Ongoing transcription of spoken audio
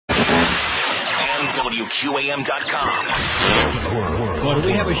WQAM.com. Well, do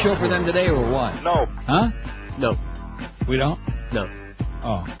we have a show for them today or what? No. Huh? No. We don't? No.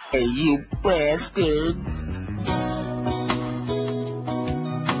 Oh. Hey, you bastards.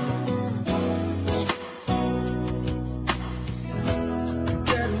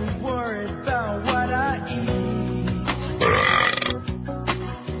 Getting worried about what I eat.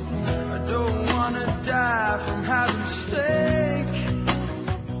 I don't want to die from having steak.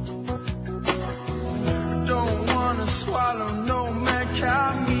 I don't want to swallow no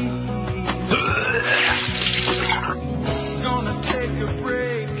cow meat. Gonna take a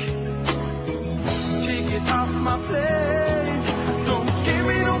break. Take it off my plate. Don't give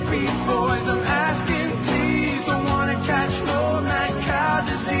me no beef, boys. I'm asking, please. Don't want to catch no mad cow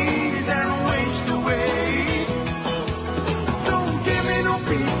disease and waste away. Don't give me no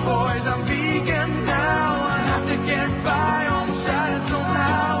beef, boys. I'm vegan now. I have to get by on salad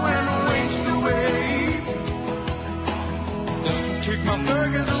somehow and waste away. Kick my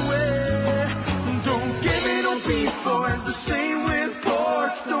burgers away. Don't give me no beef, boys. The same with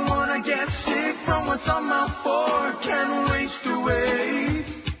pork. Don't want to get sick from what's on my fork and waste away.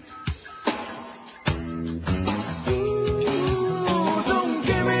 Ooh, don't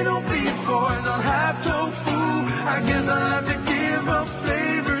give me no beef, boys. I'll have tofu. I guess I'll have to give a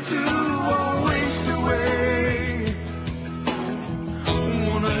flavor to or waste away.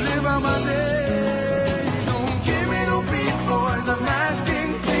 Wanna live out my days. Don't give me no beef, boys. I'm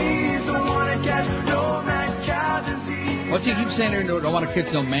asking, please. Don't wanna catch no mad cow disease. What's he keep saying there? Don't want to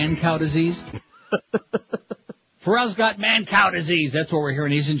catch no man-cow disease? Pharrell's got man-cow disease. That's what we're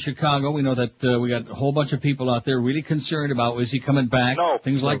hearing. He's in Chicago. We know that we got a whole bunch of people out there really concerned about is he coming back? No.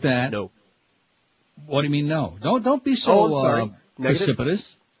 Things like that. No. What do you mean no? Don't be so I'm sorry.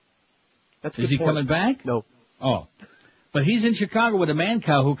 precipitous. That's a Is good he point. coming back? No. Oh. But he's in Chicago with a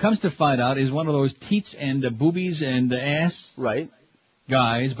man-cow who comes to find out is one of those teats and boobies and ass Right.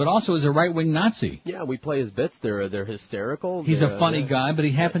 guys, but also is a right-wing Nazi. Yeah, we play his bits. They're hysterical. He's a funny guy, but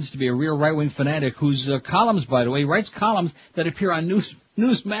he happens to be a real right-wing fanatic whose columns, by the way, he writes columns that appear on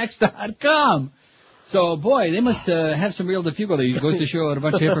Newsmax.com. So, boy, they must have some real difficulty. It goes to show what a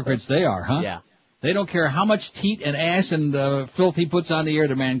bunch of hypocrites they are, huh? Yeah. They don't care how much teat and ass and filth he puts on the air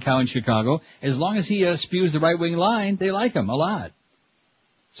to man-cow in Chicago. As long as he spews the right-wing line, they like him a lot.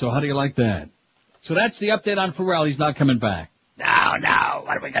 So how do you like that? So that's the update on Pharrell. He's not coming back. No,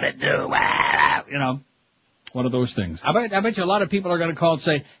 what are we going to do? You know, one of those things. I bet you a lot of people are going to call and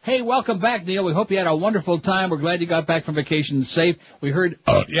say, hey, welcome back, Neil. We hope you had a wonderful time. We're glad you got back from vacation safe. We heard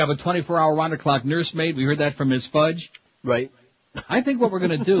you have a 24-hour round-the-clock nursemaid. We heard that from Ms. Fudge. Right. I think what we're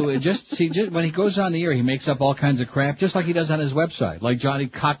going to do is just when he goes on the air, he makes up all kinds of crap, just like he does on his website. Like Johnny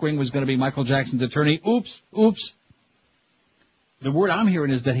Cochran was going to be Michael Jackson's attorney. Oops. The word I'm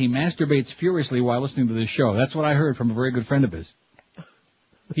hearing is that he masturbates furiously while listening to this show. That's what I heard from a very good friend of his.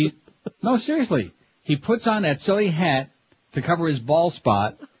 No, seriously. He puts on that silly hat to cover his bald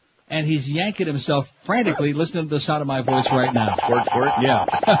spot, and he's yanking himself frantically listening to the sound of my voice right now. Squirt. Yeah.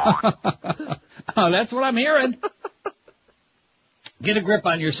 Oh, that's what I'm hearing. Get a grip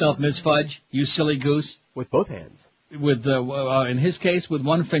on yourself, Miss Fudge, you silly goose. With both hands. With, in his case, with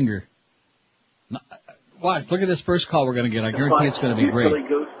one finger. Watch, look at this first call we're going to get. I guarantee it's going to be great.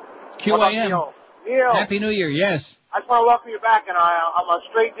 QAM. Neil, Happy New Year, yes. I just want to welcome you back, and I'm a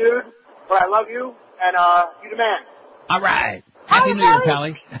straight dude, but I love you, and you the man. All right. Happy New Year,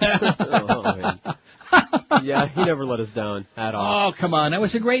 Pally. Yeah, he never let us down at all. Oh, come on. That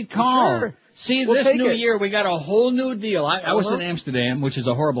was a great call. Sure. See, We'll this take new it. year, we got a whole new deal. I was in Amsterdam, which is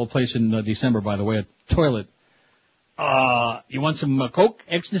a horrible place in December, by the way, a toilet. You want some Coke,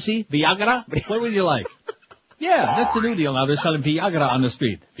 ecstasy, Viagra? What would you like? Yeah, that's the new deal now. They're selling Viagra on the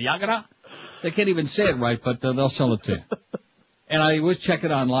street. Viagra? They can't even say it right, but they'll sell it to you. And I always check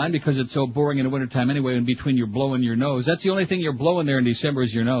it online because it's so boring in the wintertime anyway, in between you're blowing your nose. That's the only thing you're blowing there in December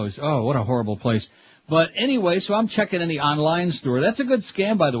is your nose. Oh, what a horrible place. But anyway, so I'm checking in the online store. That's a good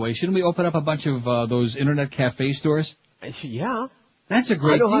scam, by the way. Shouldn't we open up a bunch of those internet cafe stores? Yeah. That's a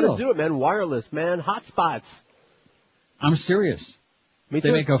great deal. I know how to do it, man. Wireless, man. Hotspots. I'm serious. Me too.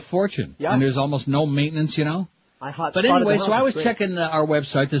 They make a fortune. Yeah. And there's almost no maintenance, you know? But anyway, so I was checking our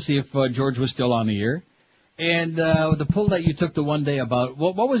website to see if George was still on the air. And the poll that you took the one day about,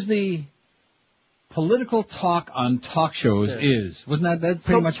 what was the political talk on talk shows is? Wasn't that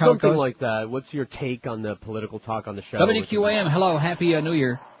pretty much how it goes? Something like that. What's your take on the political talk on the show? WQAM, hello, Happy New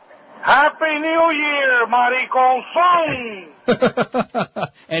Year. Happy New Year, maricon.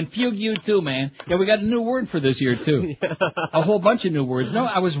 And fugue you too, man. Yeah, we got a new word for this year too. A whole bunch of new words. No,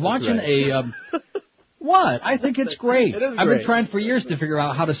 I was watching What? I think it's great. It is I've been great. trying for years to figure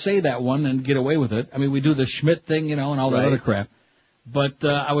out how to say that one and get away with it. I mean, we do the Schmidt thing, you know, and all that Right. other crap. But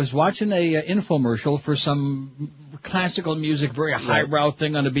I was watching a infomercial for some classical music, very highbrow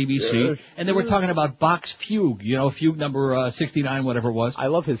thing on the BBC, and they were talking about Bach's fugue, you know, fugue number 69, whatever it was. I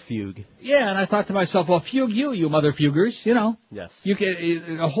love his fugue. Yeah, and I thought to myself, well, fugue you mother fugers, you know. Yes. You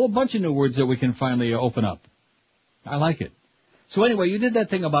can a whole bunch of new words that we can finally open up. I like it. So anyway, you did that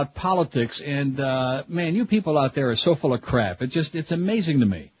thing about politics, and man, you people out there are so full of crap. It's amazing to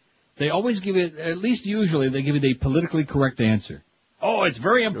me. They always give it, at least usually, they give you the politically correct answer. Oh, it's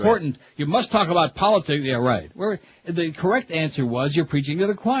very important. Right. You must talk about politics. Yeah, right. The correct answer was you're preaching to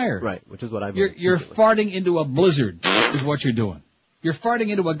the choir. Right, which is what I've You're farting into a blizzard is what you're doing. You're farting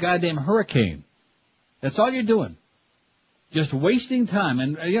into a goddamn hurricane. That's all you're doing. Just wasting time.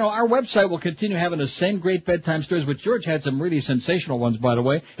 And, you know, our website will continue having the same great bedtime stories, but George had some really sensational ones, by the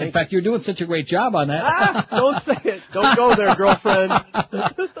way. In fact, you're doing such a great job on that. Don't say it. Don't go there, girlfriend.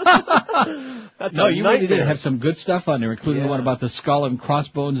 That's no, a you nightmare. really did have some good stuff on there, including the one about the skull and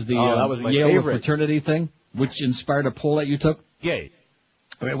crossbones, the that was my Yale favorite. fraternity thing, which inspired a poll that you took. Gay.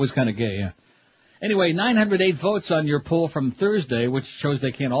 It was kind of gay, yeah. Anyway, 908 votes on your poll from Thursday, which shows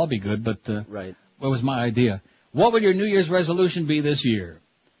they can't all be good, but right. What was my idea? What would your New Year's resolution be this year?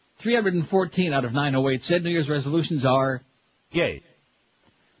 314 out of 908 said New Year's resolutions are Gay.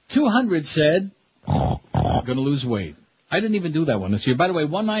 200 said going to lose weight. I didn't even do that one this year. By the way,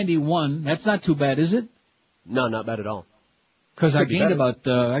 191, that's not too bad, is it? No, not bad at all. Because I Could be gained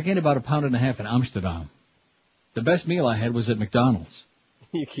better. about a pound and a half in Amsterdam. The best meal I had was at McDonald's.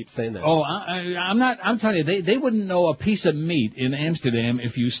 You keep saying that. Oh, I'm telling you, they wouldn't know a piece of meat in Amsterdam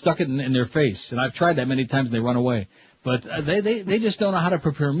if you stuck it in their face. And I've tried that many times and they run away. But they just don't know how to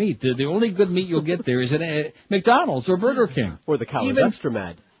prepare meat. The only good meat you'll get there is at McDonald's or Burger King. Or the cow is Even- extra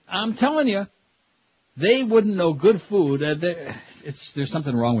mad. I'm telling you, they wouldn't know good food. There's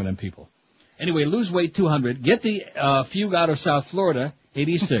something wrong with them people. Anyway, lose weight 200. Get the fugue out of South Florida,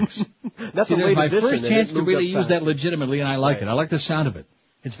 86. That's See, a there's late my addition, first and chance it to moved really up use fast. that legitimately, and I like Right. it. I like the sound of it.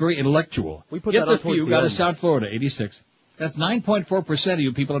 It's very intellectual. We put Get that the on towards fugue the out of end. South Florida, 86. That's 9.4% of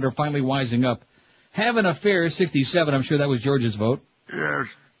you people that are finally wising up. Have an affair, 67. I'm sure that was George's vote. Yes.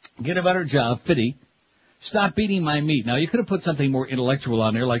 Get a better job, 50. Stop beating my meat. Now, you could have put something more intellectual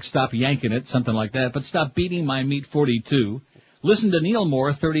on there, like stop yanking it, something like that, but stop beating my meat, 42. Listen to Neil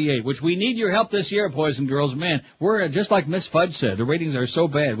Moore, 38, which we need your help this year, boys and girls. Man, we're just like Miss Fudge said, the ratings are so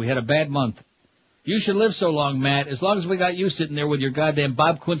bad. We had a bad month. You should live so long, Matt, as long as we got you sitting there with your goddamn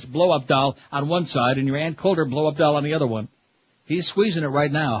Bob Quince blow-up doll on one side and your Ann Coulter blow-up doll on the other one. He's squeezing it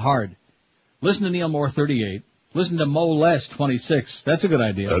right now, hard. Listen to Neil Moore, 38. Listen to Mo Les, 26. That's a good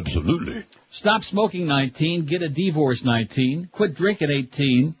idea. Absolutely. Stop smoking, 19. Get a divorce, 19. Quit drinking,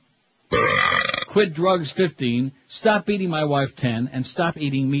 18. Quit drugs, 15. Stop beating my wife, 10. And stop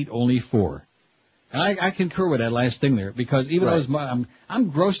eating meat, only 4. And I concur with that last thing there, because even though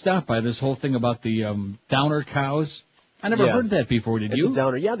I'm grossed out by this whole thing about the downer cows. I never heard that before, did you? It's a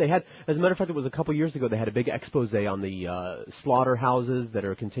downer. Yeah, they had, as a matter of fact, it was a couple years ago, they had a big expose on the slaughterhouses that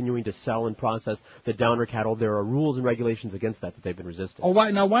are continuing to sell and process the downer cattle. There are rules and regulations against that they've been resisting. Oh,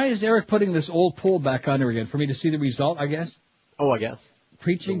 why is Eric putting this old poll back on there again? For me to see the result, I guess? Oh, I guess.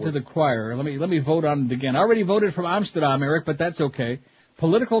 Preaching to the choir. Let me vote on it again. I already voted from Amsterdam, Eric, but that's okay.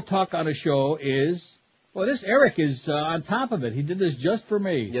 Political talk on a show is, well, this Eric is on top of it. He did this just for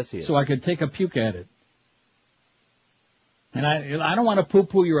me. Yes, he is. So I could take a puke at it. And I don't want to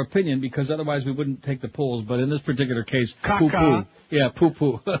poo-poo your opinion because otherwise we wouldn't take the polls, but in this particular case, poo-poo. Yeah,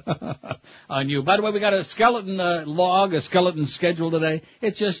 poo-poo on you. By the way, we got a skeleton log, a skeleton schedule today.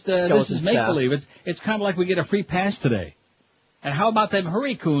 It's just, this is make-believe. It's kind of like we get a free pass today. And how about them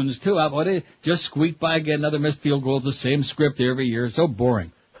Hurricanes, too? How about it? Just squeak by, get another missed field goal, the same script every year. So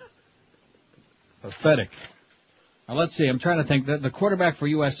boring. Pathetic. Now, let's see. I'm trying to think. The quarterback for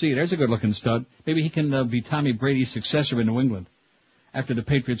USC, there's a good-looking stud. Maybe he can be Tommy Brady's successor in New England after the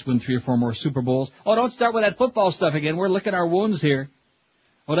Patriots win 3 or 4 more Super Bowls. Oh, don't start with that football stuff again. We're licking our wounds here.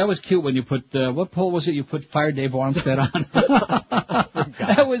 Oh, that was cute when you put, what poll was it you put Fire Dave Armstead on?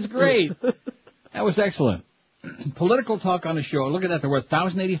 That was great. That was excellent. Political talk on the show. Look at that. There were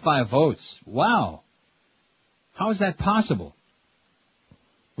 1,085 votes. Wow. How is that possible?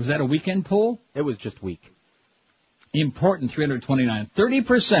 Was that a weekend poll? It was just weak. Important, 329.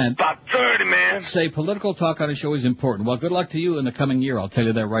 30%. About 30, man. Say political talk on a show is important. Well, good luck to you in the coming year. I'll tell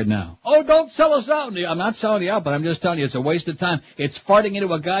you that right now. Oh, don't sell us out. I'm not selling you out, but I'm just telling you it's a waste of time. It's farting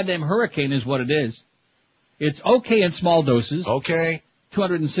into a goddamn hurricane is what it is. It's okay in small doses. Okay.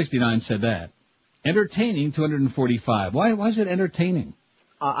 269 said that. Entertaining, 245. Why is it entertaining?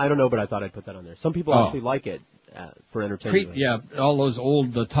 I don't know, but I thought I'd put that on there. Some people actually like it for entertainment. All those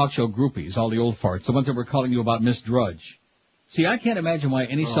old talk show groupies, all the old farts, the ones that were calling you about Miss Drudge. See, I can't imagine why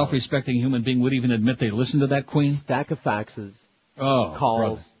any self-respecting human being would even admit they listened to that queen. Stack of faxes, calls.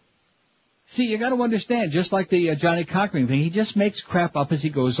 Brother. See, you got to understand, just like the Johnny Cochran thing, he just makes crap up as he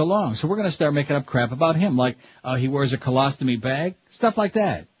goes along. So we're going to start making up crap about him, like he wears a colostomy bag, stuff like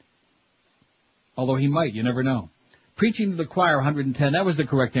that. Although he might, you never know. Preaching to the choir, 110. That was the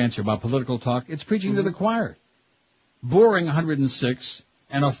correct answer about political talk. It's preaching to the choir. Boring, 106.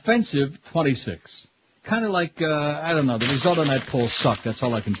 And offensive, 26. Kind of like, I don't know, the result on that poll sucked. That's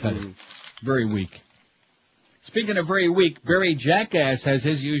all I can tell you. Very weak. Speaking of very weak, Barry Jackass has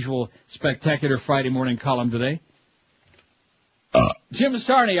his usual spectacular Friday morning column today. Jim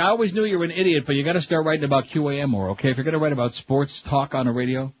Sarney, I always knew you were an idiot, but you got to start writing about QAM more, okay? If you're going to write about sports talk on the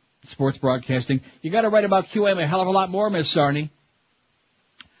radio, sports broadcasting, you got to write about QAM a hell of a lot more, Miss Sarney.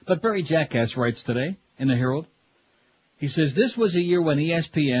 But Barry Jackass writes today in the Herald. He says, this was a year when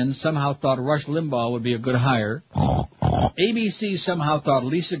ESPN somehow thought Rush Limbaugh would be a good hire. ABC somehow thought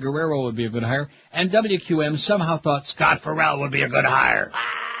Lisa Guerrero would be a good hire. And WQM somehow thought Scott Farrell would be a good hire.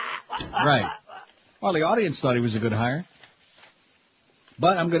 Right. Well, the audience thought he was a good hire.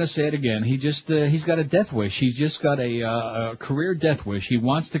 But I'm going to say it again. He's got a death wish. He's just got a career death wish. He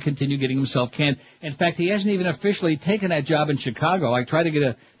wants to continue getting himself canned. In fact, he hasn't even officially taken that job in Chicago. I tried to get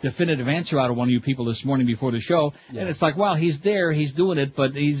a definitive answer out of one of you people this morning before the show. Yeah. And it's like, well, he's there, he's doing it,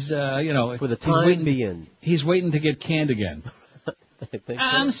 but he's, for the time being. He's waiting to get canned again.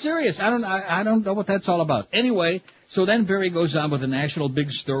 I'm serious. I don't know what that's all about. Anyway, so then Barry goes on with the national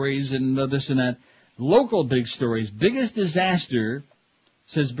big stories and this and that. Local big stories. Biggest disaster,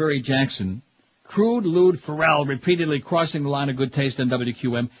 says Barry Jackson, crude, lewd Farrell repeatedly crossing the line of good taste on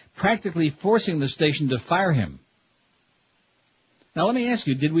WQM, practically forcing the station to fire him. Now, let me ask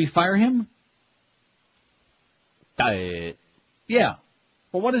you, did we fire him? Yeah.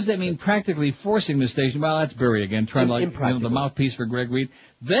 Well, what does that mean, practically forcing the station? Well, that's Barry again, trying to the mouthpiece for Greg Reed.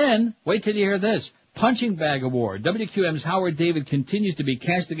 Then, wait till you hear this. Punching Bag Award. WQM's Howard David continues to be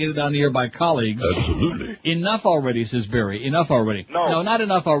castigated on the air by colleagues. Absolutely. Enough already, says Barry. Enough already. No, not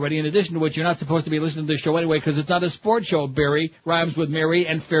enough already. In addition to which, you're not supposed to be listening to this show anyway because it's not a sports show, Barry. Rhymes with Mary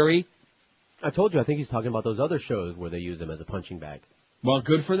and Ferry. I told you, I think he's talking about those other shows where they use him as a punching bag. Well,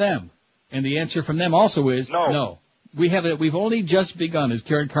 good for them. And the answer from them also is no. We've only just begun, as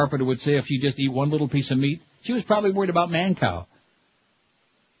Karen Carpenter would say if you just eat one little piece of meat. She was probably worried about man-cow.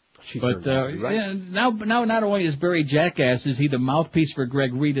 But right. Now not only is Barry Jackass, is he the mouthpiece for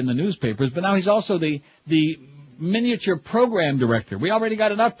Greg Reed in the newspapers, but now he's also the miniature program director. We already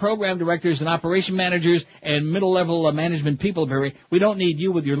got enough program directors and operation managers and middle-level management people, Barry. We don't need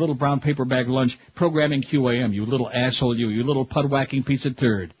you with your little brown paper bag lunch programming QAM, you little asshole, you little pud-whacking piece of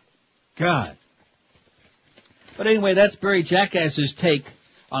turd. God. But anyway, that's Barry Jackass's take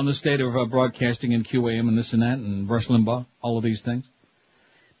on the state of broadcasting and QAM and this and that and Rush Limbaugh, all of these things.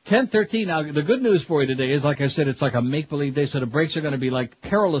 10:13. Now, the good news for you today is, like I said, it's like a make-believe day, so the breaks are going to be like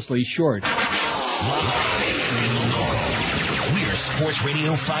perilously short. We're Sports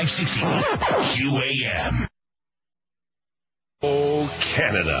Radio 560 QAM. Oh,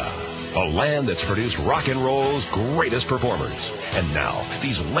 Canada, a land that's produced rock and roll's greatest performers. And now,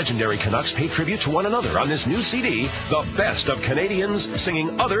 these legendary Canucks pay tribute to one another on this new CD, The Best of Canadians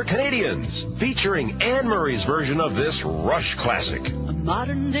Singing Other Canadians, featuring Anne Murray's version of this Rush classic. A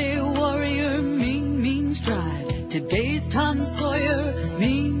modern-day warrior, mean stride. Today's Tom Sawyer,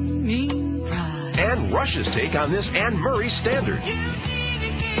 mean pride. And Rush's take on this Anne Murray standard.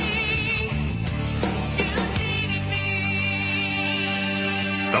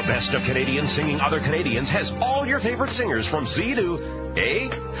 The Best of Canadians Singing Other Canadians has all your favorite singers from Z to A,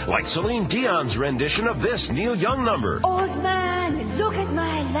 like Celine Dion's rendition of this Neil Young number. Old man, look at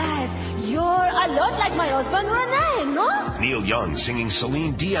my life. You're a lot like my husband Rene, no? Neil Young singing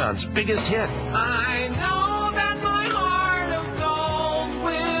Celine Dion's biggest hit. I know that my heart of gold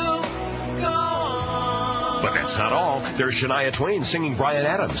will go on. But that's not all. There's Shania Twain singing Bryan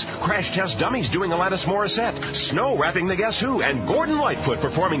Adams, Crash Test Dummies doing Alanis Morissette, Snow rapping the Guess Who, and Gordon Lightfoot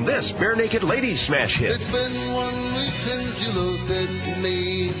performing this Bare Naked Ladies smash hit. It's been 1 week since you looked at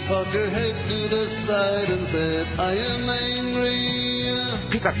me, popped your head to the side and said, I am angry.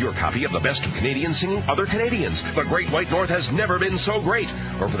 Pick up your copy of The Best of Canadians Singing Other Canadians. The Great White North has never been so great,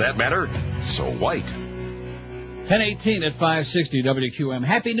 or for that matter, so white. 10:18 at 560 WQM.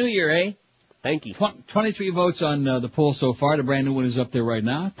 Happy New Year, eh? Thank you. 23 votes on the poll so far. The brand new one is up there right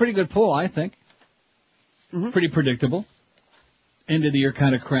now. Pretty good poll, I think. Mm-hmm. Pretty predictable. End of the year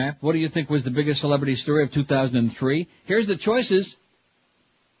kind of crap. What do you think was the biggest celebrity story of 2003? Here's the choices.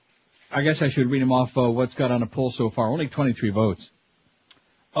 I guess I should read him off what's got on a poll so far. Only 23 votes.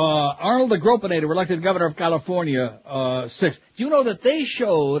 Arnold the Gropinator, elected governor of California, 6. Do you know that they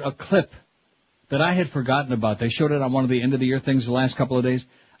showed a clip that I had forgotten about? They showed it on one of the end-of-the-year things the last couple of days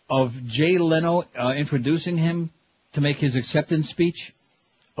of Jay Leno introducing him to make his acceptance speech.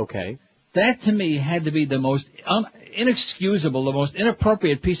 Okay. That, to me, had to be the most inexcusable, the most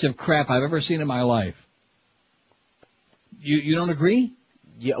inappropriate piece of crap I've ever seen in my life. You don't agree?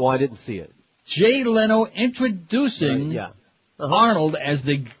 Yeah, well, I didn't see it. Jay Leno introducing Arnold as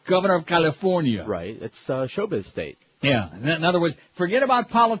the governor of California. Right. It's showbiz state. Yeah. In other words, forget about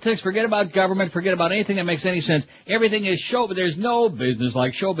politics, forget about government, forget about anything that makes any sense. Everything is show, but there's no business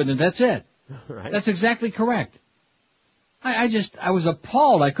like show business. That's it. Right. That's exactly correct. I was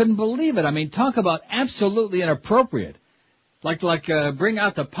appalled. I couldn't believe it. I mean, talk about absolutely inappropriate. Like, bring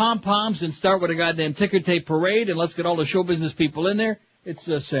out the pom-poms and start with a goddamn ticker tape parade and let's get all the show business people in there. It's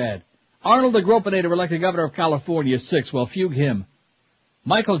sad. Arnold the Gropinator, elected governor of California, 6. Well, fugue him.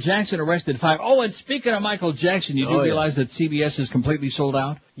 Michael Jackson arrested, 5. Oh, and speaking of Michael Jackson, you do realize that CBS is completely sold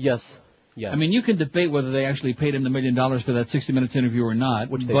out? Yes. Yes. I mean, you can debate whether they actually paid him the $1 million for that 60 Minutes interview or not.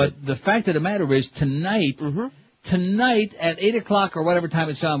 But the fact of the matter is, tonight at 8 o'clock or whatever time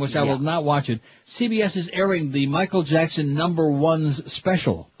it's on, which I will not watch it, CBS is airing the Michael Jackson #1's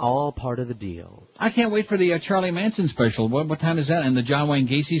special. All part of the deal. I can't wait for the Charlie Manson special. What time is that? And the John Wayne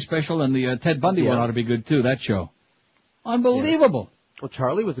Gacy special and the Ted Bundy one ought to be good, too, that show. Unbelievable. Well,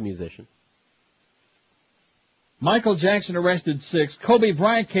 Charlie was a musician. Michael Jackson arrested, 6. Kobe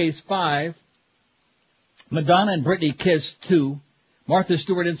Bryant case, 5. Madonna and Britney kiss, 2. Martha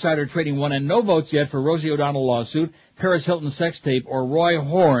Stewart insider trading, 1. And no votes yet for Rosie O'Donnell lawsuit, Paris Hilton sex tape, or Roy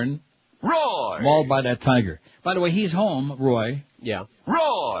Horn. Roy! Mauled by that tiger. By the way, he's home, Roy. Yeah.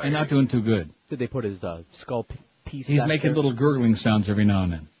 Roy! And not doing too good. Did they put his skull piece He's back making there? little gurgling sounds every now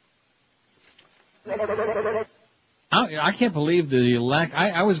and then. I can't believe the lack.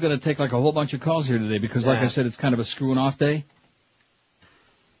 I was going to take like a whole bunch of calls here today because, like I said, it's kind of a screwing off day.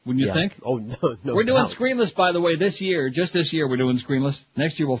 Wouldn't you think? Oh, no. We're doing screenless, by the way, this year. Just this year, we're doing screenless.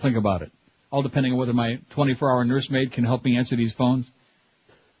 Next year, we'll think about it. All depending on whether my 24-hour nursemaid can help me answer these phones.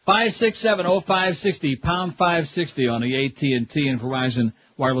 567-0560, pound 560 on the AT&T and Verizon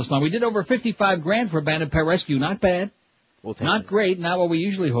wireless line. We did over $55,000 for Abandoned Pet Rescue. Not bad. We'll take Not it. great, not what we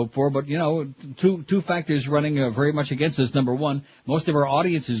usually hope for, but, you know, two factors running very much against us. Number one, most of our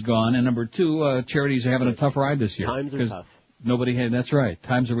audience is gone, and number two, charities are having a tough ride this year. Times are tough. Nobody had, that's right,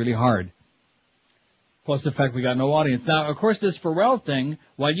 times are really hard. Plus the fact we got no audience. Now, of course, this Pharrell thing,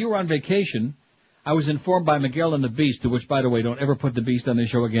 while you were on vacation, I was informed by Miguel and the Beast, to which, by the way, don't ever put the Beast on this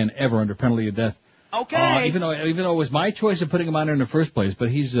show again, ever, under penalty of death. Okay. Even though it was my choice of putting him on there in the first place, but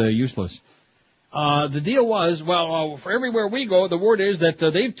he's useless. The deal was, for everywhere we go, the word is that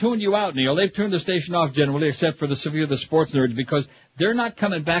they've tuned you out, Neil. They've turned the station off generally, except for the sports nerds, because they're not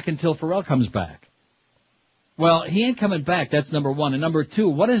coming back until Pharrell comes back. Well, he ain't coming back. That's number one. And number two,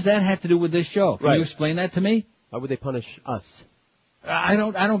 what does that have to do with this show? Can you explain that to me? Why would they punish us? I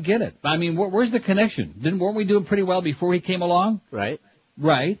don't get it. I mean, where's the connection? Weren't we doing pretty well before he came along? Right.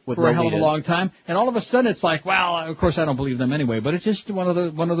 Right, for a hell of a long time, and all of a sudden it's like, well, of course I don't believe them anyway, but it's just one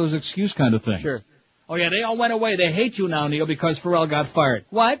of those excuse kind of things. Sure. Oh yeah, they all went away. They hate you now, Neil, because Pharrell got fired.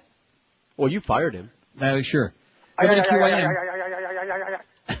 What? Well, you fired him. Sure. WQAM.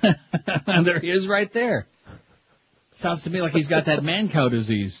 There he is, right there. Sounds to me like he's got that man cow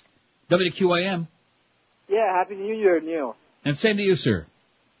disease. WQAM. Yeah, Happy New Year, Neil. And same to you, sir.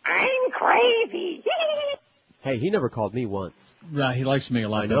 I'm crazy. Hey, he never called me once. He likes me a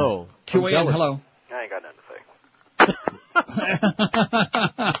lot. I know. QAM, hello. I ain't got nothing to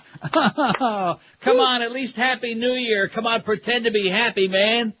say. Come on, at least Happy New Year. Come on, pretend to be happy,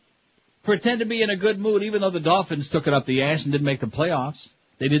 man. Pretend to be in a good mood, even though the Dolphins took it up the ass and didn't make the playoffs.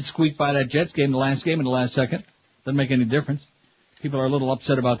 They did squeak by that Jets game, the last game in the last second. Doesn't make any difference. People are a little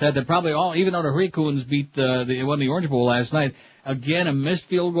upset about that. They're probably all, even though the Hurricanes won the Orange Bowl last night. Again, a missed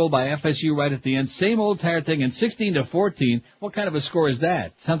field goal by FSU right at the end. Same old tired thing, and 16-14. What kind of a score is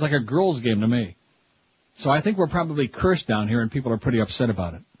that? Sounds like a girls' game to me. So I think we're probably cursed down here, and people are pretty upset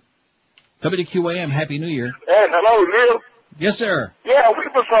about it. WQAM, Happy New Year. Hey, hello, Neil. Yes, sir. Yeah, we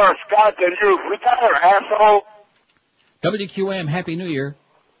prefer Scott than you. Retire, asshole. WQAM, Happy New Year.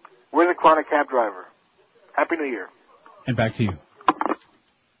 We're the chronic cab driver. Happy New Year. And back to you.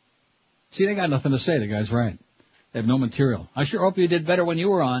 See, they got nothing to say. The guy's right. They have no material. I sure hope you did better when you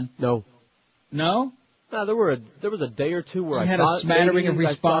were on. No. No? No, there was a day or two where you had a smattering of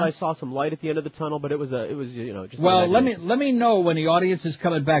response. I saw some light at the end of the tunnel, but it was just. Well, let me know when the audience is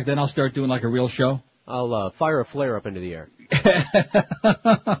coming back. Then I'll start doing like a real show. I'll fire a flare up into the air.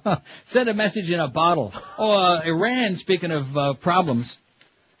 Send a message in a bottle. Oh, Iran, speaking of problems,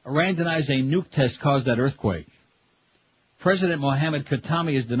 Iran denies a nuke test caused that earthquake. President Mohammed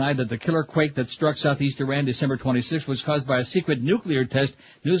Khatami has denied that the killer quake that struck southeast Iran December 26 was caused by a secret nuclear test,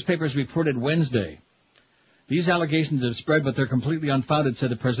 newspapers reported Wednesday. These allegations have spread, but they're completely unfounded, said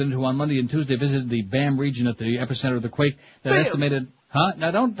the president, who on Monday and Tuesday visited the BAM region at the epicenter of the quake that estimated... Huh?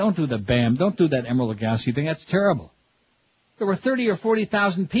 Now, don't do the BAM. Don't do that Emeril Lagasse thing. That's terrible. There were 30 or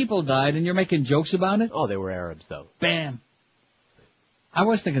 40,000 people died, and you're making jokes about it? Oh, they were Arabs, though. BAM. I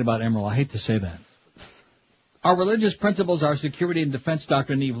was thinking about Emeril. I hate to say that. Our religious principles, our security and defense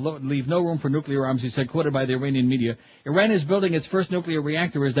doctrine leave no room for nuclear arms, he said, quoted by the Iranian media. Iran is building its first nuclear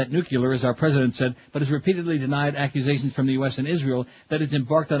reactor, as that nuclear, as our president said, but has repeatedly denied accusations from the U.S. and Israel that it's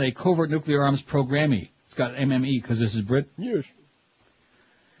embarked on a covert nuclear arms programme. It's got MME, because this is Brit. Yes.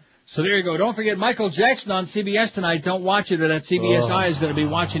 So there you go. Don't forget Michael Jackson on CBS tonight. Don't watch it, or that CBS Eye is going to be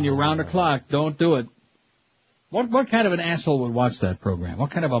watching you round the clock. Don't do it. What kind of an asshole would watch that program? What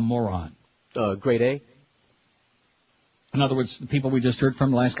kind of a moron? Grade A. In other words, the people we just heard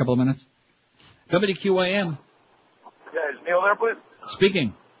from the last couple of minutes. WQAM. Yeah, is Neil there, please?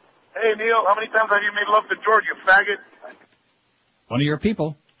 Speaking. Hey, Neil, how many times have you made love to George, you faggot? One of your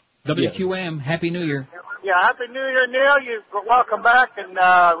people. WQAM. Yeah. Happy New Year. Yeah, Happy New Year, Neil. You're welcome back, and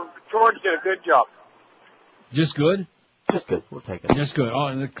George did a good job. Just good? Just good. We'll take it. Just good. Oh,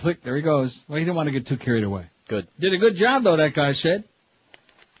 and the click. There he goes. Well, he didn't want to get too carried away. Good. Did a good job, though, that guy said.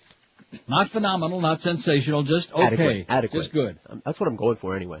 Not phenomenal, not sensational, just okay. Adequate. Just good. That's what I'm going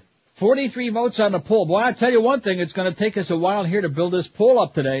for anyway. 43 votes on the poll. Boy, I tell you one thing, it's going to take us a while here to build this poll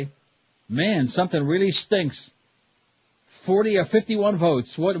up today. Man, something really stinks. 51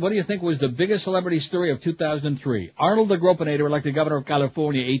 votes. What do you think was the biggest celebrity story of 2003? Arnold the Gropinator elected governor of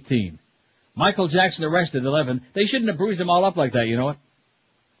California, 18. Michael Jackson arrested, 11. They shouldn't have bruised them all up like that, you know what?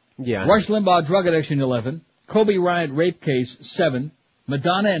 Yeah. Rush Limbaugh drug addiction, 11. Kobe Bryant rape case, 7.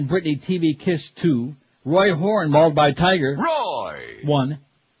 Madonna and Britney TV kiss, 2. Roy Horn mauled by Tiger. Roy! 1.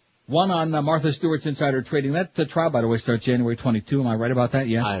 1 on Martha Stewart's insider trading. That trial, by the way, starts January 22. Am I right about that?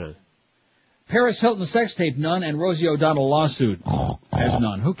 Yes. I don't know. Paris Hilton sex tape, none, and Rosie O'Donnell lawsuit. Has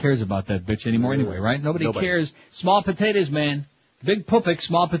none. Who cares about that bitch anymore anyway, right? Nobody cares. Small potatoes, man. Big pupik,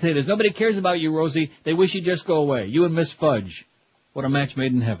 small potatoes. Nobody cares about you, Rosie. They wish you'd just go away. You and Miss Fudge. What a match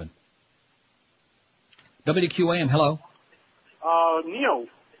made in heaven. WQAM, hello. Neil.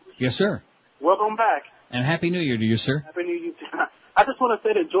 Yes, sir. Welcome back. And Happy New Year to you, sir. Happy New Year. I just want to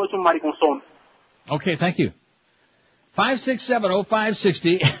say that George and Maricon son. Okay, thank you.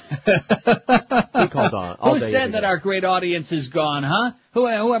 5670560. He called all Who day said that our great audience is gone, huh?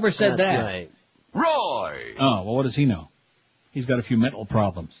 Whoever said That's that? Right. Roy! Oh, well, what does he know? He's got a few mental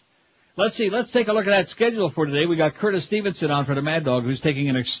problems. Let's see. Let's take a look at that schedule for today. We got Curtis Stevenson on for the Mad Dog, who's taking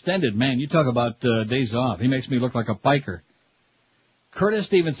an extended, man, you talk about days off. He makes me look like a biker. Curtis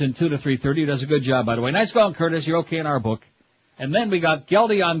Stevenson, 2 to 3:30. He does a good job, by the way. Nice going, Curtis. You're okay in our book. And then we got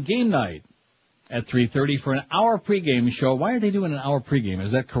Geldy on game night at 3:30 for an hour pregame show. Why are they doing an hour pregame?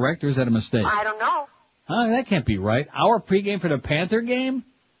 Is that correct or is that a mistake? I don't know. Huh? That can't be right. Hour pregame for the Panther game?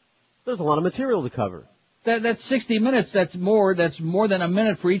 There's a lot of material to cover. That's 60 minutes. That's more than a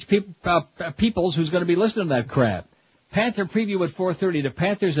minute for each peoples who's going to be listening to that crap. Panther preview at 4:30. The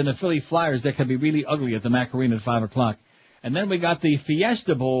Panthers and the Philly Flyers, that can be really ugly at the Mac Arena at 5 o'clock. And then we got the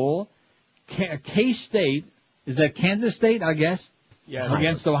Fiesta Bowl, K-State. Is that Kansas State, I guess? Yeah.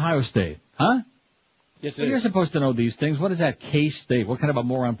 Against Ohio State. Huh? Yes, You're supposed to know these things. What is that K-State? What kind of a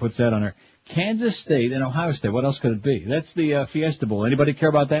moron puts that on there? Kansas State and Ohio State. What else could it be? That's the Fiesta Bowl. Anybody care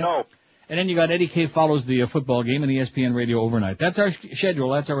about that? No. And then you got Eddie K. follows the football game and ESPN Radio overnight. That's our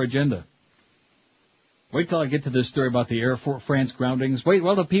schedule. That's our agenda. Wait till I get to this story about the Air France groundings. Wait,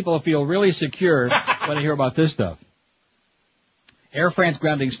 well, the people feel really secure when they hear about this stuff. Air France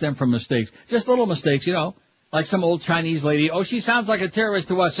groundings stem from mistakes. Just little mistakes, you know, like some old Chinese lady. Oh, she sounds like a terrorist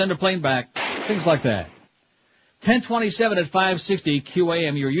to us. Send a plane back. Things like that. 1027 at 560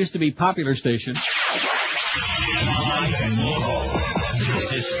 QAM, your used-to-be popular station.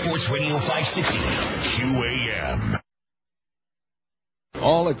 This is Sports Radio 560 QAM.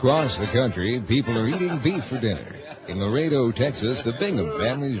 All across the country, people are eating beef for dinner. In Laredo, Texas, the Bingham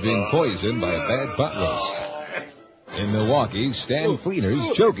family's been poisoned by a bad pot roast. In Milwaukee, Stan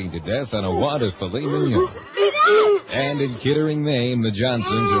Fleener's choking to death on a wad of filet mignon. And in Kittering, Maine, the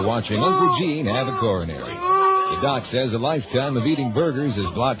Johnsons are watching Uncle Gene have a coronary. The doc says a lifetime of eating burgers has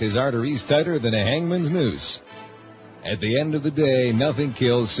blocked his arteries tighter than a hangman's noose. At the end of the day, nothing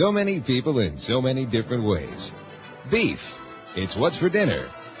kills so many people in so many different ways. Beef. It's what's for dinner.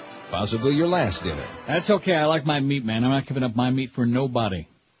 Possibly your last dinner. That's okay. I like my meat, man. I'm not giving up my meat for nobody.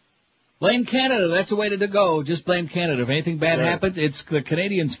 Blame Canada. That's the way to go. Just blame Canada. If anything bad happens, it's the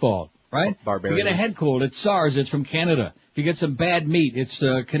Canadians' fault, right? Barbarian. If you get a head cold, it's SARS. It's from Canada. If you get some bad meat, it's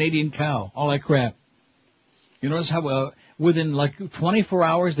Canadian cow. All that crap. You notice how within like 24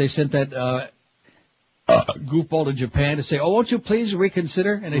 hours they sent that goofball to Japan to say, "Oh, won't you please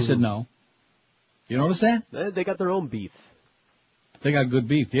reconsider?" And they said no. You notice that? They got their own beef. They got good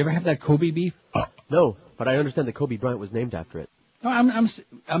beef. Do you ever have that Kobe beef? No, but I understand that Kobe Bryant was named after it. No,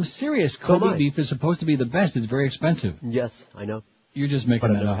 I'm serious. Kobe beef is supposed to be the best. It's very expensive. Yes, I know. You're just making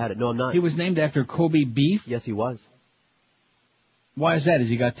But that I've never up. had it. No, I'm not. He was named after Kobe beef? Yes, he was. Why is that? Has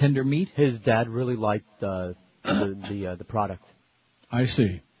he got tender meat? His dad really liked the product. I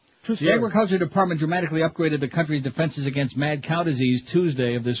see. True The story. Agriculture Department dramatically upgraded the country's defenses against mad cow disease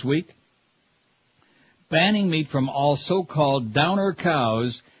Tuesday of this week, banning meat from all so-called downer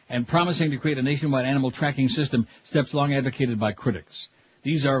cows and promising to create a nationwide animal tracking system, steps long advocated by critics.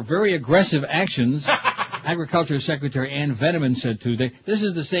 These are very aggressive actions, Agriculture Secretary Ann Veneman said Tuesday. This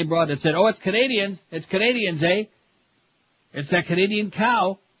is the same broad that said, "Oh, it's Canadians. It's Canadians, eh? It's that Canadian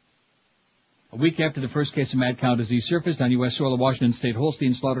cow." A week after the first case of mad cow disease surfaced on U.S. soil, a Washington State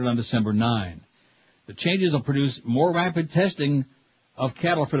Holstein slaughtered on December 9. The changes will produce more rapid testing of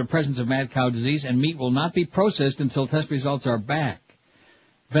cattle for the presence of mad cow disease, and meat will not be processed until test results are back.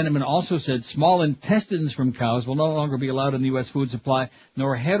 Veneman also said small intestines from cows will no longer be allowed in the U.S. food supply,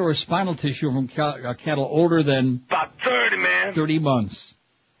 nor head or spinal tissue from cattle older than About 30, man. 30 months.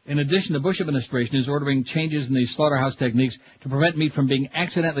 In addition, the Bush administration is ordering changes in the slaughterhouse techniques to prevent meat from being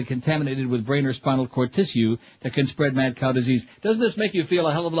accidentally contaminated with brain or spinal cord tissue that can spread mad cow disease. Doesn't this make you feel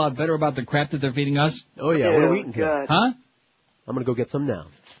a hell of a lot better about the crap that they're feeding us? Oh, yeah. What are we eating today? Huh? I'm going to go get some now.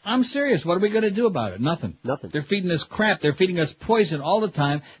 I'm serious. What are we going to do about it? Nothing. Nothing. They're feeding us crap. They're feeding us poison all the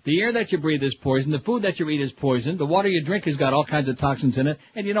time. The air that you breathe is poison. The food that you eat is poison. The water you drink has got all kinds of toxins in it.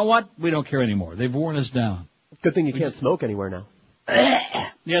 And you know what? We don't care anymore. They've worn us down. Good thing you can't smoke anywhere now.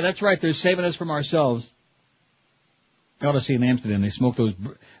 Yeah, that's right. They're saving us from ourselves. You ought to see in Amsterdam. They smoke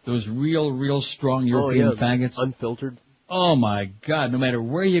those real strong European faggots. Unfiltered. Oh, my God. No matter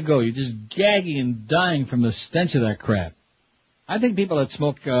where you go, you're just gagging and dying from the stench of that crap. I think people that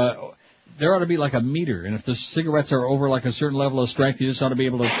smoke, there ought to be like a meter, and if the cigarettes are over like a certain level of strength, you just ought to be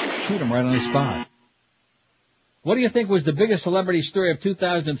able to shoot them right on the spot. What do you think was the biggest celebrity story of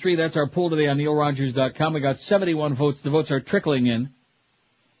 2003? That's our poll today on NeilRogers.com. We got 71 votes. The votes are trickling in.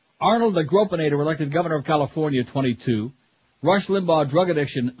 Arnold the Gropinator elected governor of California, 22. Rush Limbaugh, drug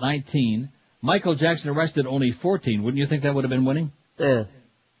addiction, 19. Michael Jackson arrested, only 14. Wouldn't you think that would have been winning? Yeah.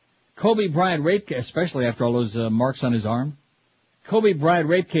 Kobe Bryant rape case, especially after all those marks on his arm. Kobe Bryant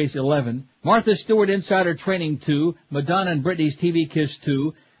rape case, 11. Martha Stewart insider training, 2. Madonna and Britney's TV kiss,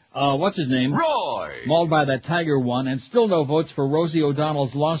 2. What's his name? Roy! Mauled by that tiger, 1. And still no votes for Rosie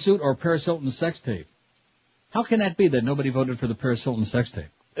O'Donnell's lawsuit or Paris Hilton's sex tape. How can that be that nobody voted for the Paris Hilton sex tape?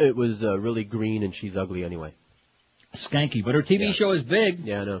 It was really green, and she's ugly anyway. Skanky. But her TV show is big.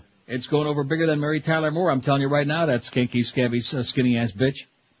 Yeah, I know. It's going over bigger than Mary Tyler Moore. I'm telling you right now, that skanky, scabby, skinny-ass bitch.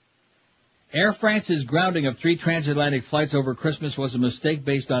 Air France's grounding of 3 transatlantic flights over Christmas was a mistake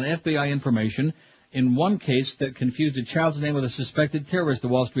based on FBI information in one case that confused a child's name with a suspected terrorist, the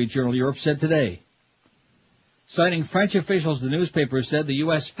Wall Street Journal Europe said today. Citing French officials, the newspaper said the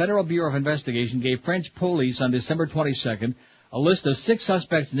U.S. Federal Bureau of Investigation gave French police on December 22nd a list of 6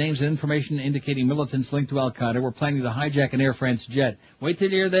 suspects' names and information indicating militants linked to Al-Qaeda were planning to hijack an Air France jet. Wait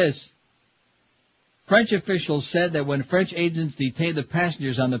till you hear this. French officials said that when French agents detained the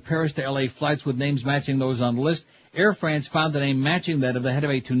passengers on the Paris to L.A. flights with names matching those on the list, Air France found the name matching that of the head of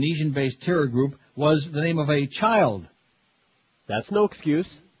a Tunisian-based terror group was the name of a child. That's no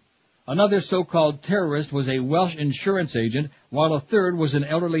excuse. Another so-called terrorist was a Welsh insurance agent, while a third was an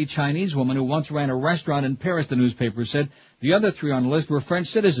elderly Chinese woman who once ran a restaurant in Paris, the newspaper said. The other 3 on the list were French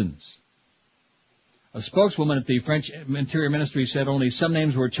citizens. A spokeswoman at the French Interior Ministry said only some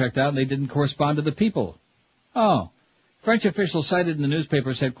names were checked out and they didn't correspond to the people. Oh. French officials cited in the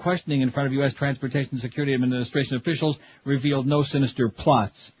newspaper said questioning in front of U.S. Transportation Security Administration officials revealed no sinister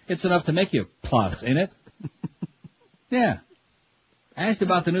plots. It's enough to make you plot, ain't it? Yeah. Asked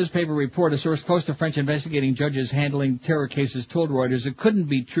about the newspaper report, a source close to French investigating judges handling terror cases told Reuters it couldn't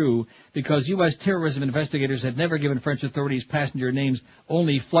be true because U.S. terrorism investigators had never given French authorities passenger names,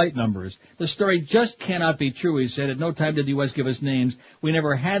 only flight numbers. The story just cannot be true, he said. At no time did the U.S. give us names. We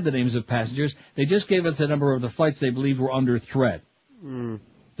never had the names of passengers. They just gave us the number of the flights they believed were under threat.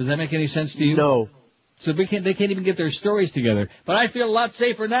 Does that make any sense to you? No. So they can't even get their stories together. But I feel a lot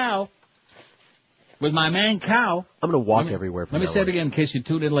safer now. with my man Cow. I'm going to walk everywhere. Let me say it again in case you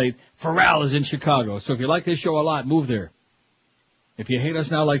tuned in late. Pharrell is in Chicago, so if you like this show a lot, move there. If you hate us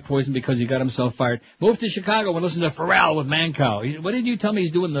now like poison because he got himself fired, move to Chicago and listen to Pharrell with Mancow. What did you tell me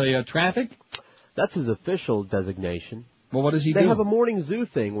he's doing, the traffic? That's his official designation. Well, what does he do? They have a morning zoo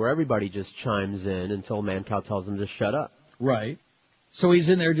thing where everybody just chimes in until Mancow tells them to shut up. Right. So he's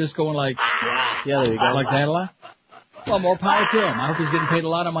in there just going like, yeah, there you go. Like that a lot? Well, more power to him. I hope he's getting paid a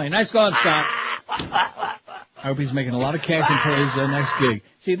lot of money. Nice going, Scott. I hope he's making a lot of cash until his next gig.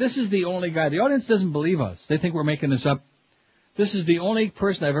 See, this is the only guy. The audience doesn't believe us. They think we're making this up. This is the only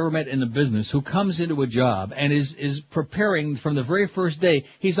person I've ever met in the business who comes into a job and is preparing from the very first day.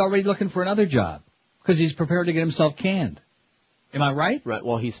 He's already looking for another job because he's prepared to get himself canned. Am I right? Right.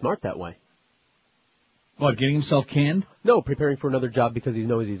 Well, he's smart that way. What, getting himself canned? No, preparing for another job because he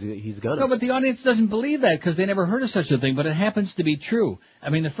knows he's gonna. No, but the audience doesn't believe that because they never heard of such a thing, but it happens to be true. I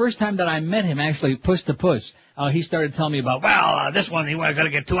mean, the first time that I met him, actually, puss to puss, he started telling me about, this one, he's going to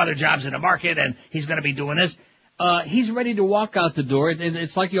get 2 other jobs in the market, and he's going to be doing this. He's ready to walk out the door.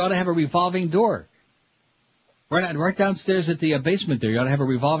 It's like you ought to have a revolving door. Right downstairs at the basement there, you ought to have a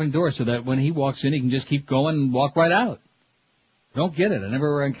revolving door so that when he walks in, he can just keep going and walk right out. Don't get it. I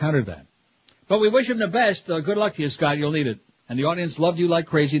never encountered that. But we wish him the best. Good luck to you, Scott. You'll need it. And the audience loved you like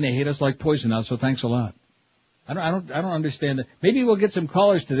crazy, and they hate us like poison now, so thanks a lot. I don't understand that. Maybe we'll get some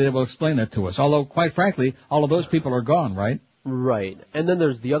callers today that will explain that to us. Although, quite frankly, all of those people are gone, right? Right. And then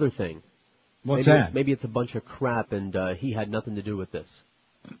there's the other thing. What's that? Maybe it's a bunch of crap, and he had nothing to do with this.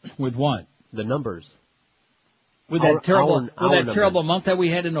 With what? The numbers. With that terrible month that we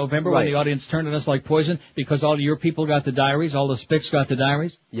had in November when the audience turned on us like poison because all your people got the diaries, all the Spics got the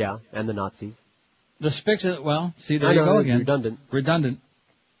diaries? Yeah, and the Nazis. The Spics, well, see, there you go again. Redundant.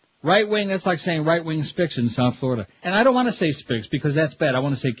 Right wing, that's like saying right wing Spics in South Florida. And I don't want to say Spics because that's bad. I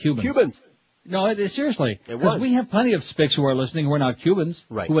want to say Cubans. No, seriously. Because we have plenty of Spics who are listening who are not Cubans.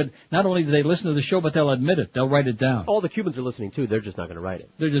 Right. Who would, not only do they listen to the show, but they'll admit it. They'll write it down. All the Cubans are listening too. They're just not going to write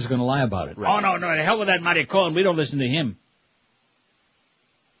it. They're just going to lie about it. Right. Oh, no, the hell with that Maricon. We don't listen to him.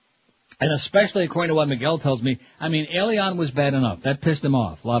 And especially according to what Miguel tells me, I mean, Elian was bad enough. That pissed him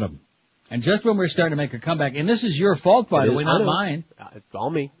off. A lot of them. And just when we're starting to make a comeback, and this is your fault, by the way, not mine. It's all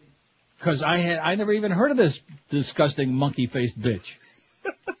me. Because I never even heard of this disgusting monkey-faced bitch.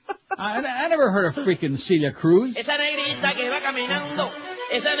 I never heard of freaking Celia Cruz. Esa negrita que va caminando,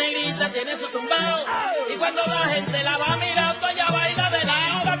 esa negrita tiene su tumbao, y cuando la gente la va mirando, ella baila de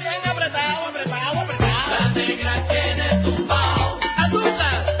lado, bien apretado. La negra tiene tumbao,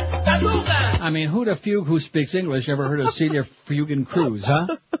 azúcar. I mean, who'd a fugue who speaks English ever heard of Celia Fugan Cruz, huh?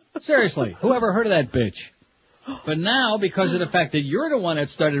 Seriously, who ever heard of that bitch? But now, because of the fact that you're the one that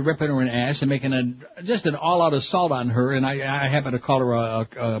started ripping her an ass and making just an all-out assault on her, and I happen to call her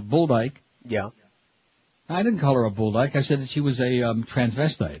a bull dyke. Yeah. I didn't call her a bull dyke. I said that she was a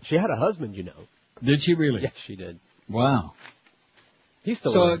transvestite. She had a husband, you know. Did she really? Yes, she did. Wow. He's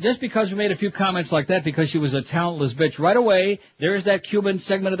still So around. just because we made a few comments like that because she was a talentless bitch, right away, there's that Cuban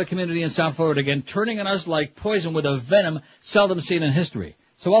segment of the community in South Florida again, turning on us like poison with a venom seldom seen in history.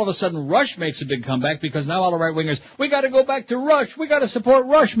 So all of a sudden, Rush makes a big comeback because now all the right-wingers, we got to go back to Rush. We got to support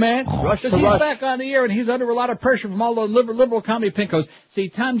Rush, man. Because he's back on the air and he's under a lot of pressure from all those liberal comedy pinkos. See,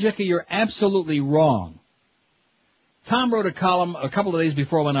 Tom Jicky, you're absolutely wrong. Tom wrote a column a couple of days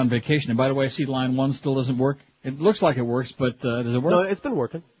before I went on vacation. And by the way, I see line 1 still doesn't work. It looks like it works, but does it work? No, it's been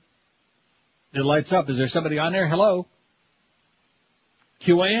working. It lights up. Is there somebody on there? Hello?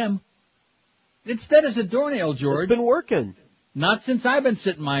 QAM. It's dead as a doornail, George. It's been working. Not since I've been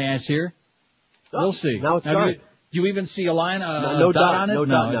sitting my ass here. We'll see. Now it's started. Do you even see a line, no dot on it? No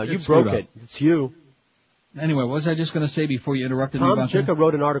dot. No, you broke it. It's you. Anyway, what was I just going to say before you interrupted me Tom about that? Jicky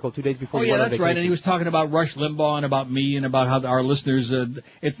wrote an article 2 days before. Oh, yeah, that's right. And he was talking about Rush Limbaugh and about me and about how our listeners,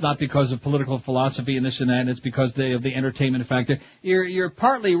 it's not because of political philosophy and this and that. It's because of the entertainment factor. You're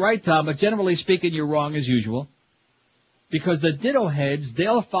partly right, Tom, but generally speaking, you're wrong as usual. Because the ditto heads,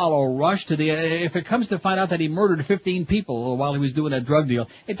 they'll follow Rush to if it comes to find out that he murdered 15 people while he was doing that drug deal,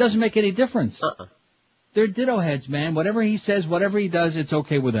 it doesn't make any difference. They're ditto heads, man. Whatever he says, whatever he does, it's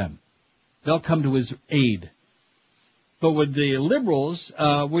okay with them. They'll come to his aid. But with the liberals,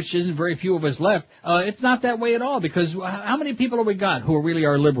 which isn't very few of us left, it's not that way at all, because how many people have we got who really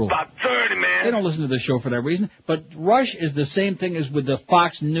are liberal? About 30, man. They don't listen to the show for that reason. But Rush is the same thing as with the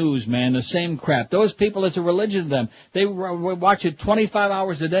Fox News, man, the same crap. Those people, it's a religion to them. They watch it 25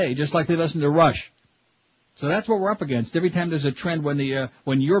 hours a day, just like they listen to Rush. So that's what we're up against. Every time there's a trend when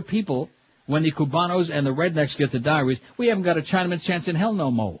your people, when the Cubanos and the rednecks get the diaries, we haven't got a Chinaman's chance in hell no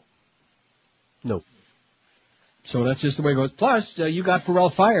more. No. So that's just the way it goes. Plus, you got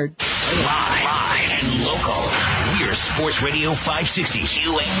Pharrell fired. Live and local. We're Sports Radio 560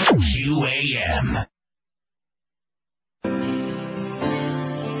 QAM.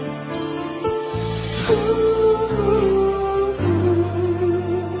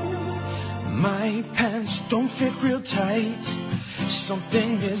 My pants don't fit real tight.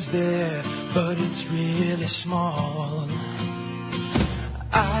 Something is there, but it's really small.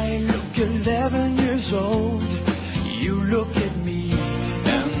 I look 11 years old. You look at me,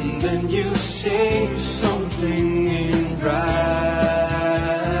 and then you say something ain't right.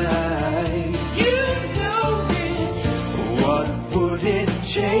 You know it. What would it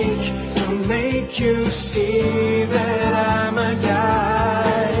take to make you see that I'm a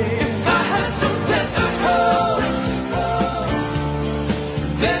guy? If I had some testicles,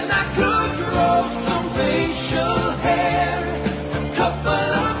 then I could grow some facial hair, a couple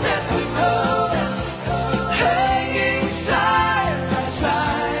of testicles hanging side by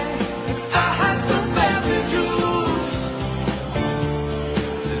side. If I had some family jewels,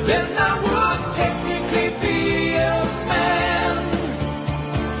 then I would technically be a man.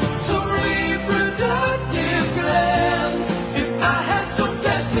 Some reproductive glands, if I had some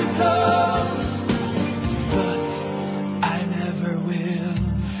testicles, but I never will.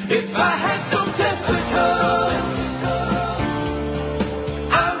 If I had some testicles,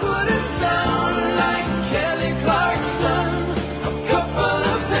 I wouldn't sound like Kelly Clarkson. A couple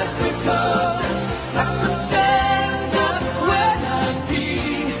of testicles, I could stand up when I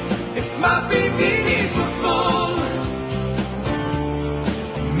pee. If my BBDs were full,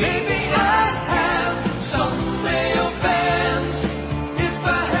 maybe I'd have some male fans. If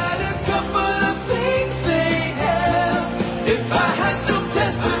I had a couple of things they have, if I had some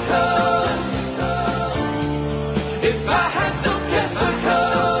testicles, if I had some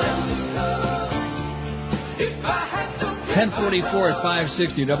testicles, if I had some 1044 at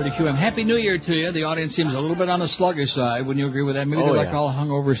 560 WQM. Happy New Year to you. The audience seems a little bit on the sluggish side. Wouldn't you agree with that? Maybe they're like all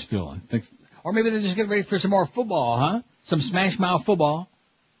hungover still. I think, or maybe they're just getting ready for some more football, huh? Some smash mouth football.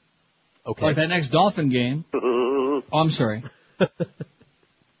 Okay. Like that next Dolphin game. Oh, I'm sorry.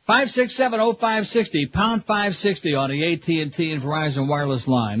 5670560, pound 560 on the AT&T and Verizon wireless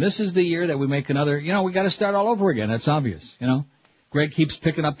line. This is the year that we make another, we got to start all over again. That's obvious, Greg keeps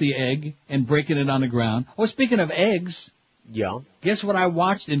picking up the egg and breaking it on the ground. Oh, speaking of eggs. Yeah. Guess what I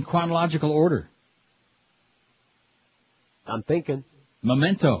watched in chronological order? I'm thinking.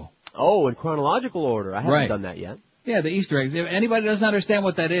 Memento. Oh, in chronological order. I haven't done that yet. Yeah, the Easter eggs. If anybody doesn't understand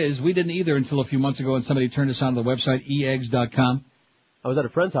what that is, we didn't either until a few months ago, and somebody turned us on to the website, eeggs.com. I was at a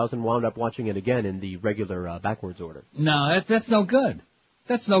friend's house and wound up watching it again in the regular backwards order. No, that's no good.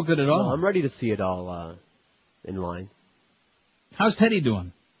 That's no good at all. No, I'm ready to see it all in line. How's Teddy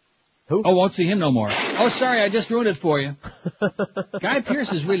doing? Who? Oh, won't see him no more. Oh, sorry, I just ruined it for you. Guy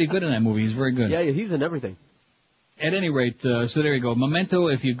Pearce is really good in that movie. He's very good. Yeah, he's in everything. At any rate, so there you go. Memento,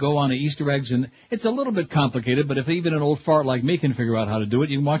 if you go on the Easter eggs, and it's a little bit complicated, but if even an old fart like me can figure out how to do it,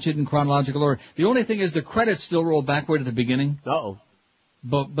 you can watch it in chronological order. The only thing is the credits still roll backward at the beginning. Uh-oh.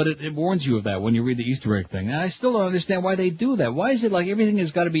 But it warns you of that when you read the Easter egg thing. And I still don't understand why they do that. Why is it like everything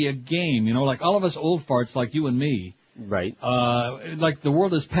has got to be a game, like all of us old farts like you and me. Right. Like the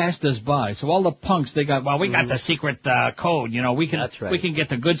world has passed us by. So all the punks, we got the secret code, we can That's right. we can get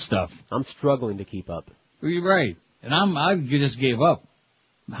the good stuff. I'm struggling to keep up. You're right. And I just gave up.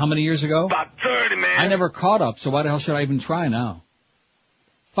 How many years ago? About 30, man. I never caught up, so why the hell should I even try now?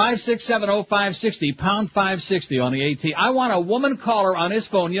 5670560, pound 560 on the AT. I want a woman caller on his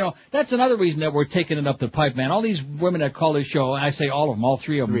phone. That's another reason that we're taking it up the pipe, man. All these women that call this show, I say all of them, all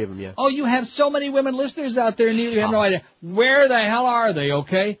three of them. Three of them, yeah. Oh, you have so many women listeners out there, Neil, you have no idea. Where the hell are they,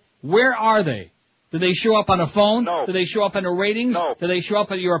 okay? Where are they? Do they show up on the phone? No. Do they show up in the ratings? No. Do they show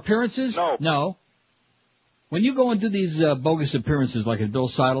up at your appearances? No. No. When you go and do these bogus appearances like at Bill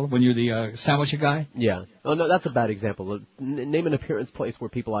Seidel, when you're the sandwich guy? Yeah. Oh, no, that's a bad example. Name an appearance place where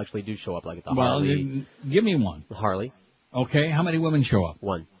people actually do show up, like at the Harley. Give me one. The Harley. Okay, how many women show up?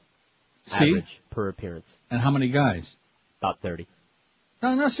 One. See? Average per appearance. And how many guys? About 30.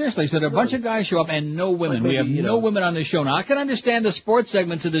 No, seriously. So there are a bunch of guys show up and no women. Maybe, We have no women on this show. Now, I can understand the sports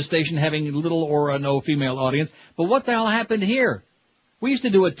segments of this station having little or no female audience, but what the hell happened here? We used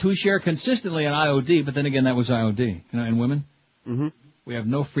to do a two-share consistently on IOD, but then again, that was IOD. And women? Mm-hmm. We have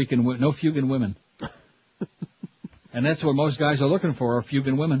no fugin' women. And that's what most guys are looking for, are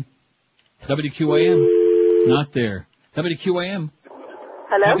fugin' women. WQAM? Not there. WQAM?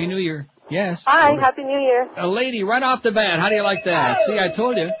 Hello? Happy New Year. Yes. Hi, Happy New Year. A lady right off the bat. How do you like that? See, I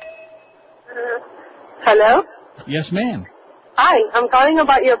told you. Hello? Yes, ma'am. Hi, I'm calling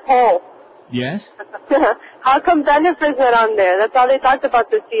about your poll. Yes? How come Jennifer's not on there? That's all they talked about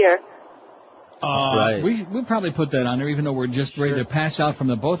this year. right. We'll probably put that on there, even though we're just ready to pass out from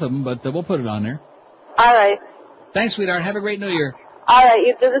the both of them, but we'll put it on there. All right. Thanks, sweetheart. Have a great New Year. All right,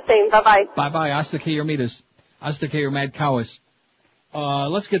 you do the same. Bye-bye. Bye-bye. Hasta que Yormitas. Hasta que your mad cowis.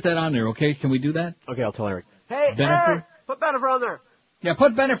 Let's get that on there, okay? Can we do that? Okay, I'll tell Eric. Hey, Bennifer? Eric, put Bennifer on there. Yeah,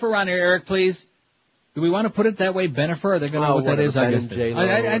 put Bennifer on there, Eric, please. Do we want to put it that way, Bennifer? They're going to know what that is, I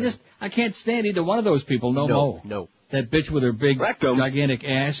guess. I can't stand either one of those people, No. That bitch with her big, gigantic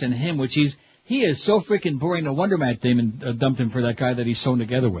ass and him, which he is so freaking boring. No wonder Matt Damon dumped him for that guy that he's sewn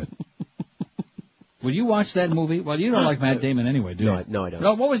together with. Will you watch that movie? Well, you don't like Matt Damon anyway, do you? No, I don't.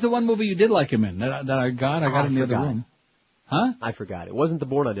 No, what was the one movie you did like him in that I got? I got in the other room. Huh? I forgot. It wasn't The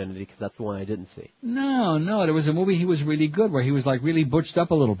Bourne Identity because that's the one I didn't see. No, there was a movie he was really good where he was like really butched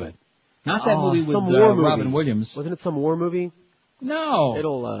up a little bit. Not that movie with Robin Williams. Wasn't it some war movie? No.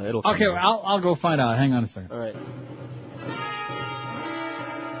 It'll. Okay, I'll go find out. Hang on a second. All right.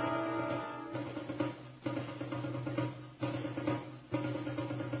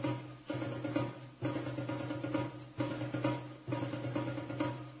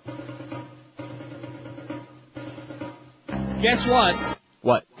 Guess what?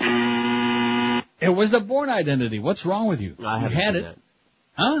 What? It was The Bourne Identity. What's wrong with you? I haven't seen that.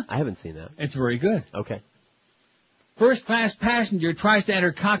 Huh? I haven't seen that. It's very good. Okay. First class passenger tries to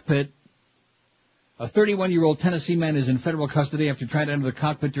enter cockpit. A 31-year-old Tennessee man is in federal custody after trying to enter the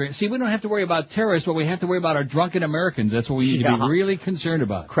cockpit. See, we don't have to worry about terrorists, but we have to worry about our drunken Americans. That's what we need to be really concerned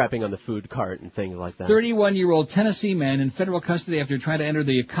about. Crapping on the food cart and things like that. 31-year-old Tennessee man in federal custody after trying to enter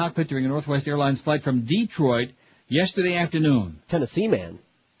the cockpit during a Northwest Airlines flight from Detroit yesterday afternoon. Tennessee man?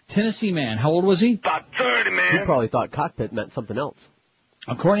 Tennessee man. How old was he? About 30, man. He probably thought cockpit meant something else.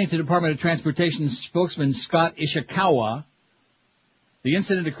 According to Department of Transportation spokesman Scott Ishikawa, the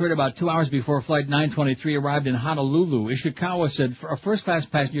incident occurred about 2 hours before Flight 923 arrived in Honolulu. Ishikawa said a first-class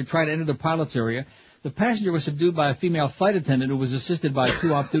passenger tried to enter the pilot's area. The passenger was subdued by a female flight attendant who was assisted by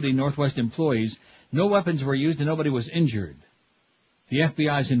two off-duty Northwest employees. No weapons were used and nobody was injured. The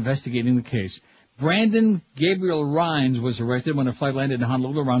FBI is investigating the case. Brandon Gabriel Rhines was arrested when the flight landed in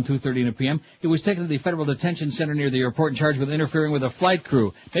Honolulu around 2:30 p.m. He was taken to the Federal Detention Center near the airport and charged with interfering with a flight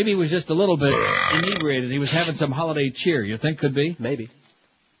crew. Maybe he was just a little bit inebriated. He was having some holiday cheer. You think could be? Maybe.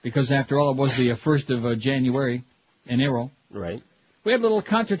 Because after all, it was the 1st of January in April. Right. We had little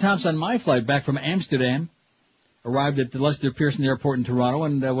contretemps on my flight back from Amsterdam. Arrived at the Lester Pearson Airport in Toronto,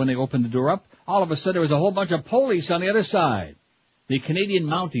 and when they opened the door up, all of a sudden there was a whole bunch of police on the other side. The Canadian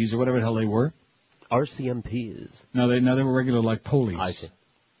Mounties, or whatever the hell they were. RCMPs. No, they were regular like police. I see.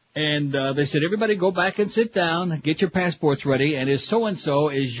 And they said, everybody go back and sit down, get your passports ready, and is so-and-so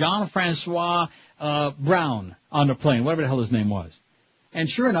is Jean-Francois Brown on the plane, whatever the hell his name was. And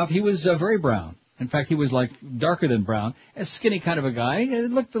sure enough, he was very brown. In fact, he was like darker than brown, a skinny kind of a guy.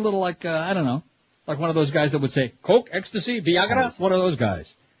 It looked a little like, I don't know, like one of those guys that would say, Coke, Ecstasy, Viagra, one of those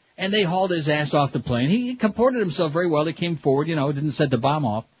guys. And they hauled his ass off the plane. He comported himself very well. He came forward, didn't set the bomb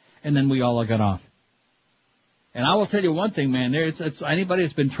off, and then we all got off. And I will tell you one thing, man. It's anybody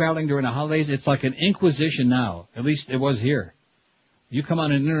that's been traveling during the holidays, it's like an inquisition now. At least it was here. You come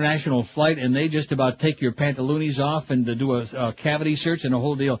on an international flight, and they just about take your pantaloonies off and do a cavity search and a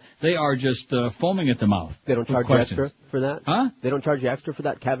whole deal. They are just foaming at the mouth. They don't charge you extra for that? Huh? They don't charge you extra for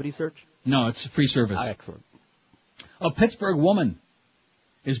that cavity search? No, it's free service. Excellent. A Pittsburgh woman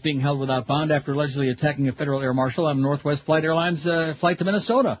is being held without bond after allegedly attacking a federal air marshal on a Northwest Flight Airlines flight to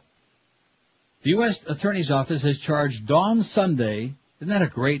Minnesota. The U.S. Attorney's Office has charged Dawn Sunday. Isn't that a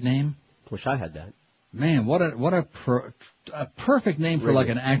great name? Wish I had that. Man, what a perfect name for like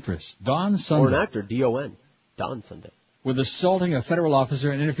an actress. Dawn Sunday. Or an actor, D-O-N. Dawn Sunday. With assaulting a federal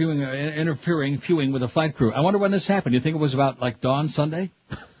officer and interfering with a flight crew. I wonder when this happened. You think it was about like Dawn Sunday?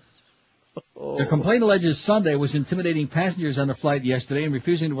 The complaint alleges Sunday was intimidating passengers on the flight yesterday and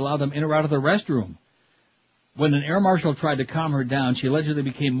refusing to allow them in or out of the restroom. When an air marshal tried to calm her down, she allegedly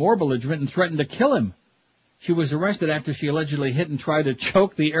became more belligerent and threatened to kill him. She was arrested after she allegedly hit and tried to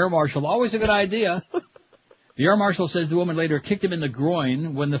choke the air marshal. Always a good idea. The air marshal says the woman later kicked him in the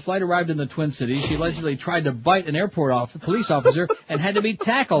groin. When the flight arrived in the Twin Cities, she allegedly tried to bite an airport police officer and had to be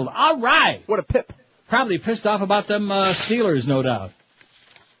tackled. All right. What a pip. Probably pissed off about them Steelers, no doubt.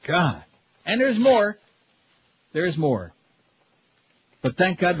 God. And there's more. There's more. But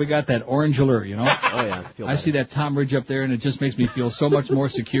thank God we got that orange alert, Oh, yeah. I see that Tom Ridge up there, and it just makes me feel so much more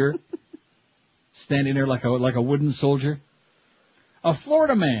secure. Standing there like a wooden soldier. A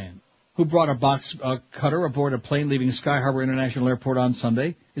Florida man who brought a box cutter aboard a plane leaving Sky Harbor International Airport on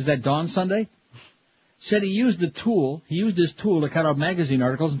Sunday. Is that Dawn Sunday? Said he used his tool to cut out magazine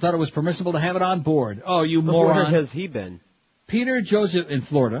articles and thought it was permissible to have it on board. Oh, you moron. Where has he been? Peter Joseph in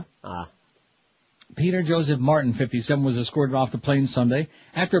Florida. Peter Joseph Martin, 57, was escorted off the plane Sunday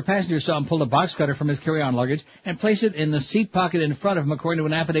after a passenger saw him pull a box cutter from his carry-on luggage and place it in the seat pocket in front of him, according to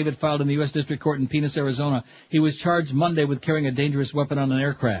an affidavit filed in the U.S. District Court in Phoenix, Arizona. He was charged Monday with carrying a dangerous weapon on an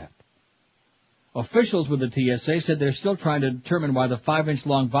aircraft. Officials with the TSA said they're still trying to determine why the 5-inch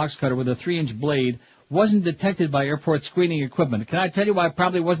long box cutter with a 3-inch blade wasn't detected by airport screening equipment. Can I tell you why it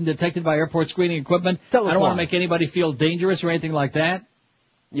probably wasn't detected by airport screening equipment? I don't want to make anybody feel dangerous or anything like that.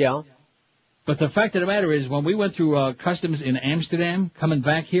 Yeah. But the fact of the matter is, when we went through customs in Amsterdam, coming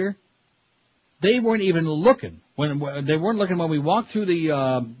back here, they weren't even looking. They weren't looking when we walked through the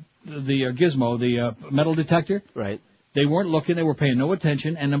gizmo, the metal detector. Right. They weren't looking. They were paying no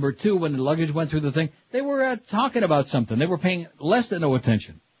attention. And number two, when the luggage went through the thing, they were talking about something. They were paying less than no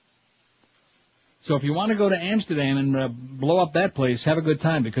attention. So if you want to go to Amsterdam and blow up that place, have a good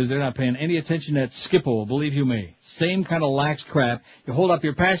time, because they're not paying any attention at Schiphol, believe you me. Same kind of lax crap. You hold up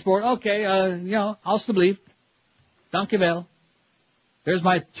your passport, okay, alstublieft. Dankjewel. There's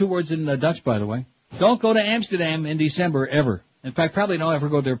my 2 words in Dutch, by the way. Don't go to Amsterdam in December, ever. In fact, probably don't ever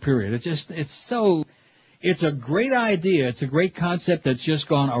go there, period. It's a great idea. It's a great concept that's just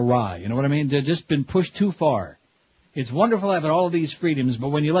gone awry. You know what I mean? They've just been pushed too far. It's wonderful having all of these freedoms, but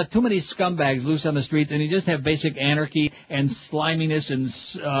when you let too many scumbags loose on the streets and you just have basic anarchy and sliminess and,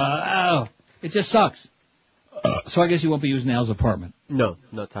 it just sucks. So I guess you won't be using Al's apartment. No,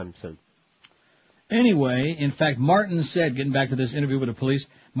 not time soon. Anyway, in fact, Martin said, getting back to this interview with the police,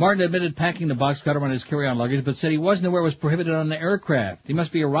 Martin admitted packing the box cutter on his carry-on luggage, but said he wasn't aware it was prohibited on the aircraft. He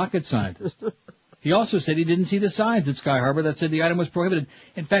must be a rocket scientist. He also said he didn't see the signs at Sky Harbor that said the item was prohibited.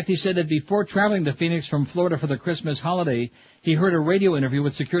 In fact, he said that before traveling to Phoenix from Florida for the Christmas holiday, he heard a radio interview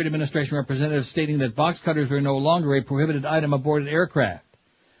with Security Administration representatives stating that box cutters were no longer a prohibited item aboard an aircraft.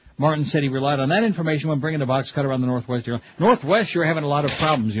 Martin said he relied on that information when bringing the box cutter on the Northwest Airlines. Northwest sure having a lot of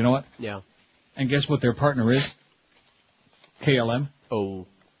problems, you know what? Yeah. And guess what their partner is? KLM. Oh.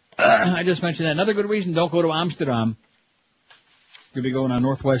 I just mentioned that. Another good reason, don't go to Amsterdam. You'll be going on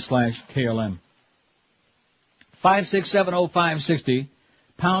Northwest/KLM. 5670560,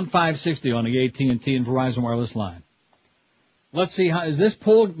 pound 560 on the AT&T and Verizon wireless line. Let's see, is this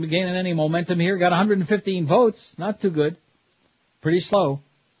poll gaining any momentum here? Got 115 votes. Not too good. Pretty slow.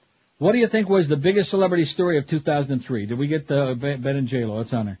 What do you think was the biggest celebrity story of 2003? Did we get Ben and J-Lo?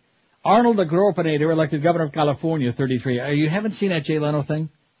 It's on there. Arnold the Gropenator, elected governor of California, 33. You haven't seen that Jay Leno thing?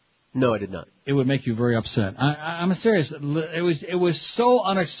 No, I did not. It would make you very upset. I'm serious. It was so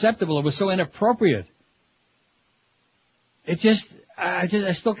unacceptable. It was so inappropriate. I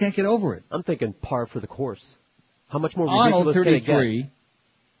still can't get over it. I'm thinking par for the course. How much more ridiculous Arnold, can it 33. get?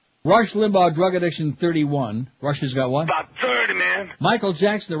 Rush Limbaugh, drug addiction, 31. Rush has got what? About 30, man. Michael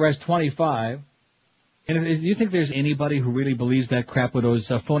Jackson, arrest, 25. And do you think there's anybody who really believes that crap with those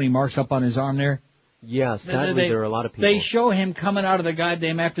phony marks up on his arm there? Yeah, sadly there are a lot of people. They show him coming out of the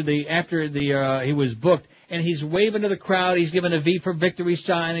goddamn after he was booked, and he's waving to the crowd. He's giving a V for victory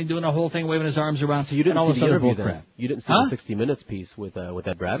sign and doing the whole thing, waving his arms around. So you didn't see the interview then? Crap. You didn't see the 60 Minutes piece with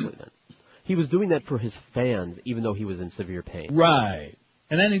Ed Bradley then? He was doing that for his fans, even though he was in severe pain. Right.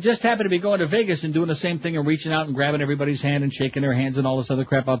 And then he just happened to be going to Vegas and doing the same thing and reaching out and grabbing everybody's hand and shaking their hands and all this other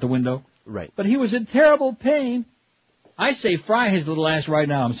crap out the window. Right. But he was in terrible pain. I say fry his little ass right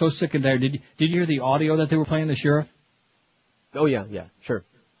now. I'm so sick and tired. Did you hear the audio that they were playing, the sheriff? Oh, yeah, sure.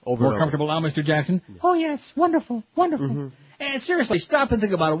 More comfortable now, Mr. Jackson? Yeah. Oh, yes. Wonderful. Mm-hmm. And seriously, stop and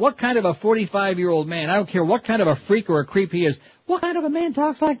think about it. What kind of a 45-year-old man, I don't care what kind of a freak or a creep he is, what kind of a man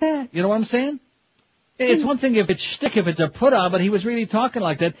talks like that? You know what I'm saying? It's one thing if it's shtick, if it's a put-on, but he was really talking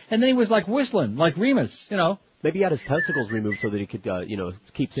like that, and then he was like whistling, like Remus, you know. Maybe he had his testicles removed so that he could,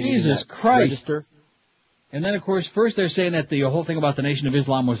 keep singing. Jesus Christ. Register. And then, of course, first they're saying that the whole thing about the Nation of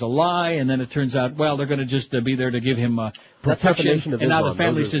Islam was a lie, and then it turns out, well, they're going to just be there to give him protection. And now the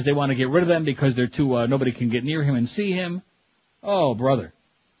family says they want to get rid of them because they're too, nobody can get near him and see him. Oh, brother.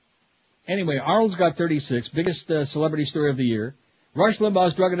 Anyway, Arnold's got 36, biggest celebrity story of the year. Rush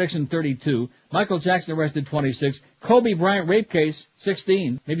Limbaugh's drug addiction, 32. Michael Jackson arrested, 26. Kobe Bryant rape case,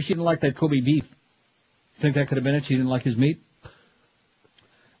 16. Maybe she didn't like that Kobe beef. Think that could have been it? She didn't like his meat?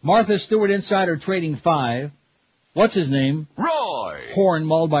 Martha Stewart insider trading, 5. What's his name? Roy. Horn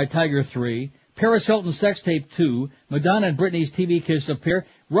mauled by Tiger, 3. Paris Hilton sex tape, 2. Madonna and Britney's TV kiss appear.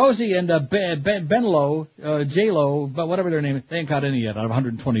 Rosie and Benlo, J-Lo, but whatever their name is, they ain't got any yet out of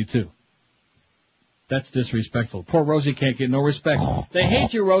 122. That's disrespectful. Poor Rosie can't get no respect. They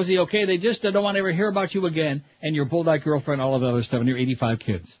hate you, Rosie, okay? They just don't want to ever hear about you again. And your bulldog girlfriend, all of the other stuff, and your 85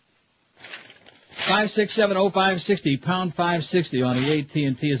 kids. 5670560, pound 560 on the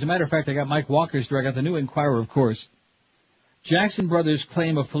AT&T. As a matter of fact, I got Mike Walker's story. I got the New Inquirer, of course. Jackson Brothers'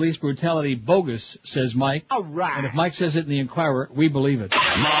 claim of police brutality bogus, says Mike. All right. And if Mike says it in the Inquirer, we believe it.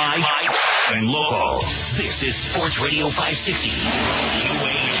 Live and local. This is Sports Radio 560.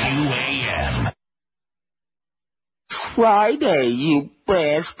 QAM. Friday, you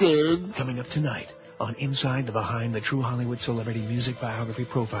bastard. Coming up tonight on Inside the Behind the True Hollywood Celebrity Music Biography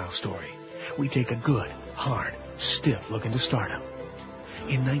Profile Story, we take a good, hard, stiff look into stardom.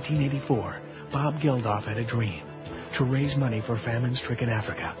 In 1984, Bob Geldof had a dream to raise money for famine-stricken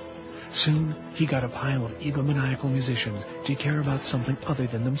Africa. Soon, he got a pile of egomaniacal musicians to care about something other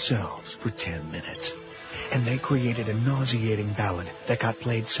than themselves for 10 minutes. And they created a nauseating ballad that got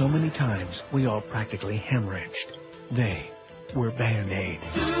played so many times we all practically hemorrhaged. They were Band-Aid.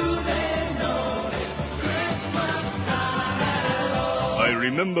 I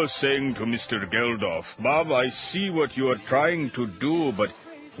remember saying to Mr. Geldof, Bob, I see what you are trying to do, but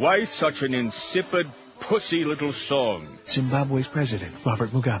why such an insipid, pussy little song? Zimbabwe's president, Robert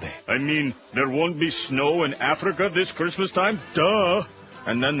Mugabe. I mean, there won't be snow in Africa this Christmas time? Duh!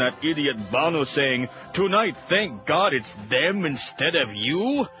 And then that idiot Bono saying, tonight, thank God it's them instead of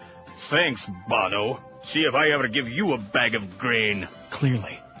you? Thanks, Bono. See if I ever give you a bag of grain.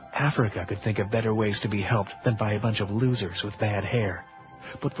 Clearly, Africa could think of better ways to be helped than by a bunch of losers with bad hair.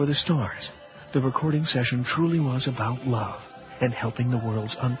 But for the stars, the recording session truly was about love and helping the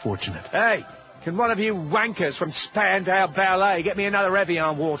world's unfortunate. Hey, can one of you wankers from Spandau Ballet get me another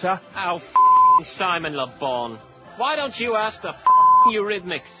Evian water? Oh, Simon Le Bon. Why don't you ask the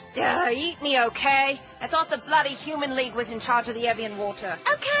Eurythmics? Eat me, okay? I thought the bloody Human League was in charge of the Evian water.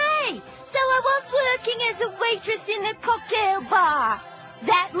 Okay, so I was working as a waitress in a cocktail bar.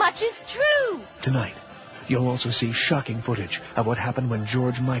 That much is true. Tonight, you'll also see shocking footage of what happened when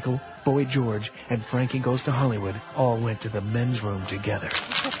George Michael, Boy George, and Frankie Goes to Hollywood all went to the men's room together.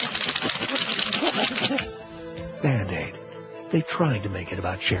 Band-Aid. They tried to make it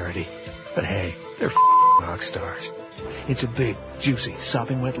about charity. But hey, they're rock stars. It's a big, juicy,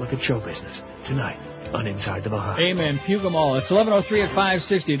 sopping wet look at show business. Tonight, on Inside the Behind. Amen. Puke 'em all. It's 11:03 at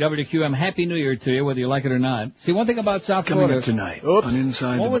 560 WQM. Happy New Year to you, whether you like it or not. See, one thing about South Florida. Coming up tonight, Oops. on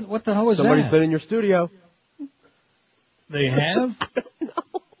Inside What the hell was Somebody's that? been in your studio. They have?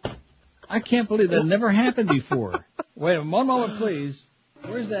 I can't believe that never happened before. Wait, one moment, please.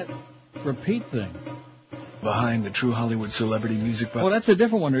 Where's that repeat thing? Behind the True Hollywood Celebrity Music Well, that's a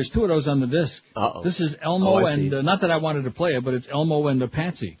different one. There's two of those on the disc. Uh-oh. This is Elmo I see. and, not that I wanted to play it, but it's Elmo and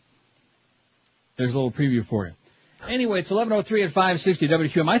Patsy. There's a little preview for you. Anyway, it's 11:03 at 560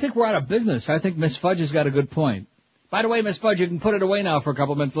 WQM. I think we're out of business. I think Miss Fudge has got a good point. By the way, Miss Fudge, you can put it away now for a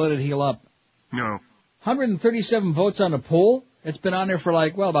couple minutes, let it heal up. No. 137 votes on the poll. It's been on there for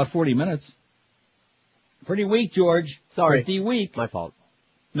about 40 minutes. Pretty weak, George. Sorry. Pretty weak. My fault.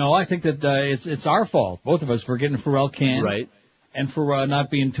 No, I think that it's our fault, both of us, for getting Pharrell canned. Right. And for not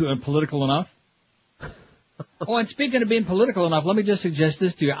being too political enough. Oh, and speaking of being political enough, let me just suggest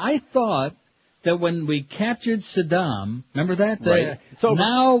this to you. I thought that when we captured Saddam, remember that? Right.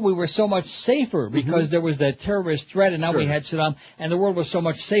 Now we were so much safer because there was that terrorist threat, and now we had Saddam, and the world was so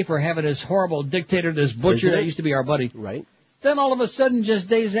much safer having this horrible dictator, this butcher that used to be our buddy. Right. Then all of a sudden, just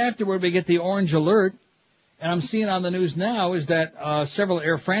days afterward, we get the orange alert. And I'm seeing on the news now is that several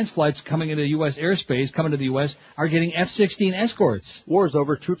Air France flights coming into U.S. airspace, coming to the U.S., are getting F-16 escorts. War's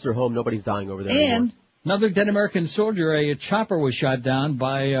over. Troops are home. Nobody's dying over there anymore. And another dead American soldier, a chopper was shot down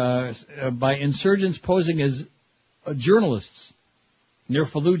by insurgents posing as journalists near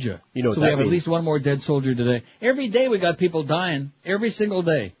Fallujah. You know what so that we have means. at least one more dead soldier today. Every day we got people dying. Every single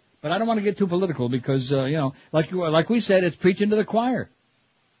day. But I don't want to get too political because, like we said, it's preaching to the choir.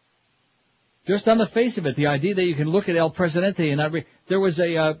 Just on the face of it, the idea that you can look at El Presidente and not there was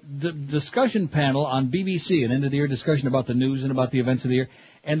a discussion panel on BBC, an end-of-the-year discussion about the news and about the events of the year,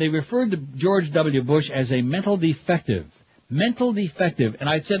 and they referred to George W. Bush as a mental defective. Mental defective. And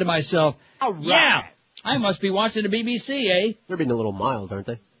I said to myself, yeah, I must be watching the BBC, eh? They're being a little mild, aren't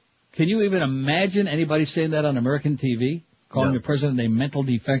they? Can you even imagine anybody saying that on American TV? Calling the president a mental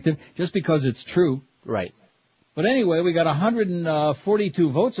defective just because it's true. Right. But anyway, we got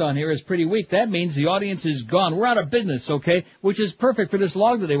 142 votes on here. It's pretty weak. That means the audience is gone. We're out of business, okay? Which is perfect for this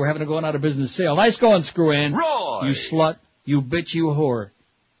log today. We're having a going out of business sale. Nice going, Screw-In. Roy! You slut. You bitch, you whore.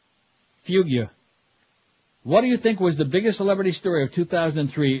 Fugue you. What do you think was the biggest celebrity story of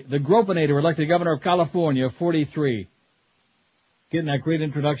 2003? The Gropinator elected governor of California, 43. Getting that great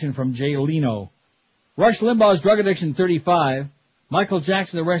introduction from Jay Leno. Rush Limbaugh's drug addiction, 35. Michael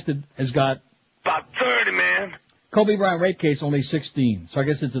Jackson arrested has got About 30, man. Kobe Bryant rape case, only 16. So I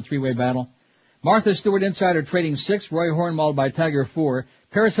guess it's a three-way battle. Martha Stewart insider trading 6. Roy Horn mauled by Tiger, 4.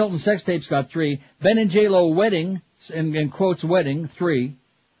 Paris Hilton sex tapes got 3. Ben and J-Lo wedding, in quotes, wedding, 3.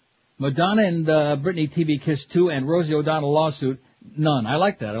 Madonna and Britney TV kiss, 2. And Rosie O'Donnell lawsuit, none. I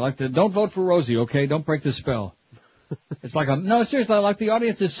like that. I like that. Don't vote for Rosie, okay? Don't break the spell. It's like no, seriously, like the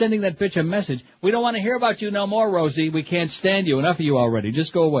audience is sending that bitch a message. We don't want to hear about you no more, Rosie. We can't stand you. Enough of you already.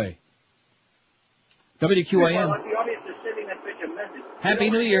 Just go away. WQAM. Happy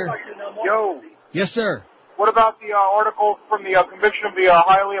New Year. Yo. Yes, sir. What about the article from the conviction of the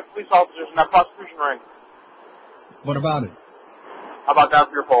Hialeah police officers in that prosecution ring? What about it? How about that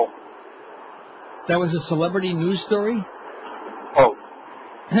for your poll? That was a celebrity news story? Oh.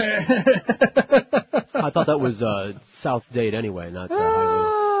 I thought that was South Date anyway, not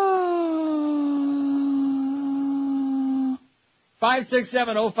Hialeah.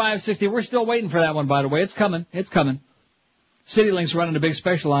 5670560. We're still waiting for that one, by the way. It's coming. It's coming. CityLink's running a big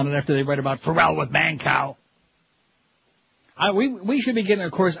special on it after they read about Pharrell with Man Cow. We should be getting,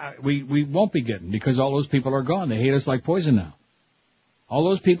 of course, we won't be getting because all those people are gone. They hate us like poison now. All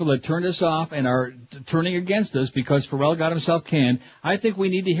those people that turned us off and are turning against us because Pharrell got himself canned, I think we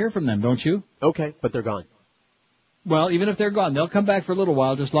need to hear from them, don't you? Okay, but they're gone. Well, even if they're gone, they'll come back for a little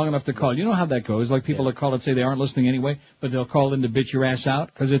while, just long enough to call. You know how that goes. Like people that call and say they aren't listening anyway, but they'll call in to bitch your ass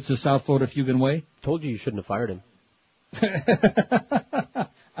out because it's the South Florida Fugan way. Told you shouldn't have fired him.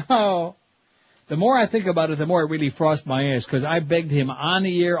 Oh. The more I think about it, the more it really frosts my ass, because I begged him on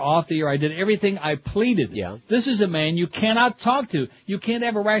the air, off the air. I did everything. I pleaded. Yeah. This is a man you cannot talk to. You can't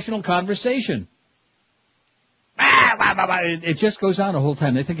have a rational conversation. It just goes on the whole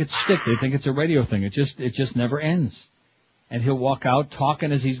time. They think it's stick. They think it's a radio thing. It just never ends. And he'll walk out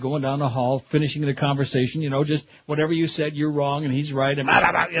talking as he's going down the hall, finishing the conversation, just whatever you said, you're wrong, and he's right, and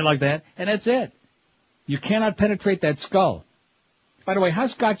like that. And that's it. You cannot penetrate that skull. By the way,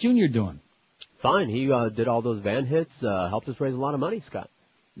 how's Scott Jr. doing? Fine. He did all those van hits, helped us raise a lot of money, Scott.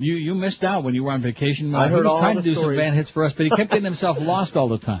 You missed out when you were on vacation. I heard he was all trying the to do stories. some van hits for us, but he kept getting himself lost all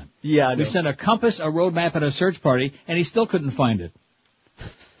the time. Yeah, I know. We sent a compass, a road map, and a search party, and he still couldn't find it.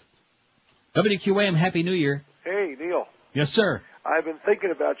 WQAM, Happy New Year. Hey, Neil. Yes, sir. I've been thinking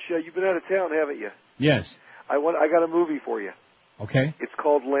about you. You've been out of town, haven't you? Yes. I got a movie for you. Okay. It's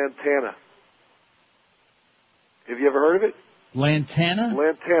called Lantana. Have you ever heard of it? Lantana?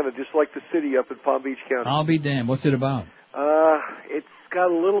 Lantana, just like the city up in Palm Beach County. I'll be damned. What's it about? It's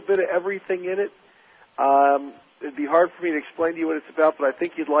got a little bit of everything in it. It'd be hard for me to explain to you what it's about, but I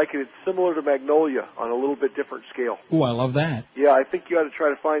think you'd like it. It's similar to Magnolia on a little bit different scale. Ooh, I love that. Yeah, I think you ought to try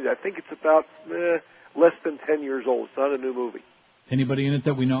to find it. I think it's about less than 10 years old. It's not a new movie. Anybody in it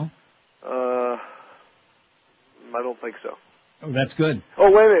that we know? I don't think so. Oh, that's good.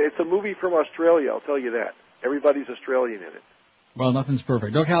 Oh, wait a minute. It's a movie from Australia, I'll tell you that. Everybody's Australian in it. Well, nothing's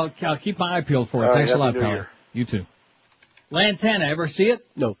perfect. Okay, I'll keep my eye peeled for it. All right, Thanks a lot, Happy New pal. Year. You too. Lantana, ever see it?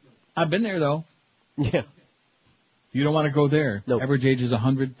 No. I've been there, though. Yeah. You don't want to go there. No. Average age is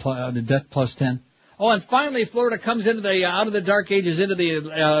 100, the death plus 10. Oh, and finally, Florida comes into the out of the dark ages into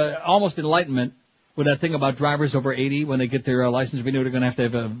the almost enlightenment with that thing about drivers over 80 when they get their license renewed, they're going to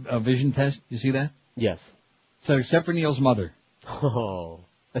have a vision test. You see that? Yes. So except for Neil's mother. Oh,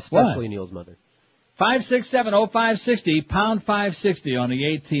 especially Neil's mother. 5670560, pound 560 on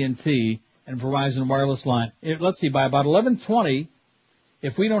the AT&T and Verizon wireless line. Let's see, by about 11:20,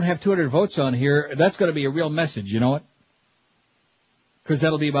 if we don't have 200 votes on here, that's going to be a real message, you know what? Because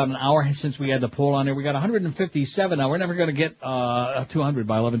that'll be about an hour since we had the poll on there. We got 157 now. We're never going to get 200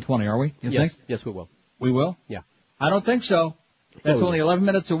 by 11:20, are we? You think? Yes, we will. We will? Yeah. I don't think so. That's we only 11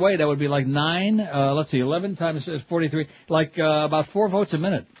 minutes away. That would be like 11 times 43, like about 4 votes a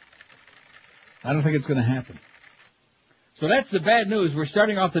minute. I don't think it's going to happen. So that's the bad news. We're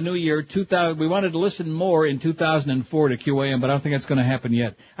starting off the new year. We wanted to listen more in 2004 to QAM, but I don't think that's going to happen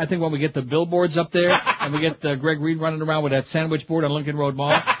yet. I think when we get the billboards up there and we get Greg Reed running around with that sandwich board on Lincoln Road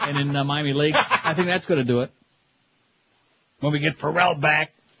Mall and in Miami Lake, I think that's going to do it. When we get Pharrell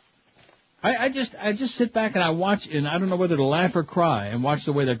back. I just sit back and I watch, and I don't know whether to laugh or cry, and watch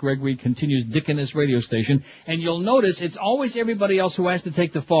the way that Greg Reed continues dicking this radio station. And you'll notice it's always everybody else who has to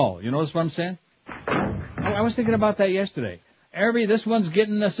take the fall. You notice what I'm saying? I was thinking about that yesterday. This one's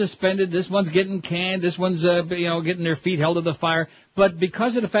getting suspended, this one's getting canned, this one's getting their feet held to the fire. But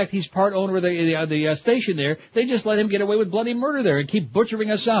because of the fact he's part owner of the station there, they just let him get away with bloody murder there and keep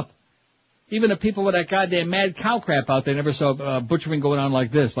butchering us up. Even the people with that goddamn mad cow crap out there never saw butchering going on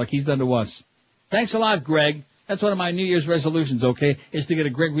like this, like he's done to us. Thanks a lot, Greg. That's one of my New Year's resolutions, okay, is to get a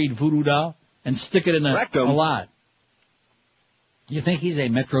Greg Reed voodoo doll and stick it in a lot. You think he's a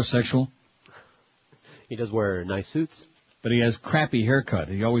metrosexual? He does wear nice suits. But he has crappy haircut.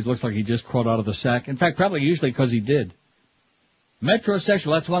 He always looks like he just crawled out of the sack. In fact, probably usually because he did.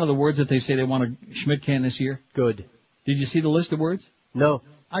 Metrosexual, that's one of the words that they say they want a Schmidt can this year. Good. Did you see the list of words? No.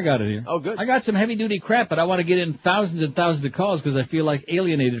 I got it here. Oh, good. I got some heavy-duty crap, but I want to get in thousands and thousands of calls because I feel like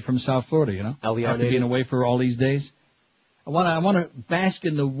alienated from South Florida, you know? After being away for all these days. I want to bask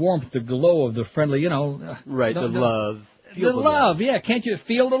in the warmth, the glow of the friendly, you know. Right, the love. The love, yeah. Can't you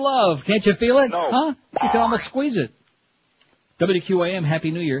feel the love? Can't you feel it? No. Huh? You can almost squeeze it. WQAM,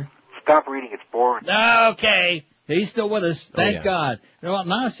 Happy New Year. Stop reading, it's boring. Okay. He's still with us. Thank God. You know what?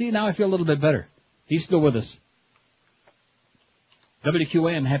 Now I feel a little bit better. He's still with us.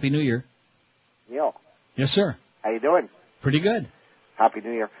 WQAM, Happy New Year. Neil. Yes, sir. How you doing? Pretty good. Happy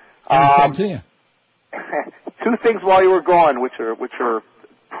New Year. Same to you. Two things while you were gone, which are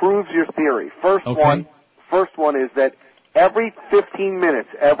proves your theory. First one is that every 15 minutes,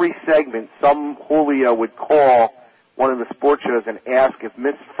 every segment, some Julio would call one of the sports shows and ask if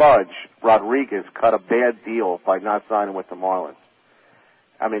Miss Fudge Rodriguez cut a bad deal by not signing with the Marlins.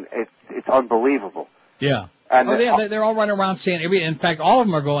 I mean, it's unbelievable. Yeah. And they're all running around saying in fact, all of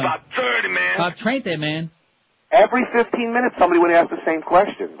them are going. About 30, man. About 30, man. Every 15 minutes, somebody would ask the same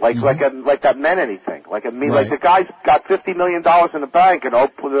question, like that meant anything. Like the guy's got $50 million in the bank, and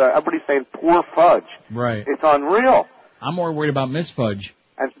everybody's saying poor Fudge. Right. It's unreal. I'm more worried about Miss Fudge.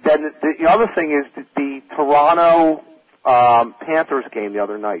 And then the other thing is the Toronto Panthers game the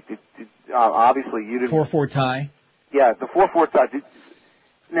other night. Obviously, you didn't. 4-4 tie. Yeah, the 4-4 tie.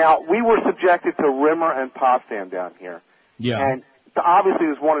 Now we were subjected to Rimmer and Potsdam down here. Yeah. And obviously, it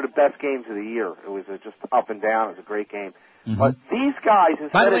was one of the best games of the year. It was just up and down. It was a great game. Mm-hmm. But these guys,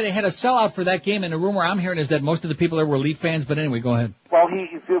 by the way, they had a sellout for that game, and the rumor I'm hearing is that most of the people there were Leaf fans. But anyway, go ahead. Well,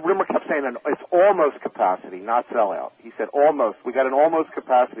 Rimmer kept saying that it's almost capacity, not sellout. He said almost. We got an almost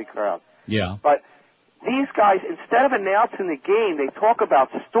capacity crowd. Yeah. But these guys, instead of announcing the game, they talk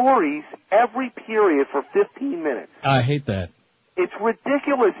about stories every period for 15 minutes. I hate that. It's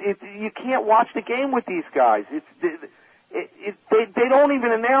ridiculous. You can't watch the game with these guys. They don't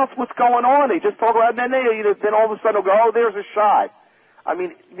even announce what's going on. They just talk about it, and then all of a sudden they'll go, oh, there's a shot. I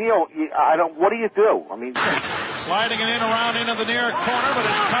mean, Neil, what do you do? I mean, sliding it in around into the near corner, but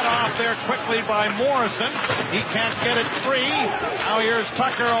it's cut off there quickly by Morrison. He can't get it free. Now here's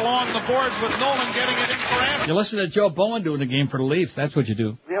Tucker along the boards with Nolan getting it in for Anderson. You listen to Joe Bowen doing the game for the Leafs. That's what you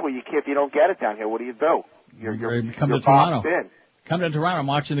do. Yeah, well, if you don't get it down here, what do you do? You're to Toronto. In. Come to Toronto. I'm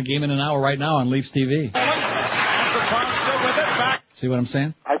watching the game in an hour right now on Leafs TV. See what I'm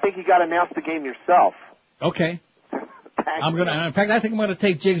saying? I think you got to announce the game yourself. Okay. In fact, I think I'm going to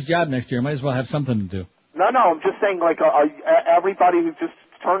take Jig's job next year. Might as well have something to do. No, I'm just saying, everybody who just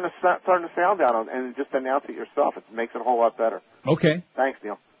turn the sound down and just announce it yourself. It makes it a whole lot better. Okay. Thanks,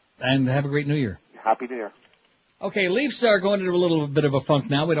 Neil. And have a great New Year. Happy New Year. Okay, Leafs are going into a little bit of a funk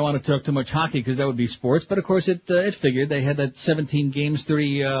now. We don't want to talk too much hockey because that would be sports. But, of course, it figured. They had that 17 games,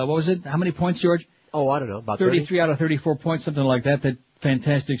 30, what was it? How many points, George? Oh, I don't know. About 33 out of 34 points, something like that. That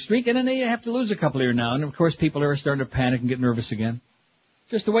fantastic streak. And then they have to lose a couple here now. And, of course, people are starting to panic and get nervous again.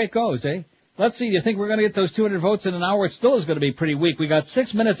 Just the way it goes, eh? Let's see. You think we're going to get those 200 votes in an hour? It still is going to be pretty weak. We got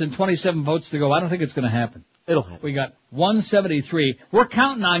 6 minutes and 27 votes to go. I don't think it's going to happen. It'll happen. We got 173. We're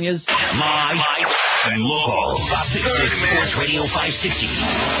counting on yous. Live and local. This is Sports Radio 560.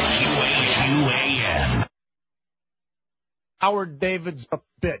 QAM. Howard David's a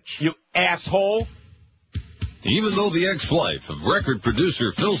bitch. You asshole. Even though the ex-wife of record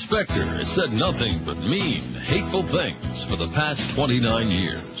producer Phil Spector has said nothing but mean, hateful things for the past 29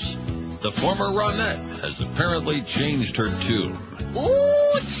 years, the former Ronette has apparently changed her tune.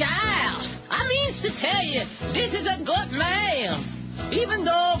 Ooh, child. I mean to tell you, this is a good man. Even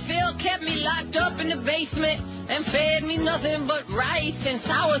though Phil kept me locked up in the basement and fed me nothing but rice and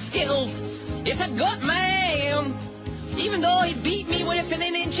sour Skittles, it's a good man. Even though he beat me within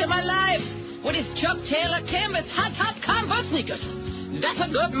an inch of my life with his Chuck Taylor canvas high-top Converse sneakers, that's a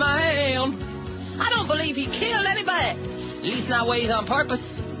good man. I don't believe he killed anybody, at least not ways on purpose.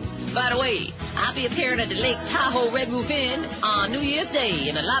 By the way, I'll be appearing at the Lake Tahoe Red Roof Inn on New Year's Day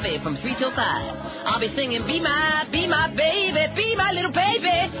in the lobby from 3 till 5. I'll be singing, be my baby, be my little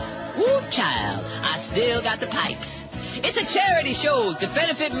baby. Woo, child, I still got the pipes. It's a charity show to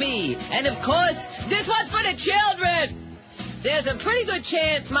benefit me. And, of course, this one's for the children. There's a pretty good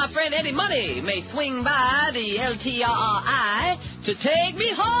chance my friend Eddie Money may swing by the LTRI to take me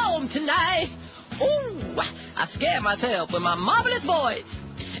home tonight. Ooh, I scare myself with my marvelous voice.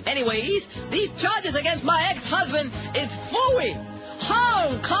 Anyways, these charges against my ex-husband is phooey.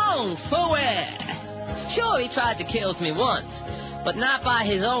 Hong Kong phooey. Sure, he tried to kill me once, but not by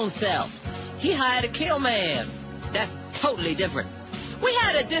his own self. He hired a kill man. That's totally different. We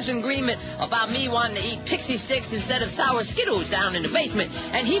had a disagreement about me wanting to eat Pixie Sticks instead of sour Skittles down in the basement,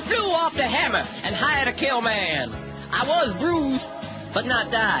 and he flew off the hammer and hired a kill man. I was bruised, but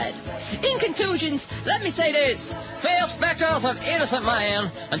not died. In conclusions, let me say this. Fair specters of innocent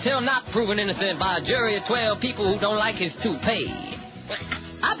man until not proven innocent by a jury of 12 people who don't like his toupee.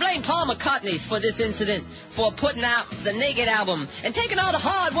 I blame Paul McCartney for this incident, for putting out the Naked album and taking all the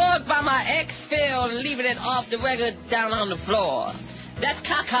hard work by my ex-Phil and leaving it off the record down on the floor. That's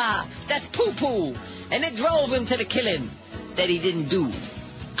caca, that's poo-poo, and it drove him to the killing that he didn't do.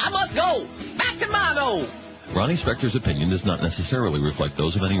 I must go. Back to Margo. Ronnie Spector's opinion does not necessarily reflect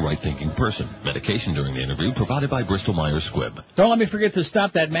those of any right-thinking person. Medication during the interview provided by Bristol-Myers Squibb. Don't let me forget to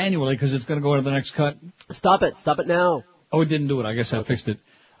stop that manually because it's going to go to the next cut. Stop it. Stop it now. Oh, it didn't do it. I guess I fixed it.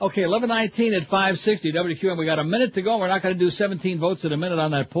 Okay, 11:19 at 560 WQM. We got a minute to go. We're not going to do 17 votes in a minute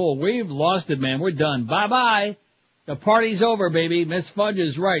on that poll. We've lost it, man. We're done. Bye-bye. The party's over, baby. Miss Fudge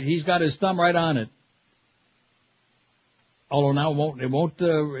is right. He's got his thumb right on it. Although now it won't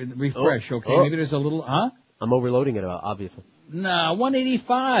refresh. Okay, maybe there's a little, huh? I'm overloading it, obviously. Nah,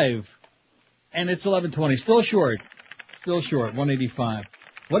 185. And it's 11:20. Still short. 185.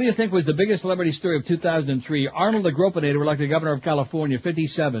 What do you think was the biggest celebrity story of 2003? Arnold the Gropinator elected governor of California,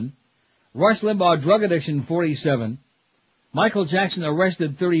 57. Rush Limbaugh, drug addiction, 47. Michael Jackson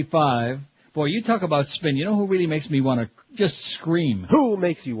arrested, 35. Boy, you talk about spin. You know who really makes me want to just scream? Who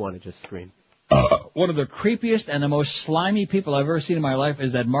makes you want to just scream? One of the creepiest and the most slimy people I've ever seen in my life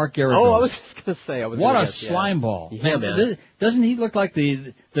is that Mark Garrett. Oh, I was just going to say. What a slime ball. Yeah, man. Doesn't he look like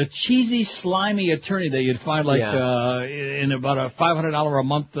the cheesy, slimy attorney that you'd find in about a $500 a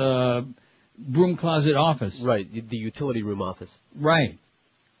month broom closet office? Right, the utility room office. Right.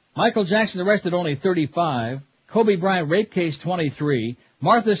 Michael Jackson arrested, only 35. Kobe Bryant rape case, 23.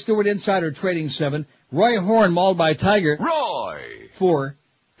 Martha Stewart insider trading, 7. Roy Horn mauled by tiger. Roy! 4.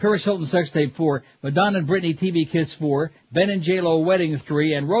 Paris Hilton sex tape, 4. Madonna and Britney TV kiss, 4. Ben and J-Lo wedding,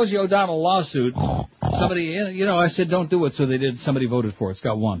 3. And Rosie O'Donnell lawsuit. Somebody, I said don't do it, so they did. Somebody voted for it. It's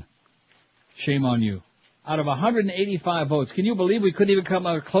got 1. Shame on you. Out of 185 votes, can you believe we couldn't even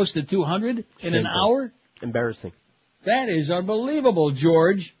come close to 200 in an hour? Embarrassing. That is unbelievable,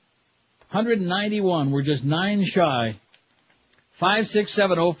 George. 191. We're just 9 shy.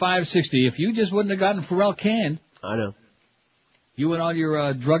 5670560. If you just wouldn't have gotten Pharrell canned. I know. You and all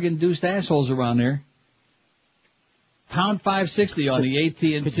your drug-induced assholes around there. Pound 560 on the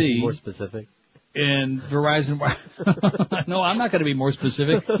AT&T. Could you be more specific? And Verizon. No, I'm not going to be more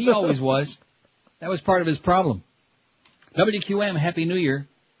specific. He always was. That was part of his problem. WQM, Happy New Year.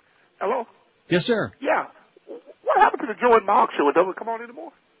 Hello? Yes, sir. Yeah. What happened to the Joe and Mark show? It doesn't come on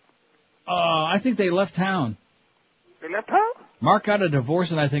anymore? I think they left town. They left town? Mark got a divorce,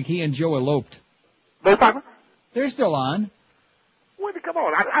 and I think he and Joe eloped. They're still on. When did it come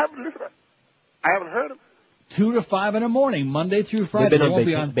on? I haven't listened. I haven't heard them. 2 to 5 in the morning, Monday through Friday. They've been they won't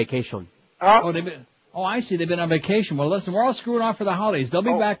be on vacation. Oh, I see. They've been on vacation. Well, listen, we're all screwing off for the holidays. They'll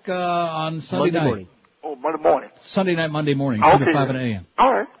be back on Sunday night. Morning. Oh, Monday morning. Sunday night, Monday morning, 2 to 5 a.m.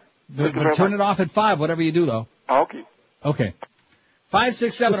 All right. But turn it off at 5, whatever you do, though. Okay. Okay.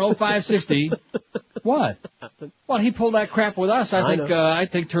 5670560. What? Well, he pulled that crap with us. I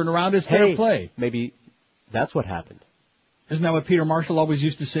think turnaround is fair play. Maybe that's what happened. Isn't that what Peter Marshall always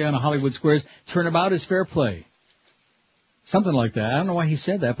used to say on the Hollywood Squares? Turnabout is fair play. Something like that. I don't know why he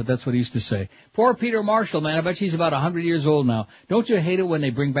said that, but that's what he used to say. Poor Peter Marshall, man. I bet she's about 100 years old now. Don't you hate it when they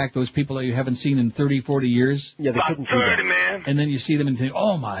bring back those people that you haven't seen in 30, 40 years? Yeah, they shouldn't do that. Man. And then you see them and think,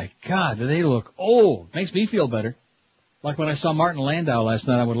 oh my God, do they look old? Makes me feel better. Like when I saw Martin Landau last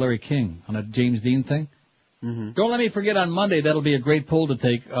night with Larry King on a James Dean thing. Mm-hmm. Don't let me forget on Monday, that'll be a great poll to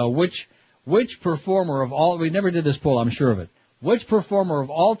take. Which performer of all, we never did this poll, I'm sure of it. Which performer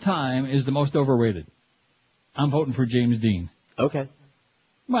of all time is the most overrated? I'm voting for James Dean. Okay.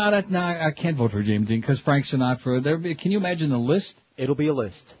 Well, I can't vote for James Dean because Frank Sinatra. Can you imagine the list? It'll be a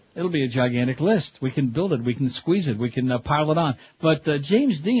list. It'll be a gigantic list. We can build it. We can squeeze it. We can pile it on. But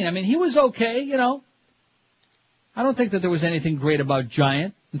James Dean, I mean, he was okay, I don't think that there was anything great about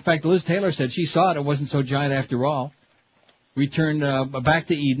Giant. In fact, Liz Taylor said she saw it. It wasn't so giant after all. Returned back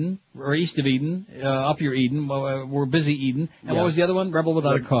to Eden, or east of Eden, up your Eden. We're busy Eden. And what was the other one? Rebel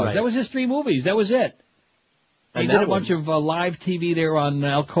Without a Cause. Right. That was his 3 movies. That was it. He did a bunch of live TV there on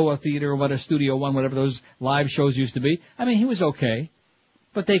Alcoa Theater, or Studio One, whatever those live shows used to be. I mean, he was okay.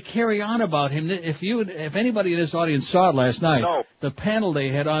 But they carry on about him. If anybody in this audience saw it last night, the panel they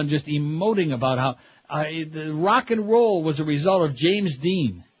had on just emoting about how the rock and roll was a result of James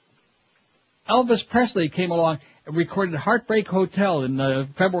Dean. Elvis Presley came along and recorded Heartbreak Hotel in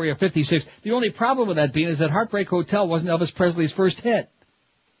February of '56. The only problem with that being is that Heartbreak Hotel wasn't Elvis Presley's first hit.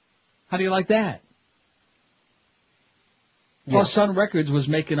 How do you like that? Yeah. Plus, Sun Records was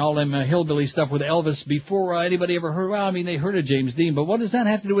making all them hillbilly stuff with Elvis before anybody ever heard. Well, I mean, they heard of James Dean, but what does that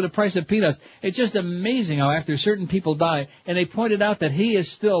have to do with the price of peanuts? It's just amazing how after certain people die, and they pointed out that he is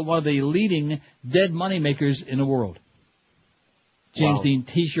still one of the leading dead money makers in the world. James Wow. Dean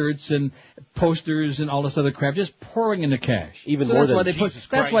T-shirts and posters and all this other crap, just pouring into cash. Even So more that's than why they Jesus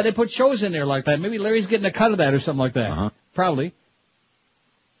That's Christ. why they put shows in there like that. Maybe Larry's getting a cut of that or something like that. Probably.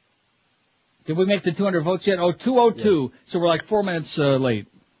 Did we make the 200 votes yet? Oh, 202. So we're like 4 minutes late.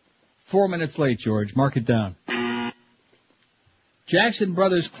 4 minutes late, George. Mark it down. Jackson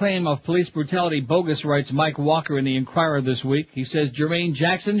Brothers' claim of police brutality bogus, writes Mike Walker in the Inquirer this week. He says, Jermaine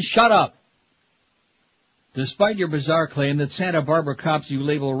Jackson, shut up. Despite your bizarre claim that Santa Barbara cops you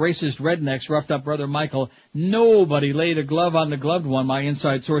label racist rednecks roughed up brother Michael, nobody laid a glove on the gloved one, my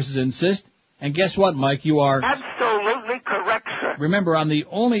inside sources insist. And guess what, Mike? You are absolutely correct, sir. Remember, I'm the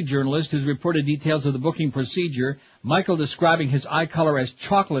only journalist who's reported details of the booking procedure, Michael describing his eye color as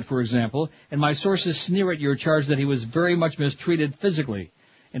chocolate, for example, and my sources sneer at your charge that he was very much mistreated physically.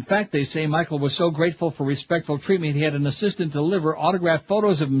 In fact, they say Michael was so grateful for respectful treatment he had an assistant deliver autographed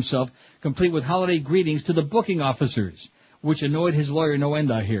photos of himself, complete with holiday greetings to the booking officers, which annoyed his lawyer no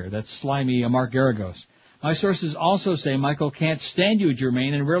end, I hear. That's slimy Mark Garagos. My sources also say Michael can't stand you,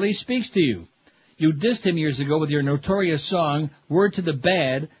 Jermaine, and rarely speaks to you. You dissed him years ago with your notorious song, Word to the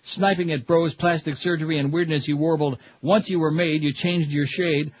Bad, sniping at bros, plastic surgery, and weirdness. You warbled, once you were made, you changed your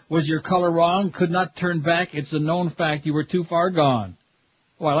shade. Was your color wrong? Could not turn back. It's a known fact you were too far gone.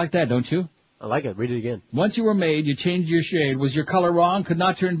 Oh, I like that, don't you? I like it. Read it again. Once you were made, you changed your shade. Was your color wrong? Could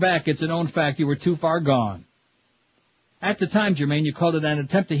not turn back. It's a known fact you were too far gone. At the time, Jermaine, you called it an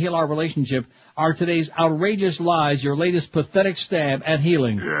attempt to heal our relationship. Are today's outrageous lies your latest pathetic stab at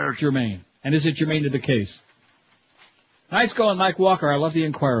healing, Jermaine? And is it germane to the case? Nice going, Mike Walker. I love the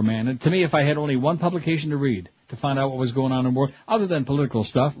Inquirer, man. And to me, if I had only one publication to read to find out what was going on in the world, other than political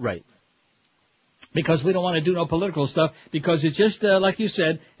stuff. Right. Because we don't want to do no political stuff, because it's just, like you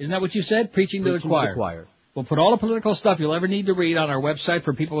said, isn't that what you said? Preaching to the choir. We'll put all the political stuff you'll ever need to read on our website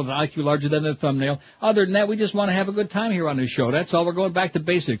for people with an IQ larger than their thumbnail. Other than that, we just want to have a good time here on this show. That's all. We're going back to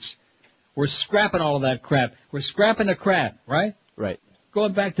basics. We're scrapping all of that crap. We're scrapping the crap, right? Right.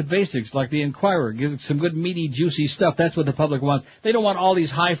 Going back to basics, like the Inquirer, gives some good, meaty, juicy stuff. That's what the public wants. They don't want all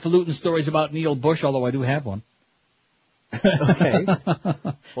these highfalutin stories about Neil Bush, although I do have one. Okay.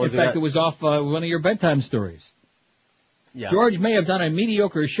 In fact, it was off one of your bedtime stories. Yeah. George may have done a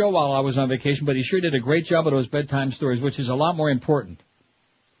mediocre show while I was on vacation, but he sure did a great job of those bedtime stories, which is a lot more important.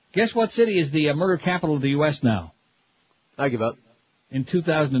 Guess what city is the murder capital of the U.S. now? I give up. In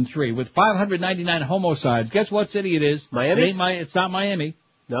 2003, with 599 homicides. Guess what city it is? Miami? It's not Miami.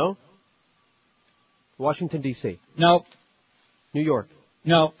 No. Washington, D.C. No. New York.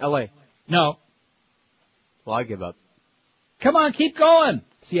 No. L.A. No. Well, I give up. Come on, keep going.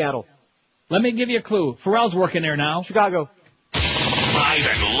 Seattle. Let me give you a clue. Pharrell's working there now. Chicago. Live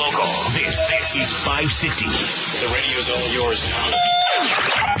and local. This is 560. The radio's all yours now.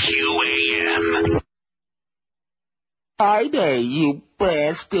 QAM. Hi there, you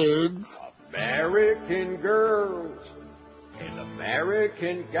bastards. American girls and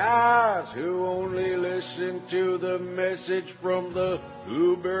American guys who only listen to the message from the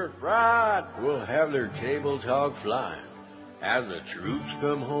Uber ride will have their table talk flying. As the troops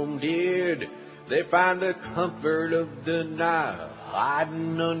come home dead, they find the comfort of the night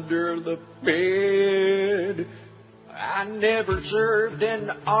hiding under the bed. I never served in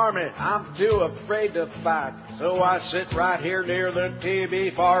the army, I'm too afraid to fight. So I sit right here near the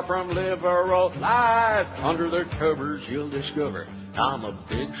TV, far from liberal lies. Under the covers you'll discover I'm a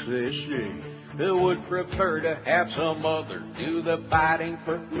big sissy who would prefer to have some other do the fighting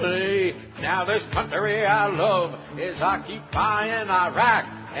for me. Now this country I love is occupying Iraq,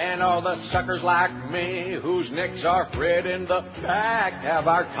 and all the suckers like me whose necks are red in the back have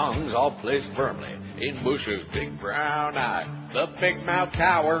our tongues all placed firmly in Bush's big brown eye. The big mouth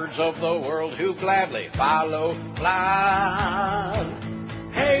cowards of the world who gladly follow line.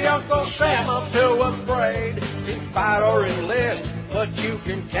 Hey, Uncle Sam, I'm too afraid to fight or enlist, but you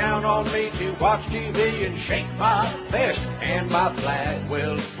can count on me to watch TV and shake my fist, and my flag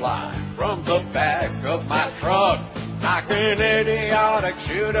will fly from the back of my truck like an idiotic,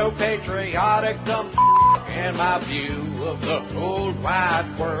 pseudo-patriotic dumb and my view of the whole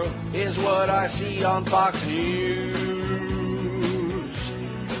wide world is what I see on Fox News.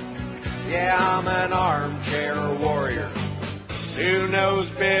 Yeah, I'm an armchair warrior who knows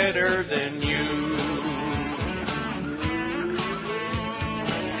better than you.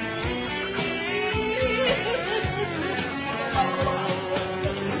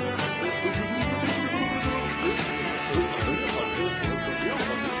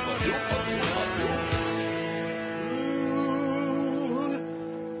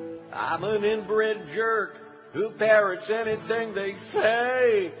 I'm an inbred jerk who parrots anything they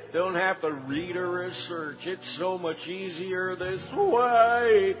say. Don't have to read or research. It's so much easier this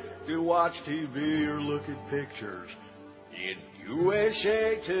way to watch TV or look at pictures in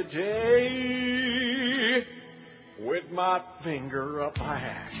USA Today. With my finger up my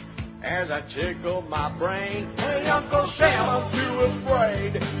ass as I tickle my brain. Hey, Uncle Sam, I'm too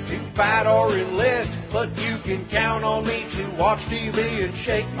afraid to fight or enlist, but you can count on me to watch TV and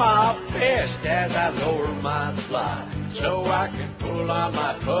shake my fist as I lower my fly so I can pull on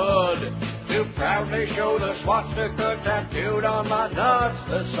my hood to proudly show the swastika tattooed on my nuts.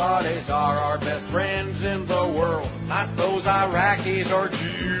 The Saudis are our best friends in the world, not those Iraqis or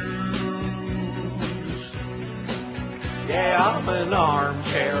Jews. Yeah, I'm an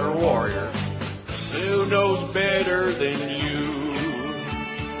armchair warrior who knows better than you.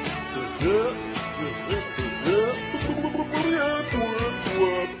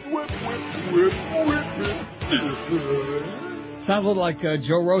 Sounds a little like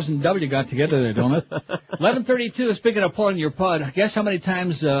Joe Rose and W got together there, don't it? 11:32. Speaking of pulling your pud, guess how many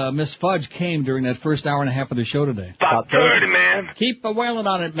times Miss Fudge came during that first hour and a half of the show today? About 30, man. Keep wailing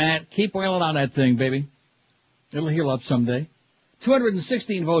on it, Matt. Keep wailing on that thing, baby. It'll heal up someday.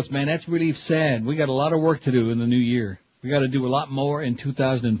 216 votes, man. That's really sad. We got a lot of work to do in the new year. We got to do a lot more in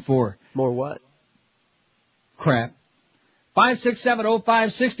 2004. More what? Crap.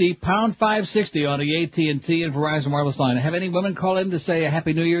 5670560, pound 560 on the AT&T and Verizon wireless line. Have any women call in to say a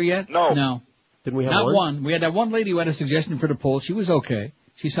Happy New Year yet? No. No. Didn't we have Not one? one. We had that one lady who had a suggestion for the poll. She was okay.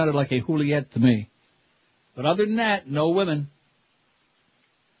 She sounded like a Juliet to me. But other than that, no women.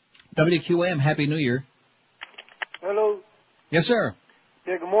 WQAM, Happy New Year. Hello. Yes, sir.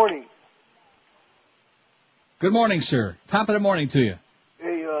 Yeah, good morning. Good morning, sir. Top of the morning to you.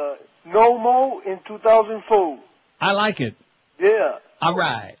 Hey, no mo in 2004. I like it. Yeah. All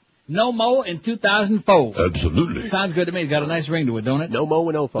right. No Mo in 2004. Absolutely. Sounds good to me. It's got a nice ring to it, don't it? No Mo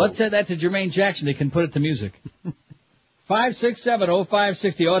and no Fo. Let's say that to Jermaine Jackson. They can put it to music.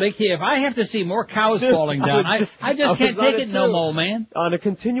 5670560. Oh, they can't. If I have to see more cows falling down, I just can't take it no more, man. On a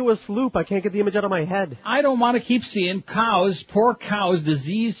continuous loop, I can't get the image out of my head. I don't want to keep seeing cows, poor cows,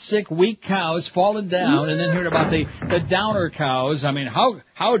 diseased, sick, weak cows falling down, and then hearing about the downer cows. I mean,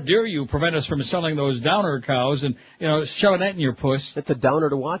 how dare you prevent us from selling those downer cows and, shoving that in your puss? It's a downer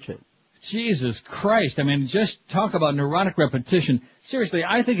to watch it. Jesus Christ. I mean, just talk about neurotic repetition. Seriously,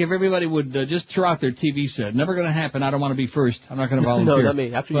 I think if everybody would just throw out their TV set, never going to happen. I don't want to be first. I'm not going to volunteer. No, not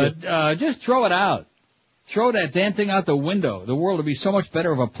me. After you. But just throw it out. Throw that damn thing out the window. The world would be so much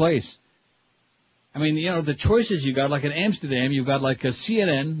better of a place. I mean, the choices you got, like in Amsterdam, you've got like a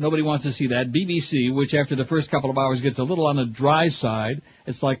CNN. Nobody wants to see that. BBC, which after the first couple of hours gets a little on the dry side.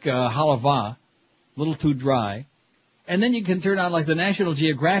 It's like halava. A little too dry. And then you can turn on like the National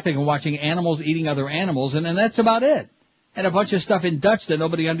Geographic and watching animals eating other animals, and then that's about it. And a bunch of stuff in Dutch that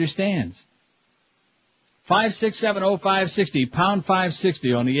nobody understands. 5670560, pound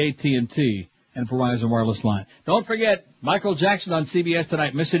 560 on the AT&T and Verizon wireless line. Don't forget, Michael Jackson on CBS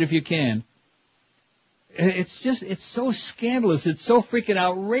tonight. Miss it if you can. It's so scandalous. It's so freaking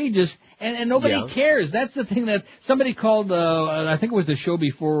outrageous, and nobody cares. That's the thing that somebody called, I think it was the show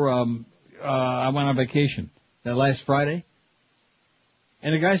before I went on vacation. That last Friday.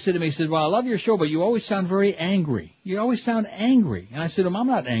 And the guy said to me, he said, well, I love your show, but you always sound very angry. You always sound angry. And I said, I'm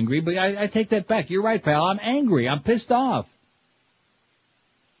not angry, but I take that back. You're right, pal. I'm angry. I'm pissed off.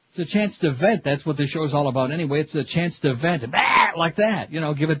 It's a chance to vent. That's what the show's all about anyway. It's a chance to vent. Like that.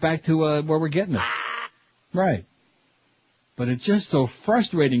 Give it back to where we're getting it. Right. But it's just so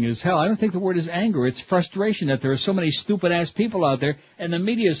frustrating as hell. I don't think the word is anger. It's frustration that there are so many stupid-ass people out there, and the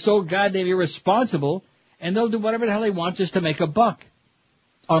media is so goddamn irresponsible. And they'll do whatever the hell they want just to make a buck.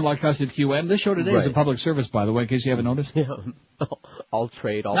 Unlike us at QM. This show today is a public service, by the way, in case you haven't noticed. Yeah. All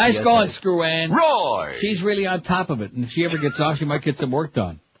trade, all nice PSA. going, Screw Ann. Roy! She's really on top of it. And if she ever gets off, she might get some work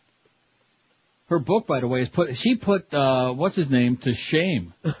done. Her book, by the way, she put what's his name, to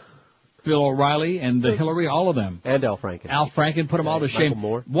shame. Bill O'Reilly and Hillary, all of them. And Al Franken. Al Franken put them all to Michael shame.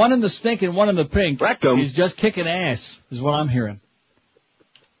 Moore. One in the stink and one in the pink. Rectum. He's just kicking ass, is what I'm hearing.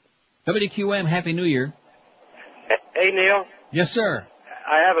 WQM, Happy New Year. Hey, Neil. Yes, sir.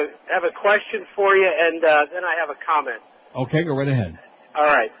 I have a question for you, and then I have a comment. Okay, go right ahead. All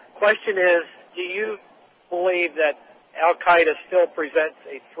right. Question is, do you believe that Al-Qaeda still presents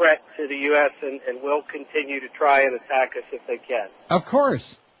a threat to the U.S. and will continue to try and attack us if they can? Of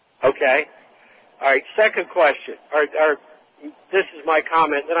course. Okay. All right. Second question. This is my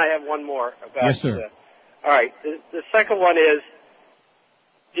comment. Then I have one more about. Yes, sir. All right. The second one is,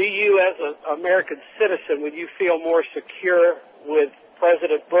 do you, as an American citizen, would you feel more secure with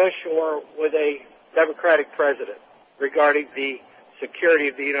President Bush or with a Democratic president regarding the security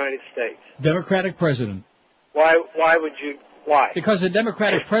of the United States? Democratic president. Why would you? Why? Because the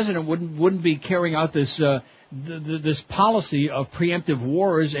Democratic president wouldn't be carrying out this this policy of preemptive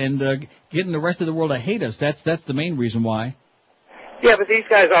wars and getting the rest of the world to hate us. That's the main reason why. Yeah, but these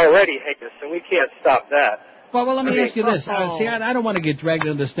guys already hate us, and we can't stop that. Well, let me ask you this. See, I don't want to get dragged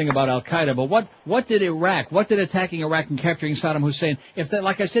into this thing about Al-Qaeda, but what did attacking Iraq and capturing Saddam Hussein, if that,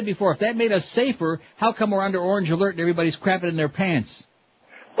 like I said before, if that made us safer, how come we're under orange alert and everybody's crapping in their pants?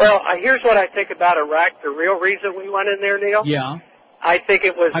 Well, here's what I think about Iraq. The real reason we went in there, Neil? Yeah. I think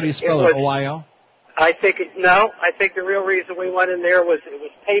it was... How do you spell it? OIL? I think the real reason we went in there was it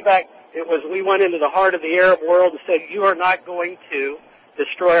was payback. It was we went into the heart of the Arab world and said, you are not going to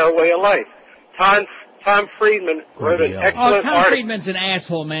destroy our way of life. Tom Friedman wrote an excellent article. Tom Friedman's an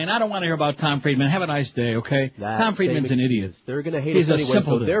asshole, man. I don't want to hear about Tom Friedman. Have a nice day, okay? Tom Friedman's an idiot. They're going to hate He's us anyway,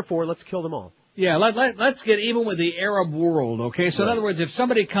 simpleton. so therefore let's kill them all. Yeah, let's get even with the Arab world, okay? So in other words, if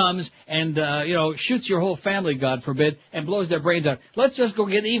somebody comes and, shoots your whole family, God forbid, and blows their brains out, let's just go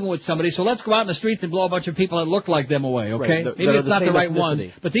get even with somebody. So let's go out in the streets and blow a bunch of people that look like them away, okay? Right. Maybe it's not the right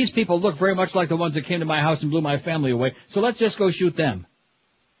ones, but these people look very much like the ones that came to my house and blew my family away. So let's just go shoot them.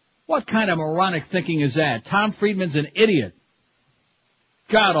 What kind of moronic thinking is that? Tom Friedman's an idiot.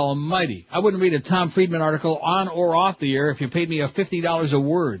 God almighty. I wouldn't read a Tom Friedman article on or off the air if you paid me $50 a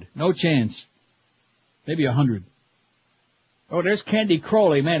word. No chance. Maybe 100. Oh, there's Candy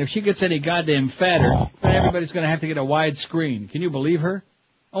Crowley. Man, if she gets any goddamn fatter, then everybody's going to have to get a wide screen. Can you believe her?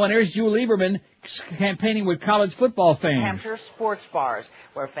 Oh, and there's Jew Lieberman campaigning with college football fans. Hampshire sports bars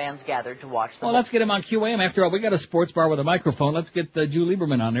where fans gathered to watch the... Well, let's get him on QAM. After all, we got a sports bar with a microphone. Let's get Jew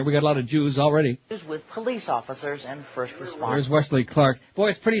Lieberman on there. We got a lot of Jews already. ...with police officers and first responders. There's Wesley Clark. Boy,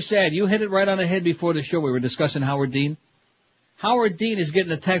 it's pretty sad. You hit it right on the head before the show. We were discussing Howard Dean. Howard Dean is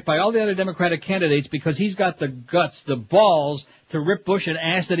getting attacked by all the other Democratic candidates because he's got the guts, the balls to rip Bush an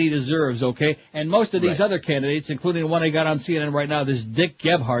ass that he deserves, okay? And most of these other candidates, including the one I got on CNN right now, this Dick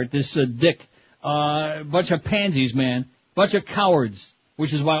Gebhardt, this Dick, bunch of pansies, man, bunch of cowards,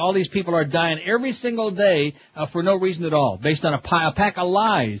 which is why all these people are dying every single day for no reason at all, based on a pack of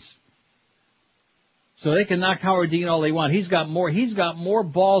lies. So they can knock Howard Dean all they want. He's got more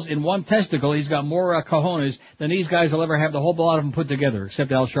balls in one testicle. He's got more cojones than these guys will ever have, the whole lot of them put together,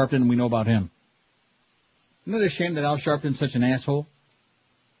 except Al Sharpton, and we know about him. Isn't it a shame that Al Sharpton's such an asshole?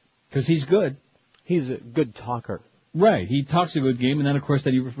 Because he's good. He's a good talker. Right. He talks a good game, and then, of course,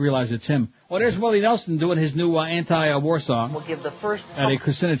 then you realize it's him. Oh, there's Willie Nelson doing his new anti-war song. We'll give the first... At a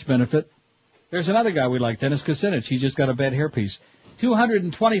Kucinich benefit. There's another guy we like, Dennis Kucinich. He's just got a bad hairpiece.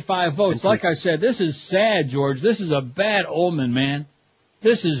 225 votes. Like I said, this is sad, George. This is a bad omen, man.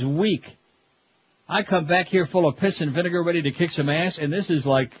 This is weak. I come back here full of piss and vinegar ready to kick some ass, and this is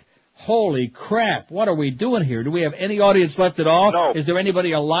like, holy crap, what are we doing here? Do we have any audience left at all? No. Is there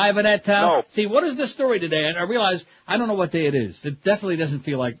anybody alive in that town? No. See, what is the story today? And I realize, I don't know what day it is. It definitely doesn't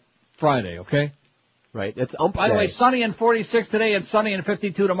feel like Friday, okay? Right. It's By the way, sunny and 46 today and sunny and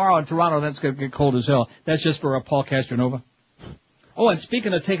 52 tomorrow in Toronto. That's going to get cold as hell. That's just for Paul Castronova. Oh, and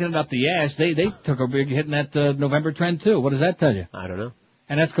speaking of taking it up the ass, they took a big hit in that November trend, too. What does that tell you? I don't know.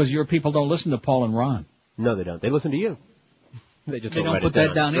 And that's because your people don't listen to Paul and Ron. No, they don't. They listen to you. They don't put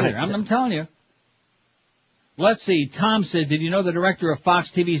that down either. I'm telling you. Let's see. Tom says, did you know the director of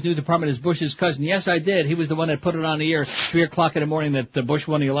Fox TV's new department is Bush's cousin? Yes, I did. He was the one that put it on the air 3 o'clock in the morning that Bush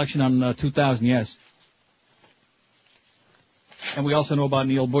won the election on 2000, yes. And we also know about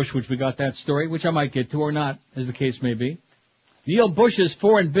Neil Bush, which we got that story, which I might get to or not, as the case may be. Neil Bush's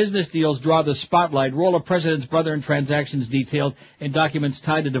foreign business deals draw the spotlight. Role of president's brother in transactions detailed in documents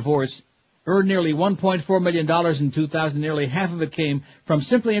tied to divorce. Earned nearly $1.4 million in 2000. Nearly half of it came from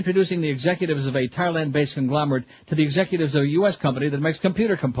simply introducing the executives of a Thailand-based conglomerate to the executives of a U.S. company that makes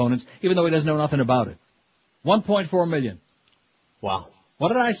computer components, even though he doesn't know nothing about it. $1.4 million. Wow. What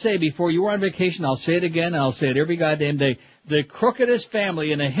did I say before you were on vacation? I'll say it again, and I'll say it every goddamn day. The crookedest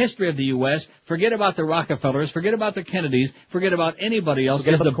family in the history of the U.S., forget about the Rockefellers, forget about the Kennedys, forget about anybody else,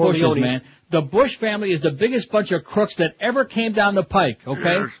 is the Bushes, man. The Bush family is the biggest bunch of crooks that ever came down the pike,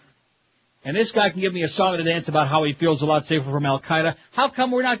 okay? Yes. And this guy can give me a song and a dance about how he feels a lot safer from Al-Qaeda. How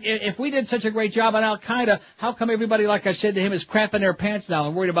come we're not, if we did such a great job on Al-Qaeda, how come everybody, like I said to him, is crapping their pants now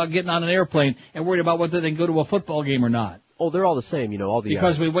and worried about getting on an airplane and worried about whether they can go to a football game or not? Oh, they're all the same, you know, all the...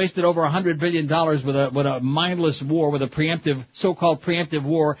 Because we wasted over $100 billion with a mindless war, with a preemptive, so-called preemptive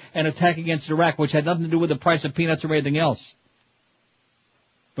war, and attack against Iraq, which had nothing to do with the price of peanuts or anything else.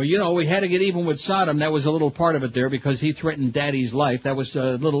 But, you know, we had to get even with Sodom. That was a little part of it there because he threatened Daddy's life. That was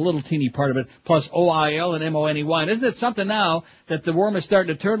a little teeny part of it, plus OIL and MONEY. And isn't it something now that the worm is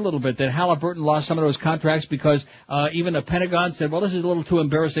starting to turn a little bit, that Halliburton lost some of those contracts because even the Pentagon said, well, this is a little too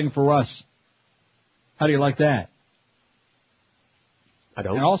embarrassing for us. How do you like that? I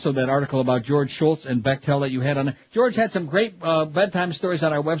don't. And also that article about George Schultz and Bechtel that you had on it. George had some great bedtime stories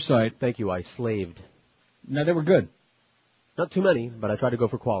on our website. Thank you. I slaved. No, they were good. Not too many, but I tried to go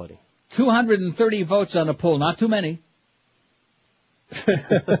for quality. 230 votes on the poll. Not too many. But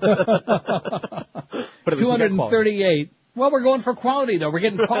 238. Well, we're going for quality, though. We're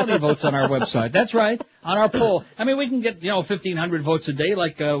getting quality votes on our website. That's right. On our poll. I mean, we can get, 1,500 votes a day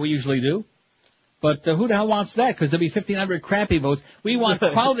like we usually do. But who the hell wants that? Because there'll be 1,500 crappy votes. We want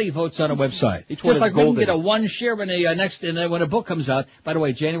quality votes on a website. Just like we can get a one share when when a book comes out. By the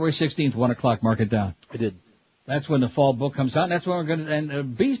way, January 16th, 1 o'clock. Mark it down. I did. That's when the fall book comes out. And that's when we're going to.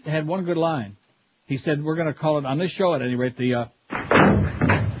 And Beast had one good line. He said we're going to call it on this show at any rate the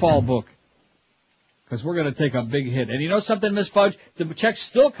fall book. Because we're going to take a big hit. And you know something, Miss Fudge? The check's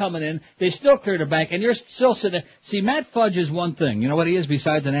still coming in. They still cleared the bank. And you're still sitting there. See, Matt Fudge is one thing. You know what he is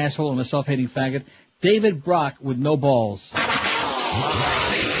besides an asshole and a self-hating faggot? David Brock with no balls.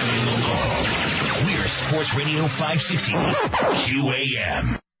 We're Sports Radio 560.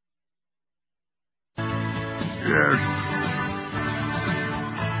 QAM. Yes.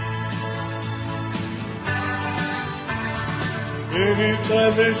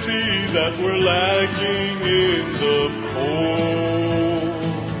 Anytime they see that we're lagging in the polls,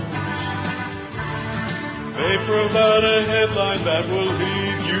 they provide a headline that will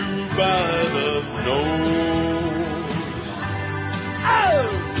lead you by the nose. Oh!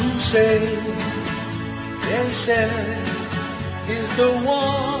 To say, they said, is the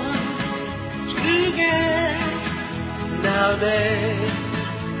one to get. Now they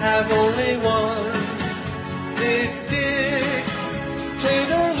have only one big dick.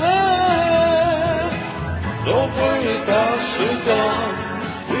 Tater left. Don't worry about Sudan.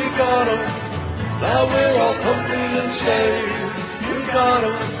 We got 'em. Now we're all comfy and safe. We got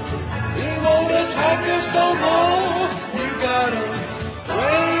 'em. He won't attack us no more. We got 'em.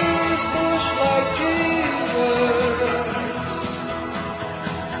 Praise Bush like Jesus.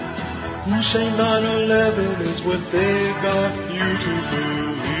 Who say 9/11 is what they got you to believe.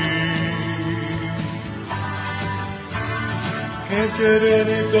 Can't get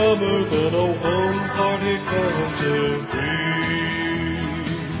any dumber than a one-party country.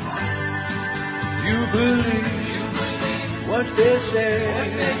 You believe what they say,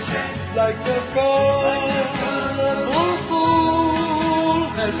 like the gullible fool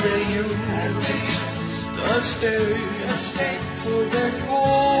as they use the state for their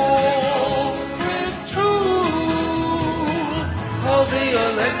corporate tool. Call the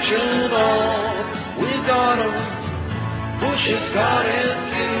election off, we got 'em. Bush is God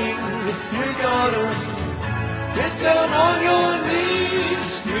and King, we got 'em. Get down on your knees,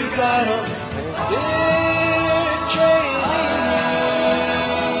 we got 'em. Dick Cheney,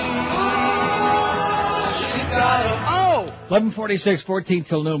 we got 'em. Oh! 11:46, 14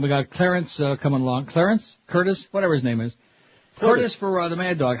 till noon. We got Clarence coming along. Clarence? Curtis? Whatever his name is. Curtis for the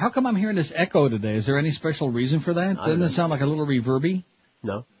Mad Dog. How come I'm hearing this echo today? Is there any special reason for that? Doesn't it sound like a little reverby?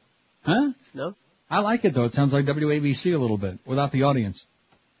 No. Huh? No. I like it, though. It sounds like WABC a little bit, without the audience.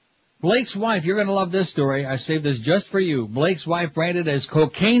 Blake's wife, you're going to love this story. I saved this just for you. Blake's wife branded as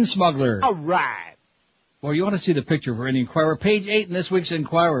cocaine smuggler. All right. Well, you want to see the picture for any Inquirer. Page 8 in this week's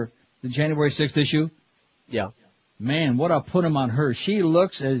Inquirer, the January 6th issue. Yeah. Man, what a put 'em on her. She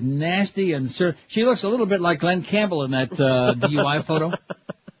looks as nasty and she looks a little bit like Glenn Campbell in that DUI photo.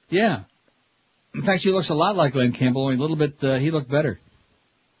 Yeah. In fact, she looks a lot like Glenn Campbell, only a little bit, he looked better.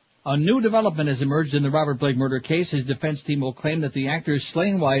 A new development has emerged in the Robert Blake murder case. His defense team will claim that the actor's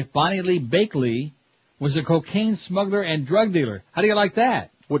slain wife, Bonnie Lee Bakley, was a cocaine smuggler and drug dealer. How do you like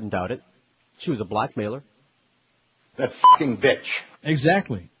that? Wouldn't doubt it. She was a blackmailer. That fucking bitch.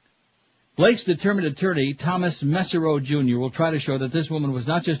 Exactly. Blake's determined attorney, Thomas Messerow Jr., will try to show that this woman was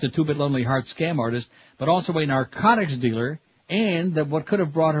not just a two-bit Lonely Hearts scam artist, but also a narcotics dealer, and that what could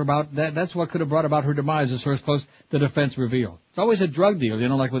have brought her about, that's what could have brought about her demise, a source close to the defense revealed. It's always a drug deal,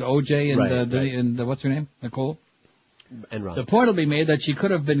 like with O.J. and, and what's her name? Nicole? And Ron. The point will be made that she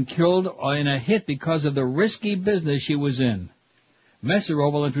could have been killed in a hit because of the risky business she was in.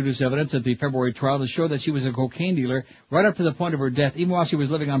 Messerow will introduce evidence at the February trial to show that she was a cocaine dealer right up to the point of her death, even while she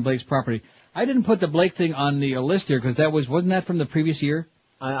was living on Blake's property. I didn't put the Blake thing on the list here because wasn't that from the previous year?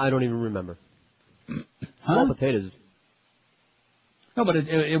 I don't even remember. Small potatoes. No, but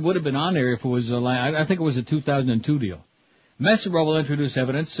it would have been on there if it was I think it was a 2002 deal. Messerow will introduce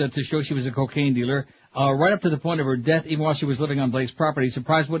evidence to show she was a cocaine dealer right up to the point of her death, even while she was living on Blake's property.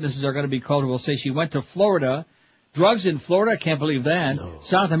 Surprise witnesses are going to be called who will say she went to Florida. Drugs in Florida? I can't believe that. No.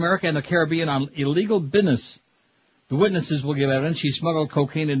 South America and the Caribbean on illegal business. The witnesses will give evidence she smuggled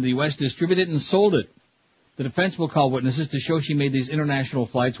cocaine into the U.S., distributed it, and sold it. The defense will call witnesses to show she made these international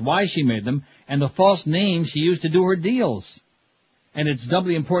flights, why she made them, and the false names she used to do her deals. And it's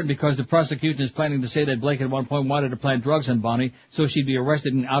doubly important because the prosecution is planning to say that Blake at one point wanted to plant drugs on Bonnie so she'd be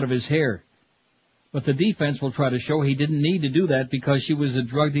arrested and out of his hair. But the defense will try to show he didn't need to do that because she was a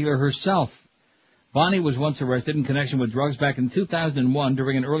drug dealer herself. Bonnie was once arrested in connection with drugs back in 2001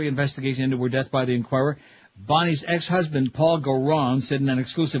 during an early investigation into her death by the Inquirer. Bonnie's ex-husband, Paul Goron, said in an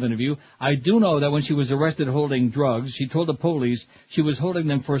exclusive interview, I do know that when she was arrested holding drugs, she told the police she was holding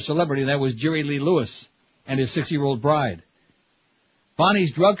them for a celebrity, that was Jerry Lee Lewis and his 6-year-old bride.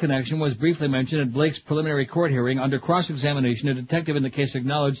 Bonnie's drug connection was briefly mentioned at Blake's preliminary court hearing. Under cross-examination, a detective in the case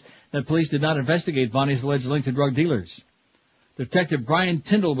acknowledged that police did not investigate Bonnie's alleged link to drug dealers. Detective Brian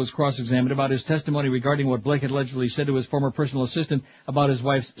Tyndall was cross-examined about his testimony regarding what Blake had allegedly said to his former personal assistant about his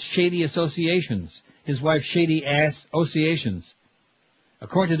wife's shady associations. His wife's shady-ass associations.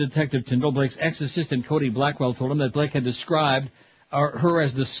 According to Detective Tyndall, Blake's ex-assistant Cody Blackwell told him that Blake had described her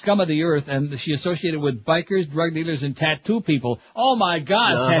as the scum of the earth and she associated with bikers, drug dealers, and tattoo people. Oh, my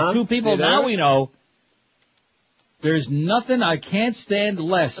God, tattoo people, now we know. There's nothing I can't stand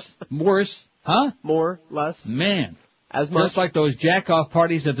worse, huh? More, less. Man. As much. Just like those jack-off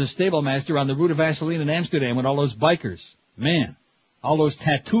parties at the Stablemaster on the route of Vaseline in Amsterdam with all those bikers. Man. All those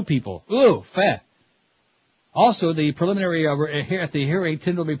tattoo people. Ooh, fat. Also, the preliminary at the hearing,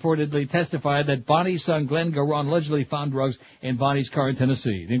 Tyndall reportedly testified that Bonnie's son, Glenn Garon, allegedly found drugs in Bonnie's car in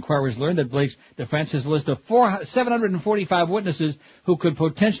Tennessee. The inquirers learned that Blake's defense has a list of 745 witnesses who could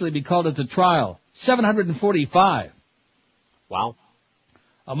potentially be called at the trial. 745. Wow.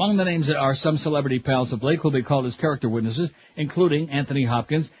 Among the names are some celebrity pals of Blake who will be called as character witnesses, including Anthony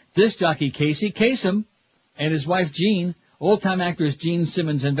Hopkins, disc jockey Casey Kasem, and his wife Jean, old-time actress Gene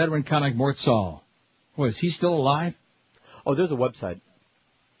Simmons, and veteran comic Mort Saul. Boy, is he still alive? Oh, there's a website.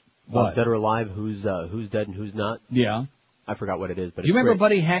 What? Dead or Alive, who's dead and who's not. Yeah. I forgot what it is, but do you remember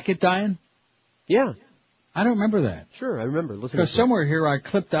Buddy Hackett dying? Yeah. I don't remember that. Sure, I remember. Because somewhere here I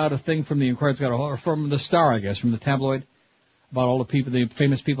clipped out a thing from the Inquirer, or from the Star, I guess, from the tabloid, about all the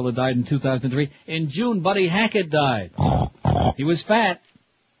famous people that died in 2003. In June, Buddy Hackett died. He was fat.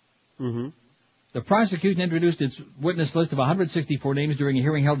 Mm-hmm. The prosecution introduced its witness list of 164 names during a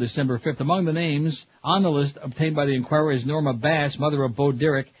hearing held December 5th. Among the names on the list obtained by the Inquirer is Norma Bass, mother of Bo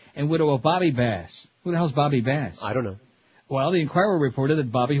Derek, and widow of Bobby Bass. Who the hell's Bobby Bass? I don't know. Well, the Inquirer reported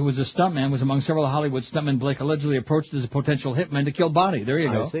that Bobby, who was a stuntman, was among several Hollywood stuntmen Blake allegedly approached as a potential hitman to kill Bonnie. There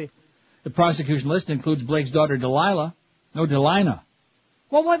you go. I see. The prosecution list includes Blake's daughter Delina.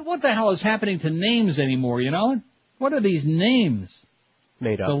 Well, what the hell is happening to names anymore, you know? What are these names?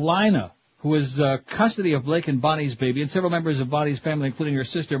 Made up. Delina, who is custody of Blake and Bonnie's baby, and several members of Bonnie's family, including her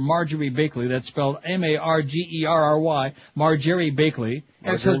sister Marjorie Bakley, that's spelled Margerry, Marjorie Bakley,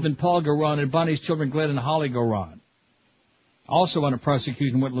 ex-husband Paul Garon, and Bonnie's children Glenn and Holly Garon. Also on a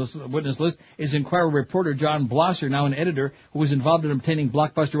prosecution witness list is Inquirer reporter John Blosser, now an editor, who was involved in obtaining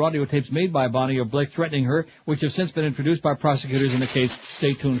blockbuster audio tapes made by Bonnie of Blake threatening her, which have since been introduced by prosecutors in the case.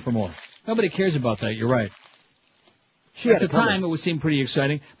 Stay tuned for more. Nobody cares about that, you're right. At the time, it would seem pretty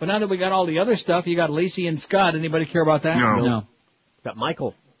exciting, but now that we got all the other stuff, you got Lacey and Scott. Anybody care about that? No. Got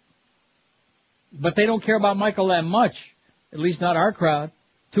Michael. But they don't care about Michael that much. At least not our crowd.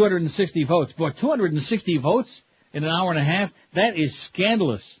 260 votes. Boy, 260 votes in an hour and a half? That is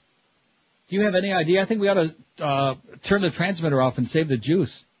scandalous. Do you have any idea? I think we ought to turn the transmitter off and save the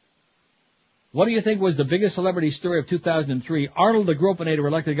juice. What do you think was the biggest celebrity story of 2003? Arnold the Gropinator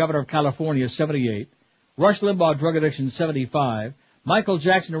elected governor of California, 78. Rush Limbaugh, drug addiction, 75. Michael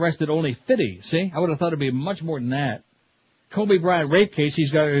Jackson arrested, only 50. See? I would have thought it'd be much more than that. Kobe Bryant rape case,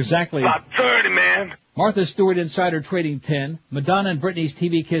 he's got exactly... About 30, man. Martha Stewart insider trading, 10. Madonna and Britney's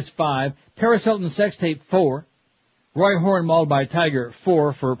TV kiss, 5. Paris Hilton sex tape, 4. Roy Horn mauled by Tiger,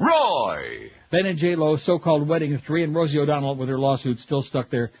 4 for... Roy! Ben and J-Lo, so-called wedding, 3. And Rosie O'Donnell with her lawsuit still stuck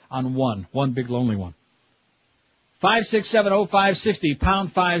there on 1. One big lonely one. 5670560,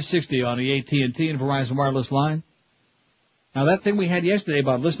 pound 560 on the AT&T and Verizon wireless line. Now that thing we had yesterday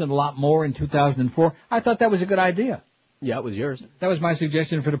about listening a lot more in 2004, I thought that was a good idea. Yeah, it was yours. That was my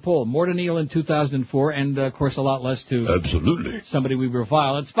suggestion for the poll. More to Neil in 2004, and of course a lot less to absolutely somebody we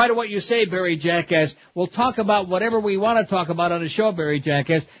revile. In spite of what you say, Barry Jackass, we'll talk about whatever we want to talk about on the show, Barry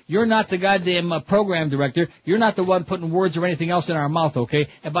Jackass. You're not the goddamn program director. You're not the one putting words or anything else in our mouth, okay?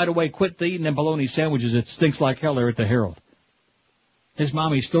 And by the way, quit eating them bologna sandwiches. It stinks like hell there at the Herald. His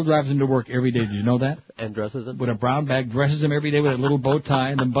mommy still drives him to work every day. Did you know that? And dresses him? With a brown bag, dresses him every day with a little bow tie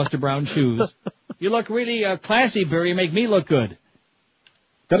and them Buster Brown shoes. You look really classy, Barry. You make me look good.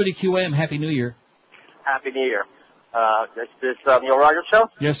 WQAM, Happy New Year. Happy New Year. This Neil Rogers show?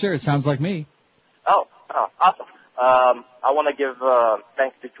 Yes, sir. It sounds like me. Oh, awesome. I want to give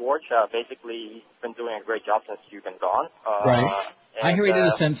thanks to George. Basically, he's been doing a great job since you've been gone. Right. I hear he did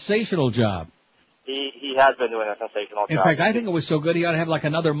a sensational job. He has been doing a sensational In job. fact, I think it was so good he ought to have like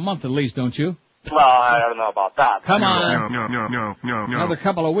another month at least, don't you? Well, I don't know about that. Come on. No. Another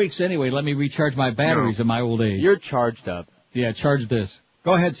couple of weeks anyway. Let me recharge my batteries in my old age. You're charged up. Yeah, charge this.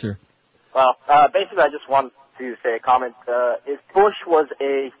 Go ahead, sir. Well, basically, I just want to say a comment. If Bush was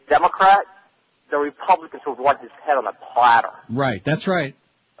a Democrat, the Republicans would want his head on a platter. Right, that's right.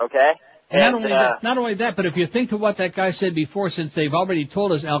 Okay? And not only that, but if you think to what that guy said before, since they've already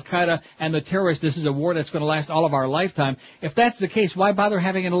told us Al-Qaeda and the terrorists, this is a war that's going to last all of our lifetime. If that's the case, why bother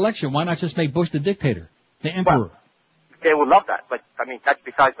having an election? Why not just make Bush the dictator, the emperor? Well, they would love that, but, I mean, that's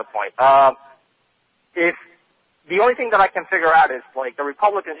besides the point. If the only thing that I can figure out is, like, the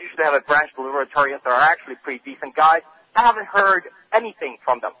Republicans usually have a branch of libertarians that are actually pretty decent guys. I haven't heard anything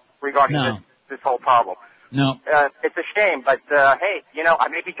from them regarding this whole problem. No. It's a shame, but, hey, you know, I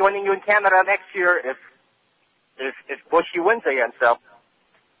may be joining you in Canada next year if Bushy wins again, so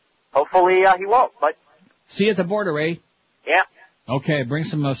hopefully, he won't, but. See you at the border, eh? Yeah. Okay, bring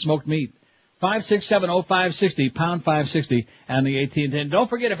some smoked meat. 5670560, pound 560, and the AT&T. And don't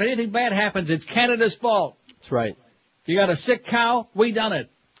forget, if anything bad happens, it's Canada's fault. That's right. You got a sick cow, we done it.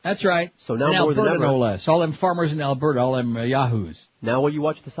 That's right. So now in more Alberta, than ever. no less. All them farmers in Alberta, all them yahoos. Now will you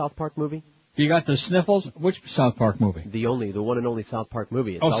watch the South Park movie? You got the sniffles? Which South Park movie? The one and only South Park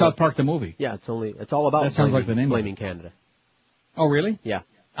movie. It's South Park the movie. Yeah, it's all about that sounds like the name blaming Canada. Oh, really? Yeah.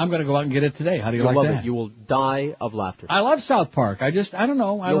 I'm going to go out and get it today. How do you You'll like love that? it. You will die of laughter. I love South Park. I don't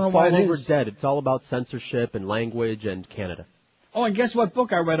know. I don't know You'll why fall it over is. dead. It's all about censorship and language and Canada. Oh, and guess what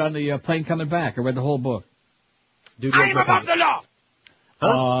book I read on the plane coming back? I read the whole book. I am above the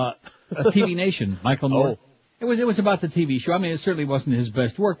law! TV Nation, Michael Moore. It was about the TV show. I mean, it certainly wasn't his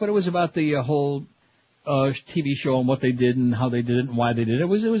best work, but it was about the whole TV show and what they did and how they did it and why they did it. It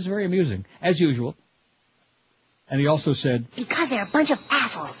was very amusing, as usual. And he also said, because they're a bunch of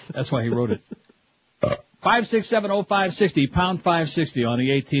assholes. That's why he wrote it. 5670560, pound 560 on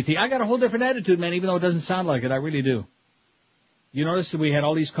the AT&T. I got a whole different attitude, man, even though it doesn't sound like it. I really do. You notice that we had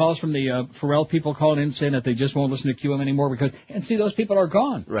all these calls from the Pharrell people calling in saying that they just won't listen to QM anymore because, and see, those people are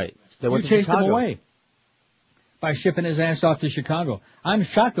gone. Right. You chased them away by shipping his ass off to Chicago. I'm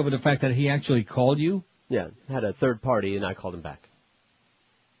shocked over the fact that he actually called you. Yeah, had a third party, and I called him back.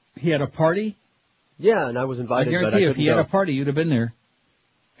 He had a party? Yeah, and I was invited, I guarantee but I you, if he had go. a party, you'd have been there.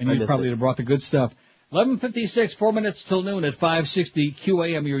 And you'd probably have brought the good stuff. 11:56, 4 minutes till noon at 560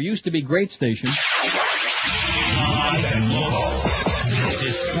 QAM, your used to be great station. Live and local. This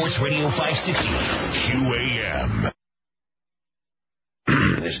is Sports Radio 560 QAM.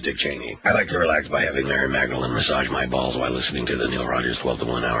 This is Dick Cheney. I like to relax by having Larry Magdalene massage my balls while listening to the Neil Rogers 12 to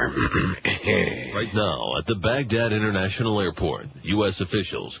 1 hour. Right now, at the Baghdad International Airport, U.S.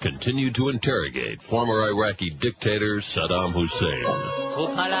 officials continue to interrogate former Iraqi dictator Saddam Hussein. All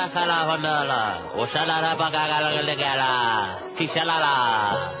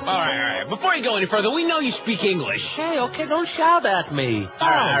right. Before you go any further, we know you speak English. Hey, okay, don't shout at me. All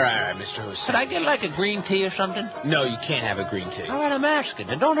right, Mr. Hussein. Could I get like a green tea or something? No, you can't have a green tea. All right, I'm asking.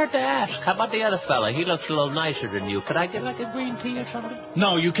 And don't hurt to ask. How about the other fella? He looks a little nicer than you. Could I get like a green tea or something?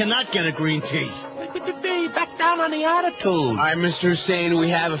 No, you cannot get a green tea. Back down on the attitude. All right, Mr. Hussein, we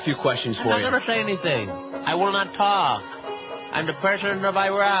have a few questions for you. I'm not going to say anything. I will not talk. I'm the president of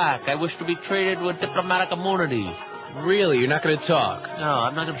Iraq. I wish to be treated with diplomatic immunity. Really? You're not going to talk? No,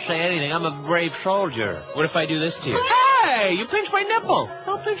 I'm not going to say anything. I'm a brave soldier. What if I do this to you? Hey, you pinched my nipple.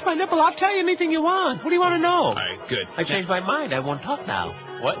 Don't pinch my nipple. I'll tell you anything you want. What do you want to know? All right, good. I changed my mind. I won't talk now.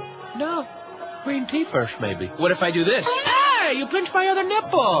 What? No. Green tea first, maybe. What if I do this? Hey, you pinched my other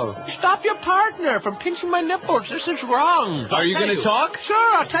nipple. Stop your partner from pinching my nipples. This is wrong. Are you going to talk?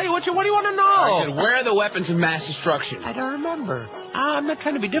 Sure, I'll tell you what do you want to know? All right, good. Where are the weapons of mass destruction? I don't remember. I'm not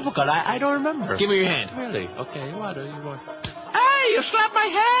trying to be difficult. I don't remember. Give me your hand. Really? Okay, what do you want? Hey, you slapped my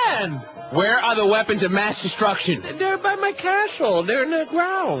hand. Where are the weapons of mass destruction? They're by my castle. They're in the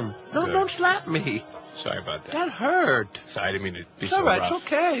ground. No, don't slap me. Sorry about that. That hurt. Sorry, I didn't mean to be It's so all right, rough. it's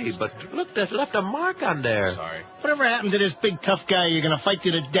okay. But look, there's left a mark on there. Sorry. Whatever happened to this big tough guy, you're going to fight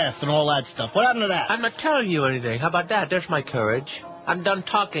you to death and all that stuff? What happened to that? I'm not telling you anything. How about that? There's my courage. I'm done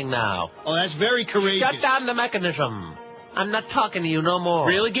talking now. Oh, that's very courageous. Shut down the mechanism. I'm not talking to you no more.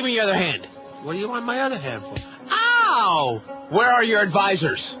 Really? Give me your other hand. What do you want my other hand for? Ow! Wow! Where are your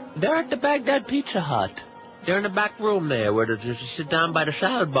advisors? They're at the Baghdad Pizza Hut. They're in the back room there where they sit down by the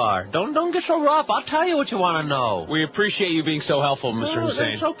salad bar. Don't get so rough. I'll tell you what you want to know. We appreciate you being so helpful, Mr.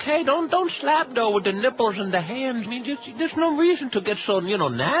 Hussein. That's okay. Don't slap, though, with the nipples and the hands. I mean, there's no reason to get so,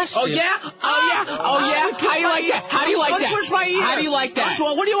 nasty. Oh, yeah? How do you like that? How do you like that? Push my ear. How do you like that?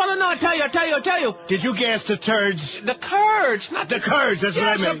 Well, what do you want to know? I'll tell you. Did you gas the turds? The Kurds, not The Kurds, that's what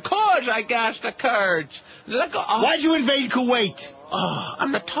I Yes, meant. of course I gassed the Kurds. Look, Why'd you invade Kuwait? Oh,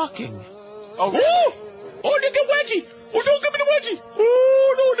 I'm not talking. Oh, there's a wedgie. Oh, don't give me the wedgie.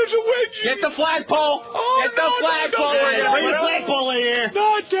 Oh, no, there's a wedgie. Get the flagpole. Get the flagpole. Bring the flagpole in here. No,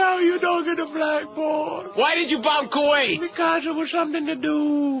 I tell you, don't get the flagpole. Why did you bomb Kuwait? Because it was something to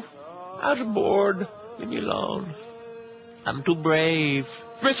do. I was bored. Leave me alone. I'm too brave.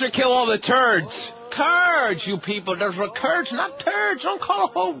 Mr. Kill all the turds. Kurds, you people. Those were Kurds, not turds. Don't call a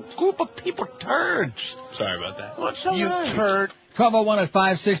whole group of people turds. Sorry about that. What's so You right? turd. 1201 at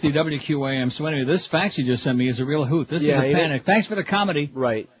 560 WQAM. So anyway, this fax you just sent me is a real hoot. This is a panic. Thanks for the comedy.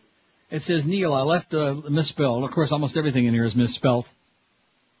 Right. It says, Neil, I left misspelled. Of course, almost everything in here is misspelled.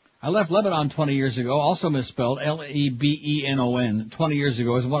 I left Lebanon 20 years ago, also misspelled, Lebenon, 20 years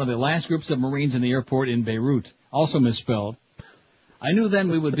ago, as one of the last groups of Marines in the airport in Beirut, also misspelled. I knew then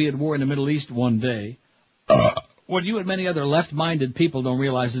we would be at war in the Middle East one day. What you and many other left-minded people don't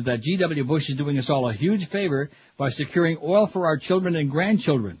realize is that G.W. Bush is doing us all a huge favor by securing oil for our children and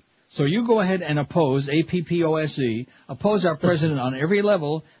grandchildren. So you go ahead and oppose, APPOSE, oppose our president on every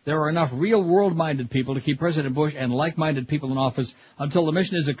level. There are enough real world-minded people to keep President Bush and like-minded people in office until the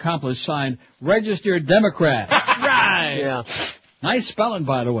mission is accomplished. Signed, Registered Democrat. Right. Yeah. Nice spelling,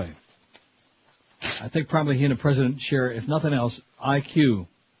 by the way. I think probably he and the president share, if nothing else, IQ.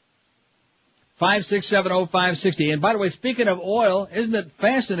 5670560. And by the way, speaking of oil, isn't it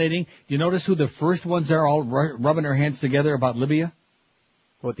fascinating? You notice who the first ones are all rubbing their hands together about Libya?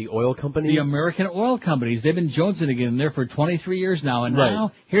 What, the oil companies? The American oil companies. They've been jonesing again there for 23 years now. And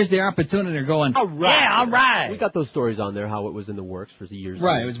now, here's the opportunity. They're going, all right. Yeah, all right. We got those stories on there, how it was in the works for years.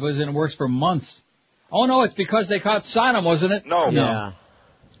 Right, it was in the works for months. Oh, no, it's because they caught Saddam, wasn't it? No. Yeah.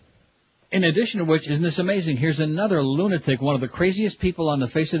 In addition to which, isn't this amazing? Here's another lunatic, one of the craziest people on the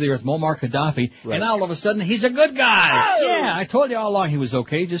face of the earth, Muammar Gaddafi, and now all of a sudden he's a good guy. Oh! Yeah, I told you all along he was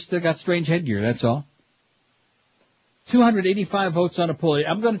okay, just got strange headgear, that's all. 285 votes on a poll.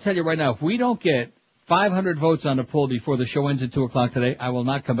 I'm going to tell you right now, if we don't get 500 votes on the poll before the show ends at 2 o'clock today, I will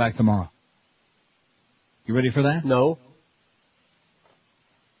not come back tomorrow. You ready for that? No.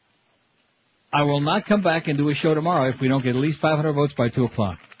 I will not come back and do a show tomorrow if we don't get at least 500 votes by 2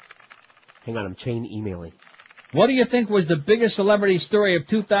 o'clock. Hang on, I'm chain emailing. What do you think was the biggest celebrity story of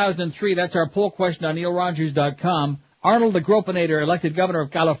 2003? That's our poll question on NeilRogers.com. Arnold the Gropinator elected governor of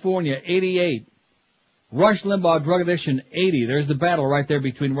California, 88. Rush Limbaugh, drug addiction, 80. There's the battle right there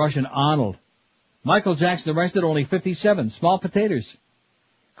between Rush and Arnold. Michael Jackson arrested, only 57. Small potatoes.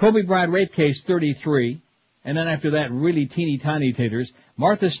 Kobe Bryant rape case, 33. And then after that, really teeny tiny taters.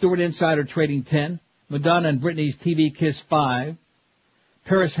 Martha Stewart insider trading, 10. Madonna and Britney's TV kiss, 5.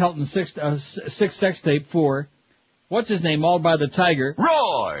 Paris Hilton, six sex tape, 4. What's his name, mauled by the tiger?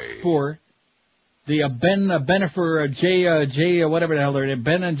 Roy! 4. The Benifer J whatever the hell they're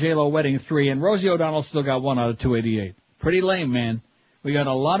Ben and J-Lo wedding, 3. And Rosie O'Donnell still got 1 out of 288. Pretty lame, man. We got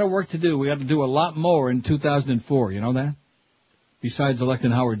a lot of work to do. We got to do a lot more in 2004. You know that? Besides electing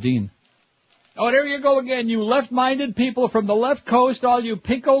Howard Dean. Oh, there you go again, you left-minded people from the left coast, all you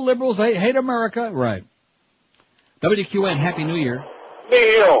pinko liberals hate America. Right. WQN, Happy New Year.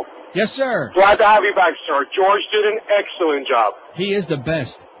 Neil. Yes, sir. Glad to have you back, sir. George did an excellent job. He is the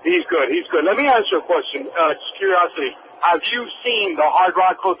best. He's good. Let me ask you a question. Just curiosity. Have you seen the Hard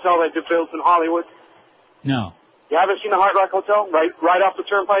Rock Hotel that they built in Hollywood? No. You haven't seen the Hard Rock Hotel? Right off the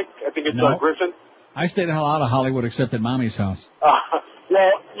turnpike? I think it's Griffin. I stayed a lot of Hollywood except at Mommy's house. Well,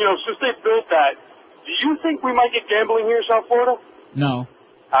 since they built that, do you think we might get gambling here in South Florida? No.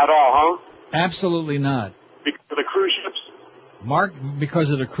 At all, huh? Absolutely not. Because of the cruise ships? Mark, because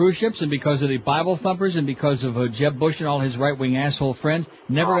of the cruise ships and because of the Bible thumpers and because of Jeb Bush and all his right-wing asshole friends,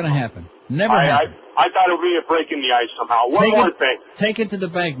 never going to happen. Never happen. I thought it would be a break in the ice somehow. One more thing. Take it to the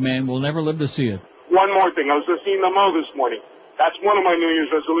bank, man. We'll never live to see it. One more thing. I was listening to Mo this morning. That's one of my New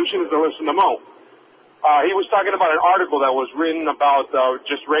Year's resolutions, to listen to Mo. He was talking about an article that was written about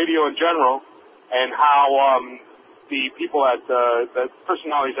just radio in general and how the people at the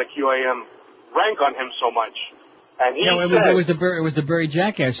personalities at QAM rank on him so much. And he said, it was the Barry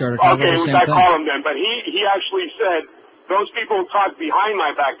Jackass article. Okay, I call him then. But he actually said, those people who talk behind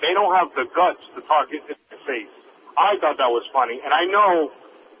my back, they don't have the guts to talk in my face. I thought that was funny. And I know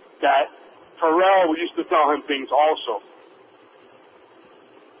that Pharrell used to tell him things also.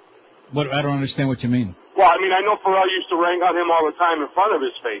 What? I don't understand what you mean. Well, I mean, I know Pharrell used to rang on him all the time in front of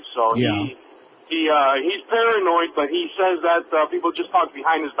his face, so Yeah. he's paranoid, but he says that people just talk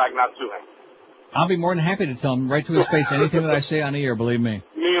behind his back, not to him. I'll be more than happy to tell him right to his face anything that I say on the air, believe me.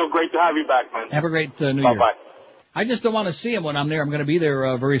 Neil, great to have you back, man. Have a great New Year. Bye-bye. I just don't want to see him when I'm there. I'm going to be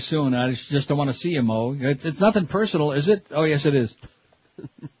there very soon. I just don't want to see him, Mo. It's nothing personal, is it? Oh, yes, it is.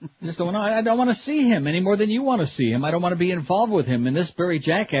 I don't want to see him any more than you want to see him. I don't want to be involved with him. And this Barry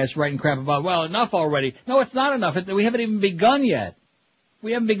jackass writing crap about, well, enough already. No, it's not enough. We haven't even begun yet.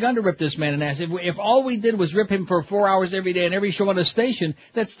 We haven't begun to rip this man an ass. If all we did was rip him for 4 hours every day and every show on the station,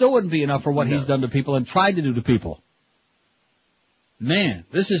 that still wouldn't be enough for what he's done to people and tried to do to people. Man,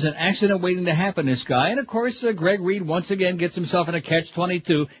 this is an accident waiting to happen, this guy. And, of course, Greg Reed once again gets himself in a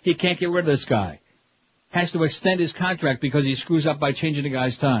catch-22. He can't get rid of this guy. Has to extend his contract because he screws up by changing the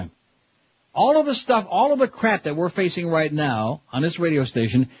guy's time. All of the stuff, all of the crap that we're facing right now on this radio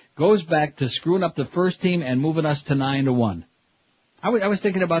station goes back to screwing up the first team and moving us to 9-1. I was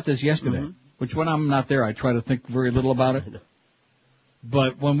thinking about this yesterday, which when I'm not there, I try to think very little about it.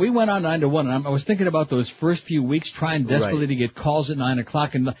 But when we went on 9-1, and I was thinking about those first few weeks, trying desperately to get calls at 9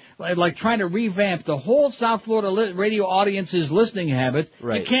 o'clock, and like trying to revamp the whole South Florida radio audience's listening habits.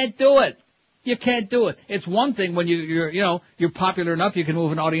 Right. You can't do it. You can't do it. It's one thing when you're popular enough, you can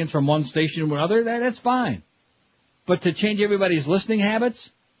move an audience from one station to another. That's fine. But to change everybody's listening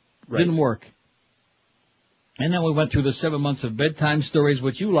habits didn't work. And then we went through the 7 months of bedtime stories,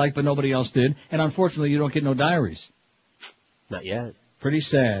 which you like, but nobody else did. And unfortunately, you don't get no diaries. Not yet. Pretty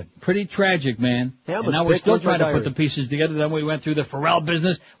sad. Pretty tragic, man. Hey, and now we're still trying to put the pieces together. Then we went through the Pharrell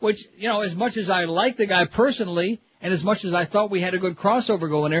business, which, as much as I like the guy personally, and as much as I thought we had a good crossover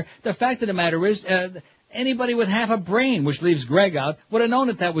going there, the fact of the matter is, anybody with half a brain, which leaves Greg out, would have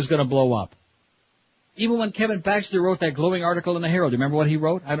known that was going to blow up. Even when Kevin Baxter wrote that glowing article in the Herald, do you remember what he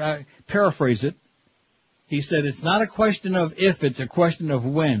wrote? I paraphrase it. He said, it's not a question of if, it's a question of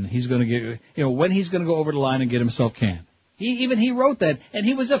when he's going to get, when he's going to go over the line and get himself canned. He wrote that, and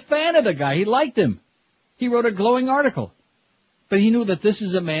he was a fan of the guy. He liked him. He wrote a glowing article. But he knew that this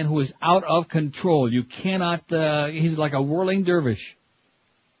is a man who is out of control. You cannot, he's like a whirling dervish.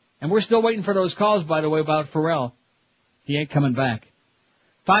 And we're still waiting for those calls, by the way, about Pharrell. He ain't coming back.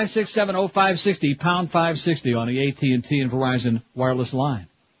 567-0560, pound 560 on the AT&T and Verizon wireless line.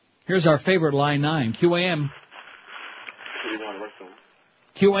 Here's our favorite line 9, QAM.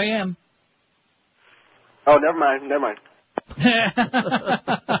 QAM. Oh, never mind.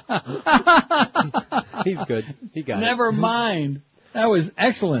 He's good. He got it. Never mind. That was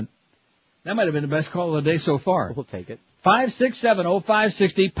excellent. That might have been the best call of the day so far. We'll take it.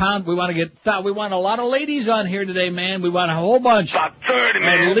 567-0560, pound. We want a lot of ladies on here today, man. We want a whole bunch. About 30,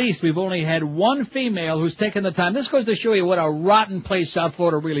 man. At least we've only had one female who's taken the time. This goes to show you what a rotten place South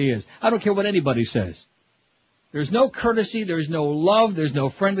Florida really is. I don't care what anybody says. There's no courtesy, there's no love, there's no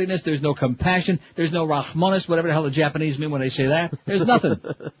friendliness, there's no compassion, there's no rahmanis, whatever the hell the Japanese mean when they say that. There's nothing.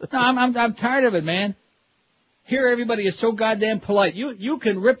 No, I'm tired of it, man. Here everybody is so goddamn polite. You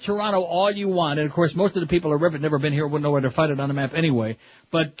can rip Toronto all you want, and of course most of the people who rip it never been here, wouldn't know where to find it on the map anyway.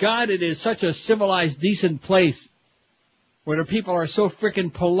 But God, it is such a civilized, decent place where the people are so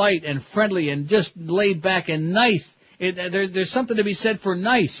frickin' polite and friendly and just laid back and nice. There's something to be said for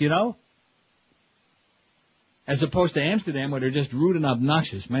nice, As opposed to Amsterdam, where they're just rude and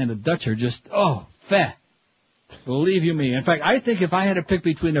obnoxious. Man, the Dutch are just, fat. Believe you me. In fact, I think if I had to pick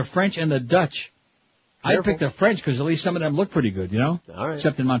between the French and the Dutch, I'd pick the French because at least some of them look pretty good, All right.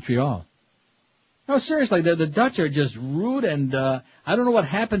 Except in Montreal. No, seriously, the Dutch are just rude, and I don't know what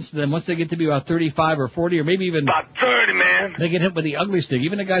happens to them once they get to be about 35 or 40 or maybe even... About 30, man. They get hit with the ugly stick.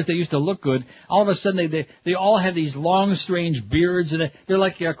 Even the guys that used to look good, all of a sudden they all have these long, strange beards, and they're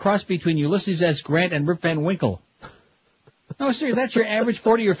like a cross between Ulysses S. Grant and Rip Van Winkle. No, seriously, that's your average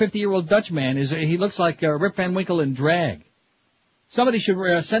 40 or 50-year-old Dutch man. He looks like Rip Van Winkle in drag. Somebody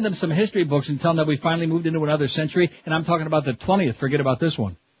should send them some history books and tell them that we finally moved into another century, and I'm talking about the 20th. Forget about this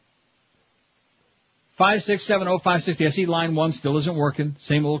one. 5670560. I see line 1 still isn't working.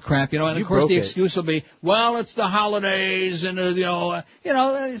 Same old crap, And of course the excuse will be, well, it's the holidays, and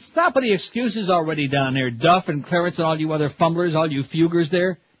stop with the excuses already down there. Duff and Clarence and all you other fumblers, all you fugers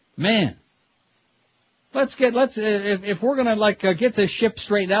there. Man. If we're gonna get this ship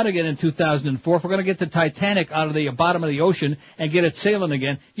straightened out again in 2004, if we're gonna get the Titanic out of the bottom of the ocean and get it sailing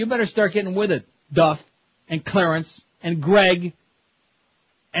again, you better start getting with it. Duff and Clarence and Greg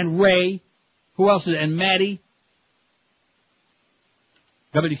and Ray. Who else is it? And Maddie.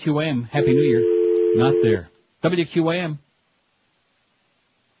 WQAM. Happy New Year. Not there. WQAM.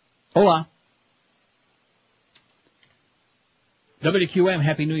 Hola. WQM,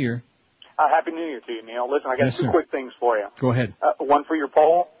 Happy New Year. Happy New Year to you, Neil. Listen, I got Yes, two sir. quick things for you. Go ahead. One for your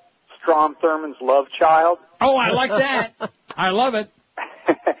poll, Strom Thurmond's Love Child. Oh, I like that. I love it.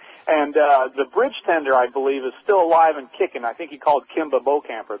 And the bridge tender, I believe, is still alive and kicking. I think he called Kimba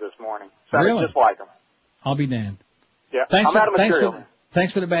Bocamper this morning. Sounded Really? just like him. I'll be damned. Yeah, Thanks I'm out of material.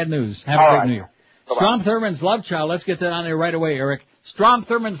 Thanks for the bad news. Have All a great right. New Year. Bye-bye. Strom Thurmond's Love Child. Let's get that on there right away, Eric. Strom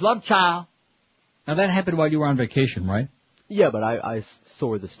Thurmond's Love Child. Now, that happened while you were on vacation, right? Yeah, but I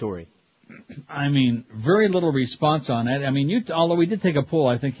saw the story. I mean, very little response on it. I mean, although we did take a poll,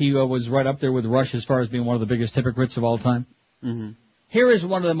 I think he was right up there with Rush as far as being one of the biggest hypocrites of all time. Mm-hmm. Here is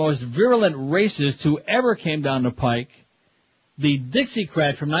one of the most virulent racists who ever came down the pike, the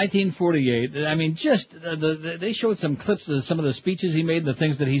Dixiecrat from 1948. I mean, just they showed some clips of some of the speeches he made and the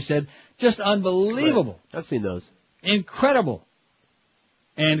things that he said. Just unbelievable. Right. I've seen those. Incredible.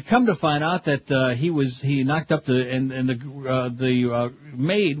 And come to find out that he knocked up the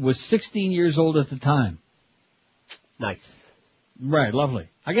maid was 16 years old at the time. Nice. Right, lovely.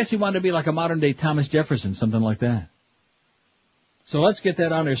 I guess he wanted to be like a modern day Thomas Jefferson, something like that. So let's get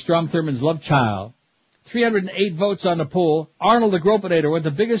that on there. Strom Thurmond's Love Child. 308 votes on the poll. Arnold the Gropinator with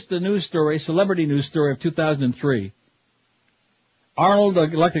the biggest news story, celebrity news story of 2003. Arnold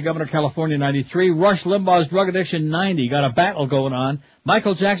elected governor of California 93. Rush Limbaugh's drug addiction 90. Got a battle going on.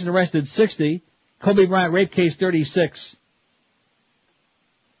 Michael Jackson arrested 60. Kobe Bryant rape case 36.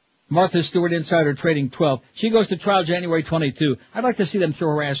 Martha Stewart insider trading 12. She goes to trial January 22. I'd like to see them throw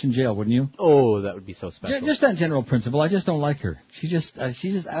her ass in jail, wouldn't you? Oh, that would be so special. Just on general principle, I just don't like her. She's a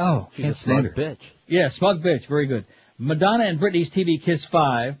She's can't a stand smug her. bitch. Yeah, smug bitch, very good. Madonna and Britney's TV kiss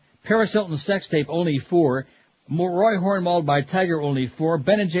 5. Paris Hilton's sex tape only 4. Roy Horn mauled by Tiger only 4.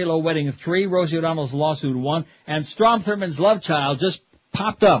 Ben and J-Lo wedding 3. Rosie O'Donnell's lawsuit 1. And Strom Thurmond's Love Child just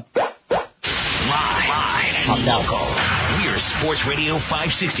popped up. Live and local. We're Sports Radio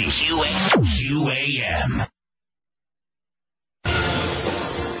 560 QAM.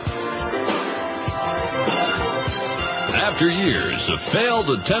 After years of failed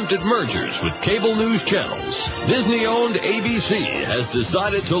attempted mergers with cable news channels, Disney-owned ABC has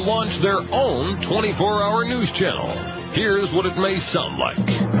decided to launch their own 24-hour news channel. Here's what it may sound like.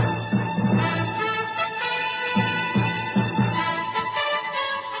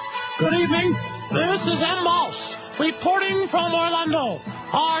 Good evening. This is M. Mouse reporting from Orlando.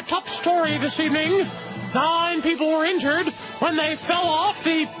 Our top story this evening: 9 people were injured when they fell off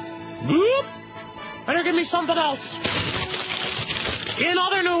the... Boop. Better give me something else. In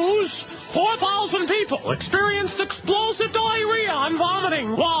other news, 4,000 people experienced explosive diarrhea and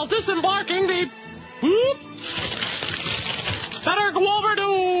vomiting while disembarking the... Boop. Better go over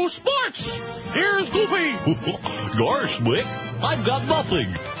to sports. Here's Goofy. Gosh, Wick, I've got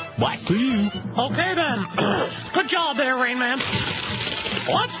nothing. Back to you. Okay, then. Good job there, Rain Man.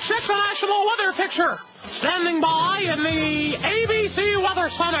 Let's check the national weather picture. Standing by in the ABC Weather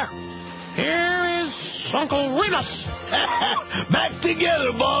Center. Here is Uncle Remus. Back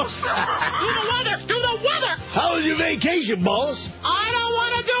together, boss. Do the weather. Do the weather. How was your vacation, boss? I don't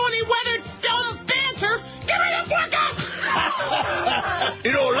want to do any weather dumb banter. Give me the forecast.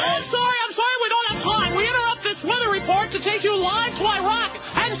 You know, I'm sorry. We don't have time. We interrupt this weather report to take you live to Iraq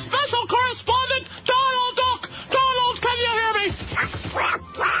and special correspondent Donald Duck. Donald, can you hear me?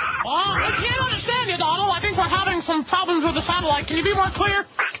 I can't understand you, Donald. I think we're having some problems with the satellite. Can you be more clear?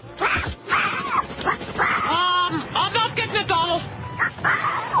 I'm not getting it, Donald.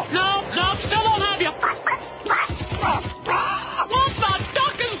 No, still don't have you. What the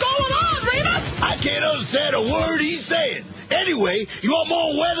duck is going on, Remus? I can't understand a word he's saying. Anyway, you want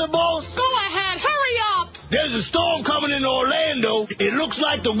more weather, boss? Go ahead, hurry up. There's a storm coming in Orlando. It looks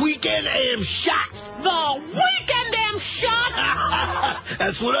like the weekend am shot. The weekend am shot?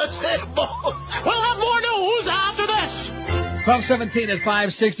 That's what I said, boss. We'll have more news after this. 12:17 at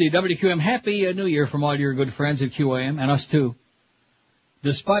 560 WQM. Happy New Year from all your good friends at QAM and us too.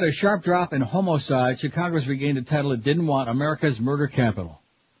 Despite a sharp drop in homicide, Chicago's regained a title it didn't want: America's murder capital.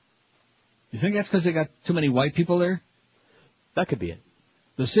 You think that's because they got too many white people there? That could be it.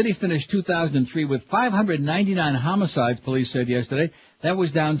 The city finished 2003 with 599 homicides, police said yesterday. That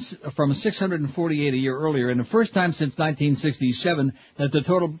was down from 648 a year earlier, and the first time since 1967 that the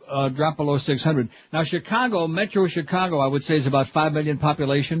total dropped below 600. Now, Chicago, Metro Chicago, I would say, is about 5 million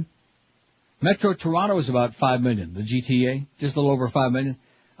population. Metro Toronto is about 5 million, the GTA, just a little over 5 million.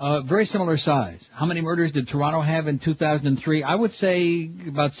 Very similar size. How many murders did Toronto have in 2003? I would say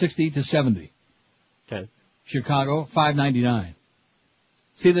about 60 to 70. Okay. Chicago, 599.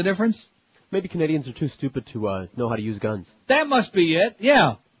 See the difference? Maybe Canadians are too stupid to know how to use guns. That must be it,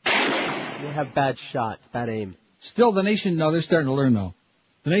 yeah. They have bad shots, bad aim. Still, the nation, no, they're starting to learn, though.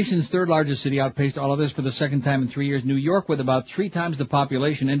 The nation's third largest city outpaced all others for the second time in 3 years. New York, with about 3 times the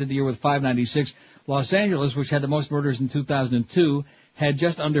population, ended the year with 596. Los Angeles, which had the most murders in 2002, had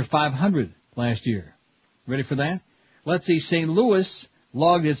just under 500 last year. Ready for that? Let's see, St. Louis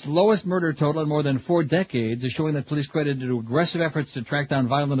logged its lowest murder total in more than 4 decades, showing that police credited to aggressive efforts to track down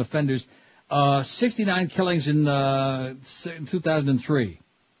violent offenders. 69 killings in 2003.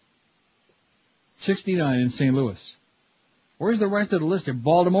 69 in St. Louis. Where's the rest of the list?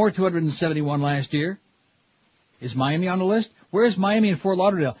 Baltimore, 271 last year. Is Miami on the list? Where's Miami and Fort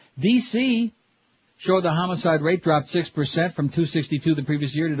Lauderdale? D.C. showed the homicide rate dropped 6% from 262 the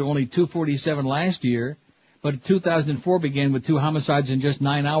previous year to only 247 last year. But 2004 began with 2 homicides in just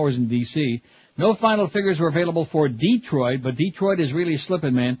 9 hours in D.C. No final figures were available for Detroit, but Detroit is really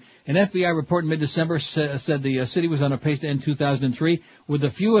slipping, man. An FBI report in mid-December said the city was on a pace to end 2003 with the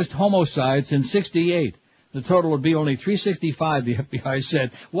fewest homicides since 68. The total would be only 365, the FBI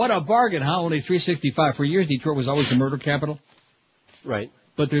said. What a bargain, huh? Only 365. For years, Detroit was always the murder capital. Right.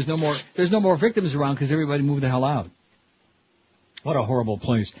 But there's no more victims around because everybody moved the hell out. What a horrible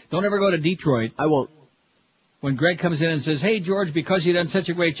place. Don't ever go to Detroit. I won't. When Greg comes in and says, hey, George, because you've done such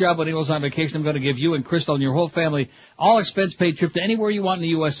a great job when he was on vacation, I'm going to give you and Crystal and your whole family all expense-paid trip to anywhere you want in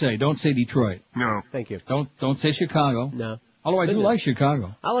the USA. Don't say Detroit. No. Thank you. Don't say Chicago. No. Although I do like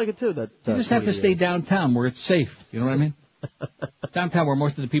Chicago. I like it too. You just have to stay downtown where it's safe. You know what I mean? Downtown where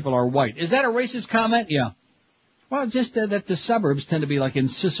most of the people are white. Is that a racist comment? Yeah. Well, just that the suburbs tend to be like in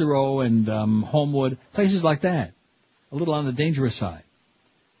Cicero and Homewood, places like that. A little on the dangerous side.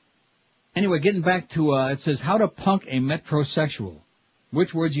 Anyway, getting back to, it says, how to punk a metrosexual.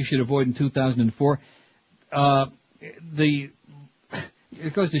 Which words you should avoid in 2004.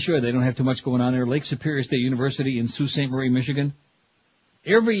 It goes to show they don't have too much going on there. Lake Superior State University in Sault Ste. Marie, Michigan.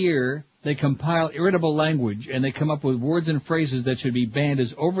 Every year, they compile irritable language, and they come up with words and phrases that should be banned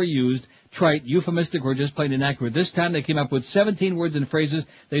as overused, trite, euphemistic, or just plain inaccurate. This time, they came up with 17 words and phrases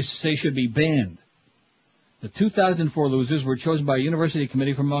they say should be banned. The 2004 losers were chosen by a university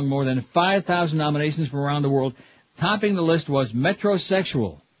committee from among more than 5,000 nominations from around the world. Topping the list was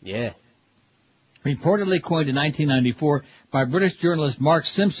metrosexual. Yeah. Reportedly coined in 1994 by British journalist Mark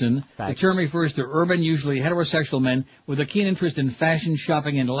Simpson, Facts. the term refers to urban, usually heterosexual men with a keen interest in fashion,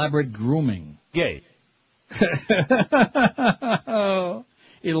 shopping, and elaborate grooming. Gay.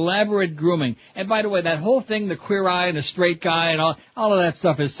 Elaborate grooming. And by the way, that whole thing, the queer eye and the straight guy and all of that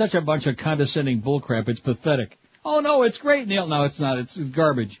stuff is such a bunch of condescending bullcrap. It's pathetic. Oh, no, it's great, Neil. No, it's not. It's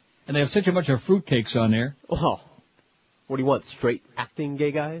garbage. And they have such a bunch of fruitcakes on there. Oh. What do you want, straight acting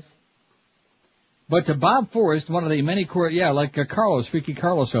gay guys? But to Bob Forrest, one of the many like Carlos, Freaky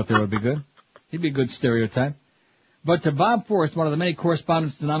Carlos out there would be good. He'd be a good stereotype. But to Bob Forrest, one of the many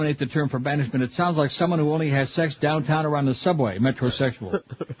correspondents to nominate the term for banishment, it sounds like someone who only has sex downtown around the subway, metrosexual.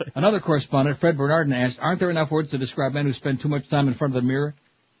 Another correspondent, Fred Bernardin, asked, aren't there enough words to describe men who spend too much time in front of the mirror?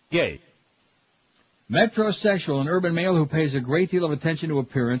 Gay. Metrosexual, an urban male who pays a great deal of attention to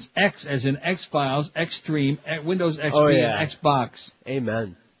appearance. X as in X-Files, Extreme, Windows XP, and Xbox.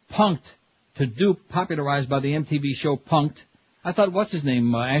 Amen. Punked. To dupe, popularized by the MTV show Punked. I thought, what's his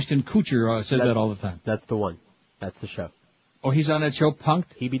name? Ashton Kutcher said that all the time. That's the one. That's the show. Oh, he's on that show,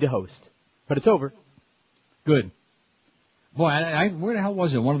 Punked? He be the host. But it's over. Good. Boy, where the hell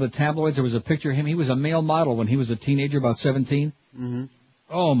was it? One of the tabloids, there was a picture of him. He was a male model when he was a teenager, about 17. Mm-hmm.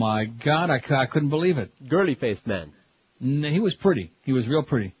 Oh, my God, I couldn't believe it. Girly-faced man. He was pretty. He was real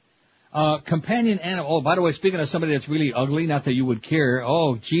pretty. Companion animal. Oh, by the way, speaking of somebody that's really ugly, not that you would care.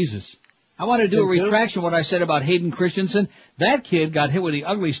 Oh, Jesus. I want to do a retraction what I said about Hayden Christensen. That kid got hit with the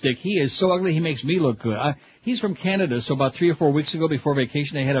ugly stick. He is so ugly, he makes me look good. He's from Canada, so about 3 or 4 weeks ago before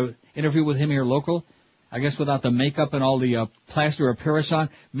vacation, they had an interview with him here local. I guess without the makeup and all the plaster of Paris on.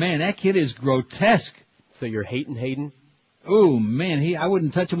 Man, that kid is grotesque. So you're hating Hayden? Oh, man, I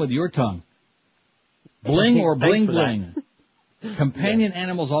wouldn't touch him with your tongue. Bling or bling bling. Companion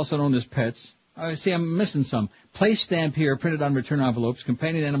animals, also known as pets. See, I'm missing some. Place stamp here, printed on return envelopes.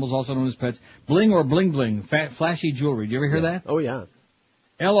 Companion animals, also known as pets. Bling or bling bling. Flashy jewelry. Do you ever hear that? Oh, yeah.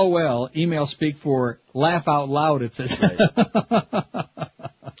 LOL, email speak for laugh out loud, it says. Right.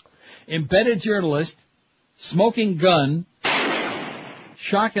 Embedded journalist, smoking gun,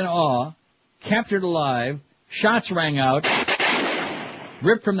 shock and awe, captured alive, shots rang out,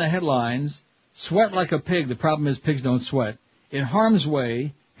 ripped from the headlines, sweat like a pig. The problem is pigs don't sweat. In harm's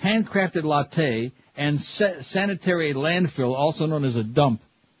way, handcrafted latte, and sanitary landfill, also known as a dump.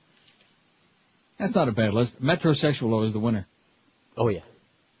 That's not a bad list. Metrosexual is the winner. Oh, yeah.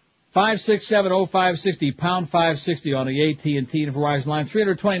 5670560, pound 560 on the AT&T and Verizon line.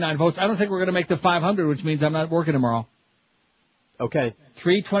 329 votes. I don't think we're going to make the 500, which means I'm not working tomorrow. Okay.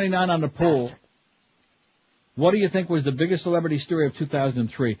 329 on the poll. What do you think was the biggest celebrity story of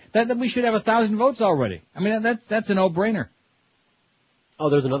 2003? That we should have 1,000 votes already. I mean, that's a no-brainer. Oh,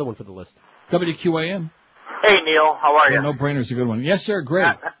 there's another one for the list. WQAM. Hey, Neil. How are you? No-brainer's a good one. Yes, sir.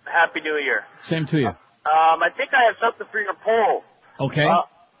 Great. Happy New Year. Same to you. I think I have something for your poll. Okay.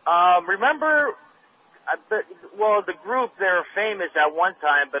 Remember, the group, they were famous at one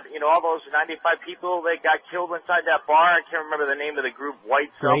time, but, all those 95 people that got killed inside that bar, I can't remember the name of the group, White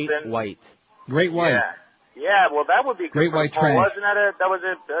something. Great White. Yeah, well, that would be good. Great White Train. Wasn't that was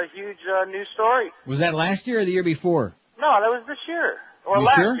a huge news story? Was that last year or the year before? No, that was this year. Or You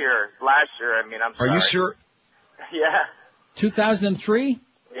last sure? year. Last year, I mean, I'm sorry. Are you sure? Yeah. 2003?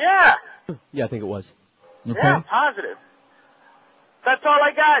 Yeah. Yeah, I think it was. Okay. Yeah, I'm positive. That's all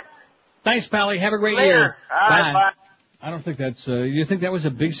I got. Thanks, Pally. Have a great Later. year. All right, bye. I don't think that's, you think that was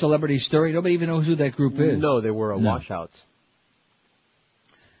a big celebrity story? Nobody even knows who that group is. No, they were washouts.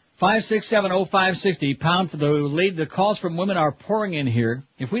 5670560, pound for the lead. The calls from women are pouring in here.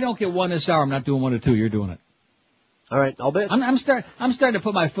 If we don't get one this hour, I'm not doing 1 or 2. You're doing it. All right, I'll bet. I'm starting to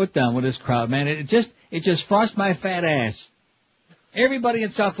put my foot down with this crowd, man. It just frosts my fat ass. Everybody in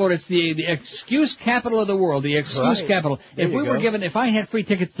South Florida, it's the excuse capital of the world, the excuse capital. If I had free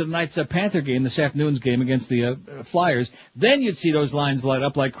tickets to tonight's Panther game, this afternoon's game against the Flyers, then you'd see those lines light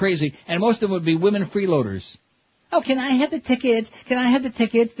up like crazy, and most of them would be women freeloaders. Oh, can I have the tickets? Can I have the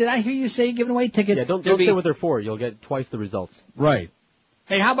tickets? Did I hear you say you're giving away tickets? Yeah, don't say what they're for. You'll get twice the results. Right.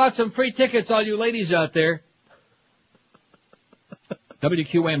 Hey, how about some free tickets, all you ladies out there?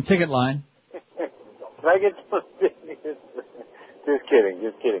 WQAM ticket line. Can I get some? Just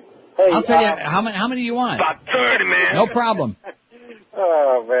kidding. Hey, I'll tell you, how many do you want? About 30, man. No problem.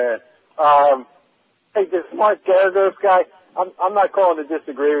 Oh, man. Hey, this Mark Garagos guy, I'm not calling to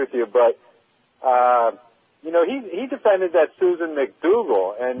disagree with you, but, he defended that Susan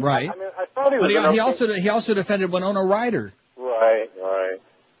McDougal, and right. I mean, I thought he was. But he also defended Winona Ryder. Right.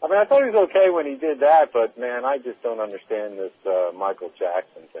 I mean, I thought he was okay when he did that, but man, I just don't understand this Michael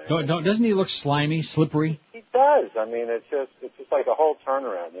Jackson thing. Doesn't he look slimy, slippery? He does. I mean, it's just like a whole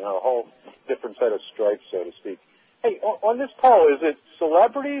turnaround, a whole different set of stripes, so to speak. Hey, on this poll, is it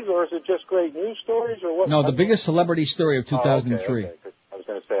celebrities or is it just great news stories or what? No, the biggest celebrity story of 2003. Okay. I was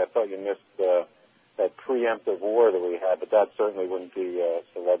going to say, I thought you missed that preemptive war that we had, but that certainly wouldn't be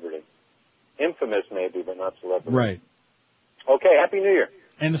celebrity. Infamous maybe, but not celebrity. Right. Okay, Happy New Year.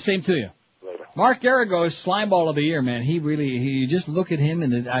 And the same to you. Later. Mark Garagos, slimeball of the year, man. He just look at him,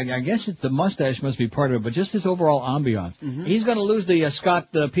 and I guess the mustache must be part of it, but just his overall ambiance. Mm-hmm. He's going to lose the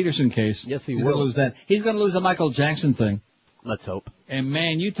Scott Peterson case. Yes, He's going to lose that. He's going to lose the Michael Jackson thing. Let's hope. And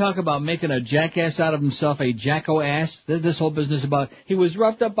man, you talk about making a jackass out of himself, a jacko-ass. This whole business about he was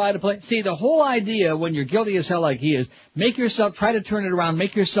roughed up by the plane. See, the whole idea when you're guilty as hell like he is, try to turn it around,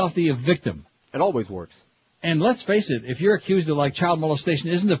 make yourself the victim. It always works. And let's face it, if you're accused of like child molestation,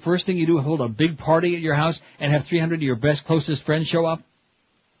 isn't the first thing you do hold a big party at your house and have 300 of your best, closest friends show up?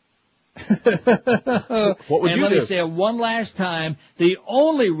 What would you do? And let me say it one last time, the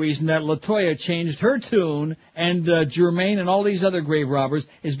only reason that LaToya changed her tune and Jermaine and all these other grave robbers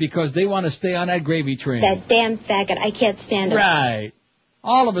is because they want to stay on that gravy train. That damn faggot, I can't stand it. Right.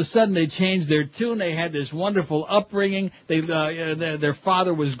 All of a sudden they changed their tune. They had this wonderful upbringing. Their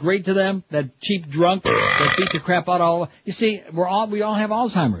father was great to them. That cheap drunk that beat the crap out of all. You see, we all have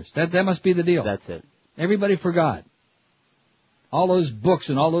Alzheimer's. That must be the deal. That's it. Everybody forgot. All those books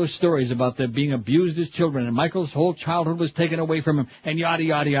and all those stories about them being abused as children, and Michael's whole childhood was taken away from him, and yada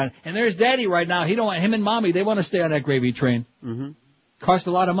yada yada. And there's Daddy right now. He don't want him and Mommy. They want to stay on that gravy train. Mm-hmm. Cost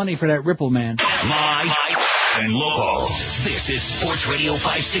a lot of money for that Ripple man. Live and local. This is Sports Radio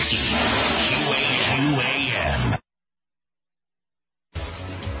 560. QAM.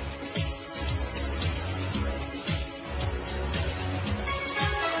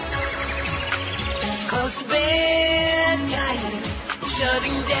 It's close to bedtime,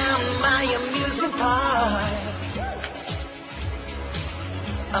 shutting down my amusement park.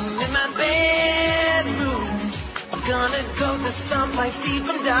 I'm in my bedroom, I'm gonna go to someplace deep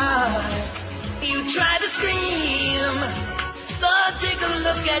and dark. You try to scream, so take a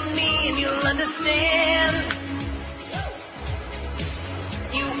look at me and you'll understand.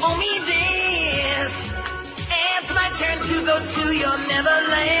 You owe me this, and it's my turn to go to your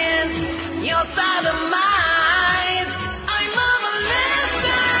Neverland, your side of mine. I'm a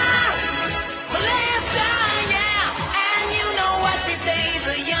Melissa, yeah, and you know what they say,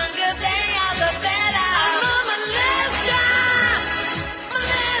 the younger they are, the better. I'm a Melissa,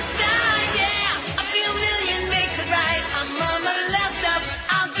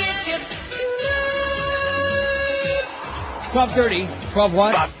 12:30. 12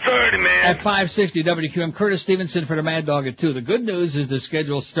 what? About 30, man. At 560 WQM. Curtis Stevenson for the Mad Dog at 2. The good news is the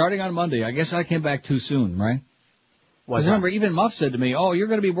schedule's starting on Monday. I guess I came back too soon, right? Because remember, even Muff said to me, oh, you're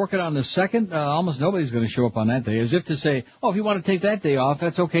going to be working on the 2nd? Almost nobody's going to show up on that day. As if to say, oh, if you want to take that day off,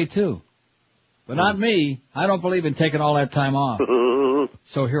 that's okay too. But not me. I don't believe in taking all that time off.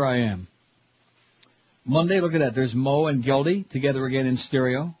 So here I am. Monday, look at that. There's Mo and Geldy together again in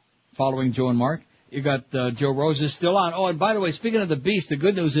stereo, following Joe and Mark. You got Joe Rose is still on. Oh, and by the way, speaking of the Beast, the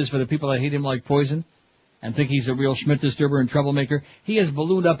good news is for the people that hate him like poison and think he's a real Schmidt disturber and troublemaker, he has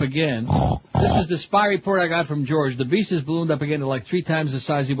ballooned up again. This is the spy report I got from George. The Beast has ballooned up again to like 3 times the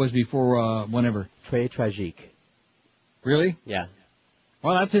size he was before, whenever. Très tragique. Really? Yeah.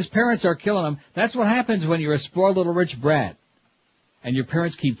 Well, that's his parents are killing him. That's what happens when you're a spoiled little rich brat. And your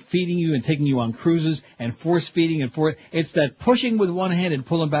parents keep feeding you and taking you on cruises and force feeding and it's that pushing with one hand and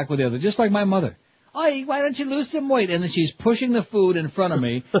pulling back with the other, just like my mother. Oh, why don't you lose some weight? And then she's pushing the food in front of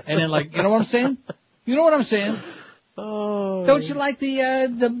me, and then like, you know what I'm saying? You know what I'm saying? Oh. Don't you like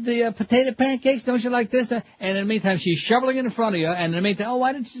the potato pancakes? Don't you like this? And in the meantime, she's shoveling it in front of you, and in the meantime, oh,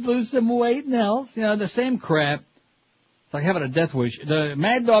 why don't you lose some weight, Nels? You know, the same crap. It's like having a death wish. The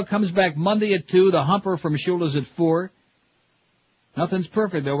Mad Dog comes back Monday at 2, the Humper from Shula's at 4. Nothing's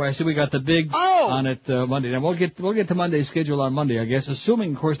perfect though. I said we got the big on it Monday. And we'll get to Monday's schedule on Monday, I guess,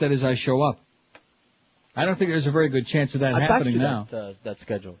 assuming, of course, that is I show up. I don't think there's a very good chance of that happening now. That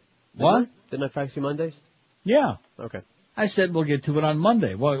schedule. What? Didn't I fax you Mondays? Yeah. Okay. I said we'll get to it on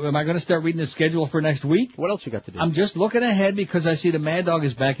Monday. Well, am I going to start reading the schedule for next week? What else you got to do? I'm just looking ahead because I see the Mad Dog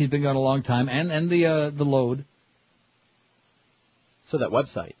is back. He's been gone a long time, and the load. So that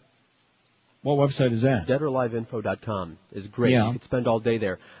website. What website is that? DeadOrLiveInfo.com is great. Yeah. You could spend all day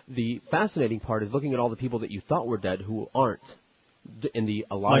there. The fascinating part is looking at all the people that you thought were dead who aren't in the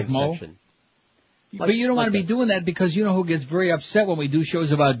alive section. But you don't want to be doing that because you know who gets very upset when we do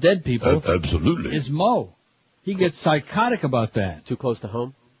shows about dead people? Absolutely. Is Mo. He gets psychotic about that. Too close to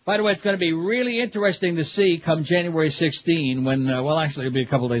home? By the way, it's going to be really interesting to see come January 16 when, actually it'll be a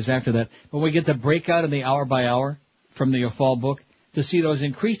couple of days after that, when we get the breakout in the hour by hour from the fall book to see those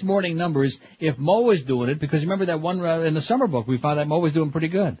increased morning numbers if Mo is doing it, because remember that one in the summer book, we found that Mo was doing pretty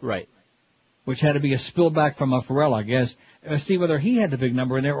good. Right. Which had to be a spillback from Pharrell, I guess. See whether he had the big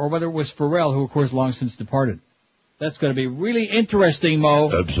number in there or whether it was Pharrell, who, of course, long since departed. That's going to be really interesting,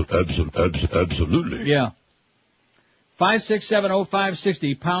 Mo. Absolutely. Yeah.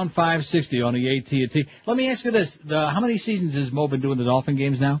 5670560, pound 560 on the AT&T. Let me ask you this. How many seasons has Mo been doing the Dolphin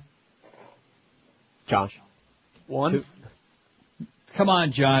games now? Josh. 1. 2. Come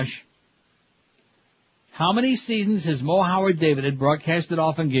on, Josh. How many seasons has Mo Howard David had broadcasted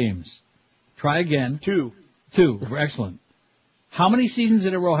Dolphin games? Try again. 2. 2. Excellent. How many seasons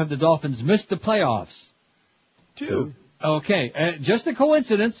in a row have the Dolphins missed the playoffs? 2. Okay. Just a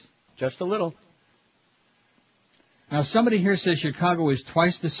coincidence. Just a little. Now, somebody here says Chicago is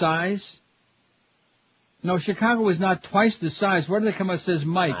twice the size. No, Chicago is not twice the size. Where did it come up? Says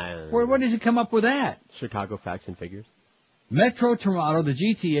Mike. Where does he come up with that? Chicago Facts and Figures. Metro Toronto, the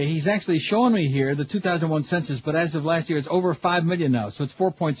GTA, he's actually showing me here the 2001 census, but as of last year, it's over 5 million now, so it's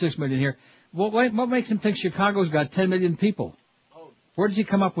 4.6 million here. What makes him think Chicago's got 10 million people? Where does he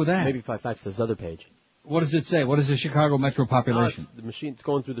come up with that? Maybe 5 facts, this other page. What does it say? What is the Chicago metro population? The machine's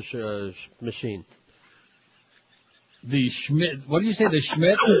going through the machine. The Schmidt, what did you say, the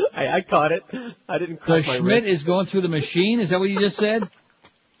Schmidt? I caught it. I didn't cross my The Schmidt wrist. is going through the machine? Is that what you just said?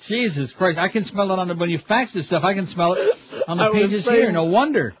 Jesus Christ, I can smell it on when you fax this stuff, I can smell it on the pages here, no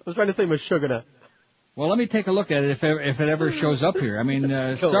wonder. I was trying to say Meshuggah. Well, let me take a look at it if it ever shows up here. I mean,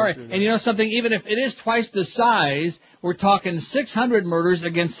 sorry. And you know something, even if it is twice the size, we're talking 600 murders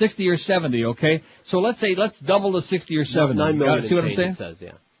against 60 or 70, okay? So let's double the 60 or 70. 9 million See what I'm and saying? change, it says,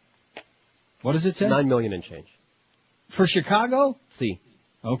 yeah. What does it say? 9 million and change. For Chicago? See.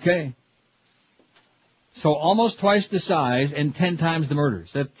 Okay. So almost twice the size and 10 times the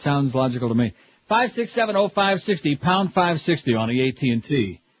murders. That sounds logical to me. 5670560, pound 560 on the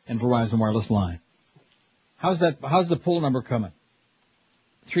AT&T and Verizon wireless line. How's the poll number coming?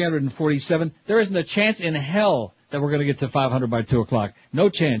 347. There isn't a chance in hell that we're going to get to 500 by 2 o'clock. No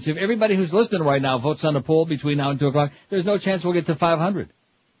chance. If everybody who's listening right now votes on the poll between now and 2 o'clock, there's no chance we'll get to 500.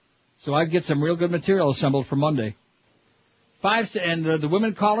 So I'd get some real good material assembled for Monday. And the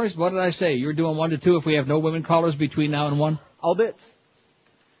women callers, what did I say? You're doing 1 to 2 if we have no women callers between now and 1? All bits.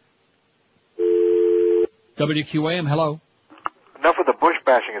 WQAM, hello. Enough of the bush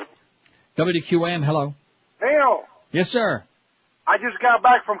bashing. WQAM, hello. Neil, Yes, sir. I just got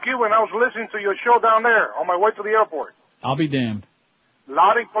back from Cuba and I was listening to your show down there on my way to the airport. I'll be damned.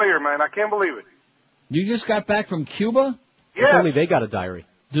 Loud and clear, man. I can't believe it. You just got back from Cuba? If only they got a diary.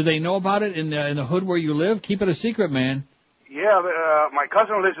 Do they know about it in the hood where you live? Keep it a secret, man. Yeah, my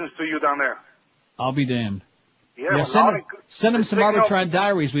cousin listens to you down there. I'll be damned. Yeah, send them some Arbitron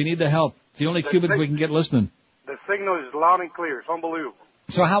diaries. We need the help. It's the only Cubans we can get listening. The signal is loud and clear. It's unbelievable.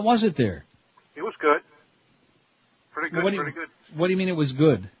 So how was it there? It was good. Pretty good, pretty good. What do you mean it was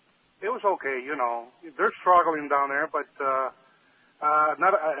good? It was okay, you know. They're struggling down there, but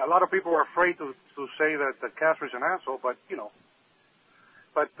not a lot of people are afraid to say that Castro's an asshole, but, you know.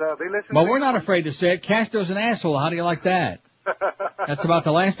 But they listen. Well, we're not afraid to say it. Castro's an asshole. How do you like that? That's about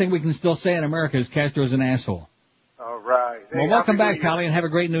the last thing we can still say in America is Castro's an asshole. All right. Well, welcome back, Pally, and have a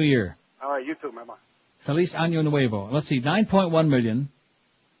great New Year. All right, you too, Mama. Feliz Año Nuevo. Let's see, 9.1 million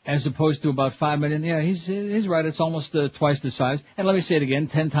as opposed to about 5 million. Yeah, he's right. It's almost twice the size. And let me say it again,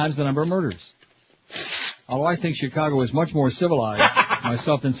 10 times the number of murders. Although I think Chicago is much more civilized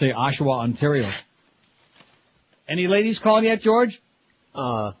myself than, say, Oshawa, Ontario. Any ladies calling yet, George?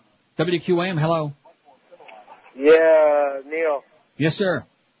 WQAM, hello. Yeah, Neil. Yes, sir.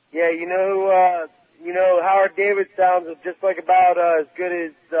 Yeah, you know, Howard David sounds just like about as good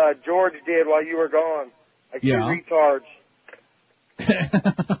as George did while you were gone. Like two retards.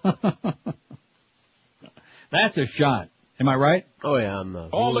 That's a shot. Am I right? Oh, yeah, I'm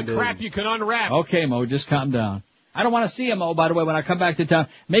all the crap you can unwrap. Okay, Mo, just calm down. I don't want to see him, Mo, by the way, when I come back to town.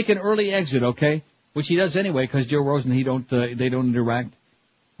 Make an early exit, okay? Which he does anyway, because Joe Rose and they don't interact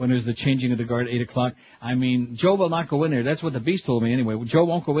when there's the changing of the guard at 8 o'clock. I mean, Joe will not go in there. That's what the Beast told me anyway. Joe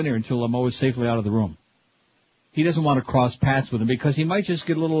won't go in there until Mo is safely out of the room. He doesn't want to cross paths with him because he might just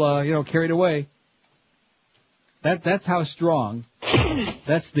get a little, carried away. That's how strong.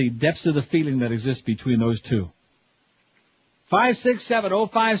 That's the depths of the feeling that exists between those two.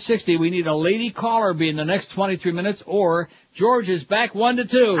 567-0560. We need a lady caller be in the next 23 minutes, or George is back 1 to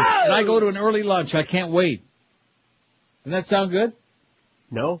 2, and I go to an early lunch. I can't wait. Doesn't that sound good?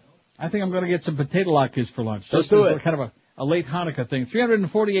 No. I think I'm going to get some potato latkes for lunch. Let's do it. Kind of a late Hanukkah thing.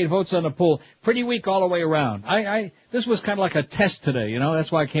 348 votes on the poll. Pretty weak all the way around. This was kind of like a test today, That's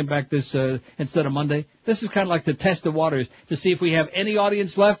why I came back this instead of Monday. This is kind of like the test of waters to see if we have any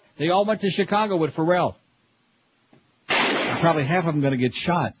audience left. They all went to Chicago with Pharrell. Probably half of them going to get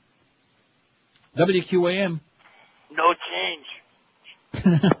shot. WQAM. No change.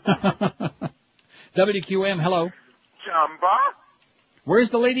 WQAM, hello. Jumba?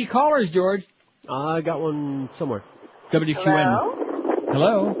 Where's the lady callers, George? I got one somewhere. WQAM.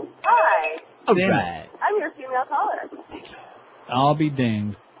 Hello? Hi. All right. I'm your female caller. I'll be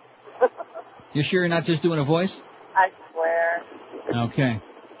danged. You sure you're not just doing a voice? I swear. Okay.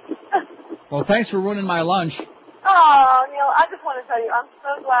 Well, thanks for ruining my lunch. Oh, Neil, I just want to tell you, I'm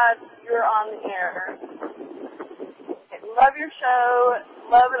so glad you're on the air. Love your show.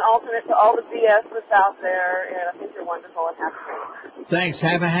 Love and alternate to all the BS that's out there, and I think you're wonderful and happy. Thanks.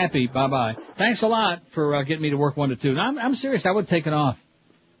 Have a happy. Bye-bye. Thanks a lot for getting me to work 1 to 2. No, I'm serious. I would take it off.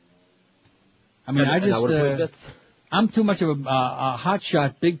 I mean, I'm too much of a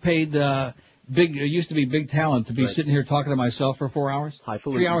hotshot, big paid, used to be big talent to be sitting here talking to myself for 4 hours.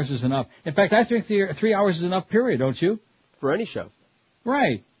 3 hours is enough. In fact, I think 3 hours is enough, period, don't you? For any show.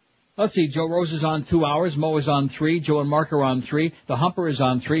 Right. Let's see, Joe Rose is on 2 hours, Mo is on 3, Joe and Mark are on 3, the Humper is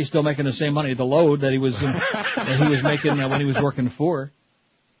on 3, still making the same money at the load that he was making when he was working 4.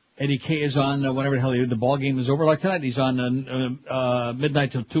 Eddie K is on whenever the hell the ball game is over. Like tonight, he's on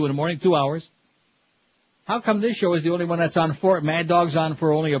midnight till 2 in the morning, 2 hours. How come this show is the only one that's on 4? Mad Dog's on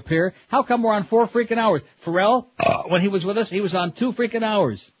for only a pair. How come we're on 4 freaking hours? Pharrell, when he was with us, he was on 2 freaking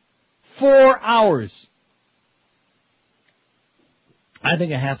hours. 4 hours. I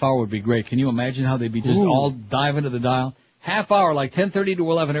think a half hour would be great. Can you imagine how they'd be just all dive into the dial? Half hour, like 10:30 to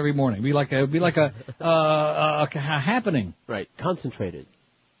 11 every morning. It'd be like a happening. Right. Concentrated.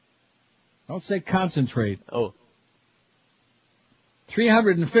 Don't say concentrate. Oh.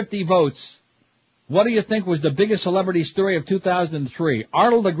 350 votes. What do you think was the biggest celebrity story of 2003?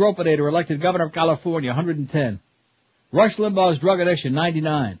 Arnold the Gropinator elected governor of California, 110. Rush Limbaugh's drug addiction,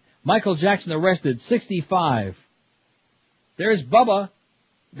 99. Michael Jackson arrested, 65. There's Bubba.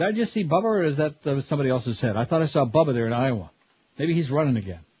 Did I just see Bubba, or is that somebody else's head? I thought I saw Bubba there in Iowa. Maybe he's running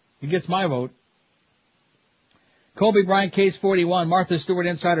again. He gets my vote. Kobe Bryant case 41. Martha Stewart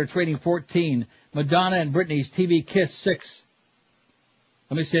insider trading 14. Madonna and Britney's TV kiss 6.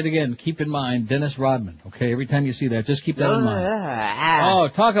 Let me say it again. Keep in mind Dennis Rodman. Okay, every time you see that, just keep that in mind. Oh,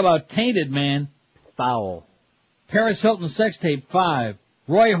 talk about tainted, man. Foul. Paris Hilton sex tape 5.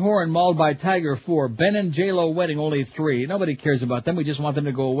 Roy Horn mauled by Tiger 4. Ben and J-Lo wedding only 3. Nobody cares about them. We just want them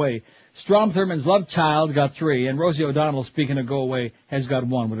to go away. Strom Thurmond's love child got 3. And Rosie O'Donnell, speaking of go away, has got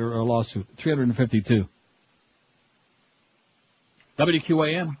 1 with her lawsuit. 352.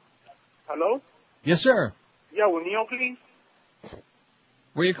 WQAM. Hello? Yes, sir. Yeah, with Neil, please.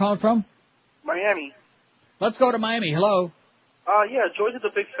 Where you calling from? Miami. Let's go to Miami. Hello. Yeah, George is a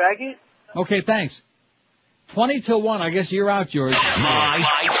big faggot. Okay, thanks. 20 till 1. I guess you're out, George. Live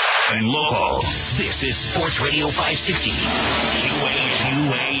and local. This is Sports Radio 560.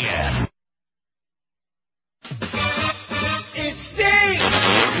 QAM. It's Dave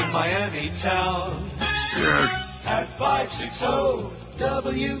in Miami town. At 560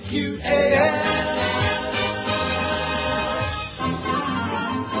 WQAM.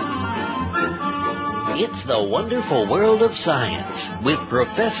 It's the wonderful world of science with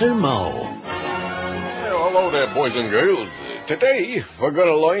Professor Mo. Hello there, boys and girls. Today, we're going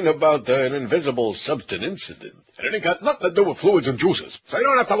to learn about an invisible substance, and it ain't got nothing to do with fluids and juices, so you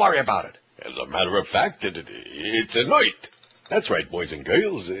don't have to worry about it. As a matter of fact, it's a night. That's right, boys and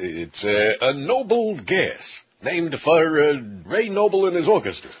girls. It's a noble gas, named for Ray Noble and his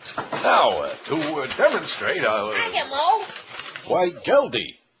orchestra. Now, to demonstrate, I'll... Hiya, Mo. Why,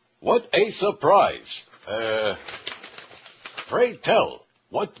 Geldy, what a surprise. Pray tell,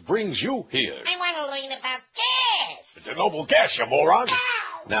 what brings you here? I want to learn about gas. It's a noble gas, you moron.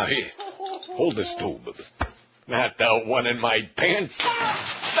 Now, here, hold this tube. Not the one in my pants.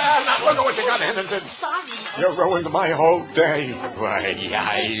 Now, look at what you got, Henderson. Sorry. You ruined my whole day. Why,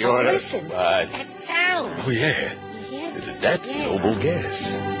 you're... Listen, that sound. Oh, yeah. That's noble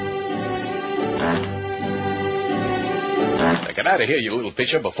gas. Now, get out of here, you little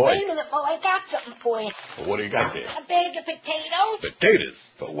fisher, before Wait a minute, Mo, I got something for you. Well, what do you got there? A bag of potatoes. Potatoes?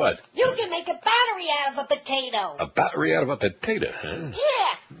 For what? You can make a battery out of a potato. A battery out of a potato, huh?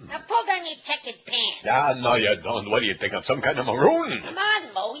 Yeah. Now pull down your checkered pants. Ah, no, you don't. What do you think? I'm some kind of maroon? Come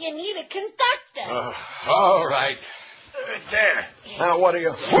on, Mo, you need a conductor. All right. There. Now, what are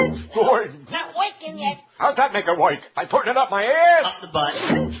you... Not working yet. How'd that make it work? By putting it up my ass? Up the butt.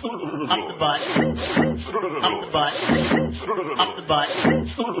 Up the butt. Up the butt. Up the butt.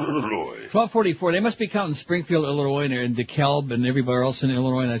 1244. They must be counting Springfield, Illinois, and DeKalb and everywhere else in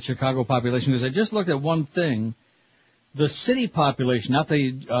Illinois and that Chicago population, because I just looked at one thing. The city population, not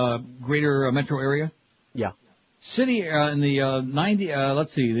the greater metro area. Yeah. City in the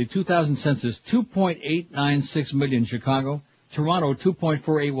the 2000 census, 2.896 million Chicago. Toronto,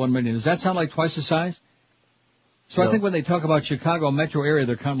 2.481 million. Does that sound like twice the size? So No. I think when they talk about Chicago metro area,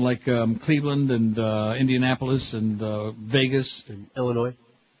 they're kind of like Cleveland and Indianapolis and Vegas. In Illinois.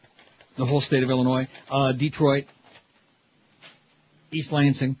 The whole state of Illinois. Detroit. East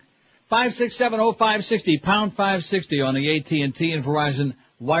Lansing. 5670560, pound 560 on the AT&T and Verizon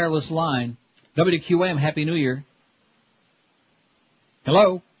wireless line. WQAM, Happy New Year.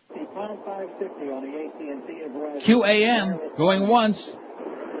 Hello? QAM, going once.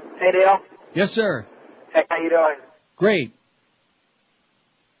 Hey, Dale. Yes, sir. Hey, how you doing? Great.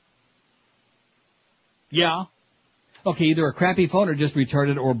 Yeah. Okay, either a crappy phone or just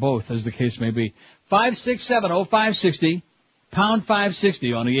retarded or both, as the case may be. 5670560, pound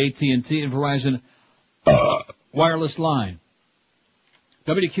 560 on the AT&T and Verizon wireless line.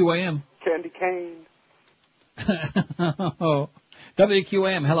 WQAM. Candy cane.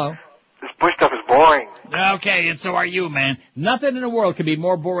 WQAM, hello. This bush stuff is boring. Okay, and so are you, man. Nothing in the world can be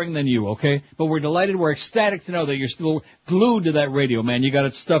more boring than you, okay? But we're delighted, we're ecstatic to know that you're still glued to that radio, man. You got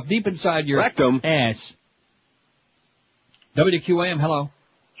it stuffed deep inside your Rectum. ass. WQAM, hello.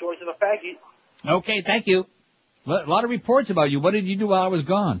 George is a faggot. Okay, thank you. A lot of reports about you. What did you do while I was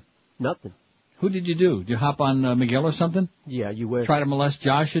gone? Nothing. Who did you do? Did you hop on Miguel or something? Yeah, you wish. Try to molest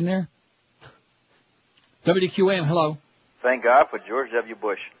Josh in there? WQAM, hello. Thank God for George W.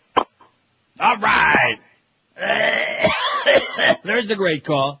 Bush. All right. There's the great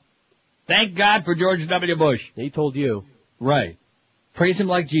call. Thank God for George W. Bush. He told you. Right. Praise him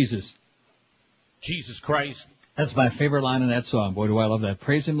like Jesus. Jesus Christ. That's my favorite line in that song. Boy, do I love that.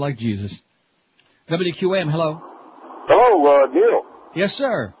 Praise him like Jesus. WQAM, hello. Hello, Neil. Yes,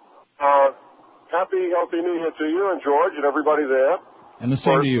 sir. Happy, healthy New Year to you and George and everybody there. And the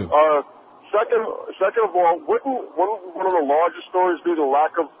same to you. Second of all, wouldn't one of the largest stories be the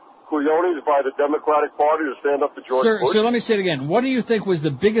lack of coyotes by the Democratic Party to stand up to George Bush? Sir, let me say it again. What do you think was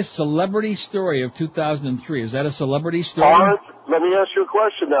the biggest celebrity story of 2003? Is that a celebrity story? Let me ask you a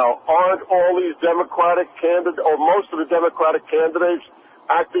question now. Aren't all these Democratic candidates, or most of the Democratic candidates,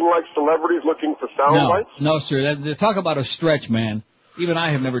 acting like celebrities looking for sound bites? No, sir. Talk about a stretch, man. Even I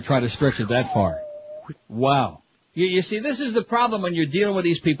have never tried to stretch it that far. Wow. You see, this is the problem when you're dealing with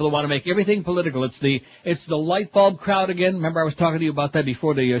these people who want to make everything political. It's the light bulb crowd again. Remember I was talking to you about that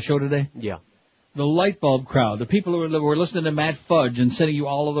before the show today? Yeah. The light bulb crowd, the people who were listening to Matt Fudge and sending you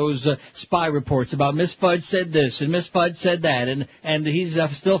all of those spy reports about Miss Fudge said this and Miss Fudge said that, and he's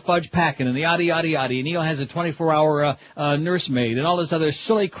still fudge packing, and the yada yada yada, and Neil has a 24-hour nursemaid, and all this other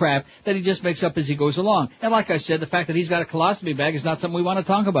silly crap that he just makes up as he goes along. And like I said, the fact that he's got a colostomy bag is not something we want to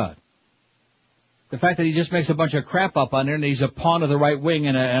talk about. The fact that he just makes a bunch of crap up on there and he's a pawn of the right wing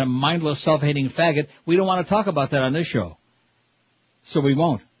and a mindless, self-hating faggot, we don't want to talk about that on this show. So we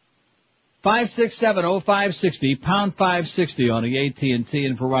won't. 5670560, pound 560 on the AT&T and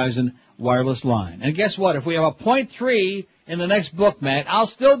Verizon wireless line. And guess what? If we have a .3 in the next book, Matt, I'll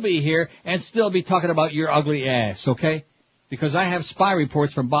still be here and still be talking about your ugly ass, okay? Because I have spy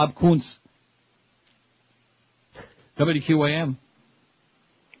reports from Bob Kuntz. WQAM.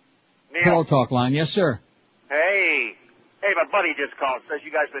 Neil. Hello, talk line. Yes, sir. Hey, my buddy just called. Says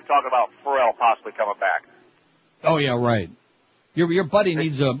you guys been talking about Pharrell possibly coming back. Oh, yeah, right. Your buddy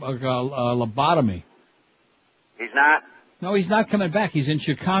needs a lobotomy. He's not? No, he's not coming back. He's in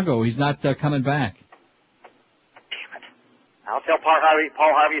Chicago. He's not coming back. Damn it. I'll tell Paul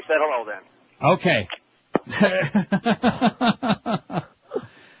Harvey you said hello then. Okay.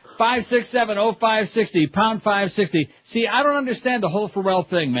 5670560, pound 560. See, I don't understand the whole Pharrell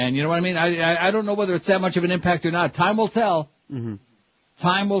thing, man. You know what I mean? I don't know whether it's that much of an impact or not. Time will tell. Mm-hmm.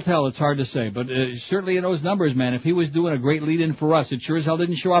 Time will tell. It's hard to say. But certainly in those numbers, man, if he was doing a great lead-in for us, it sure as hell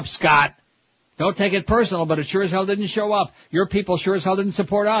didn't show up, Scott. Don't take it personal, but it sure as hell didn't show up. Your people sure as hell didn't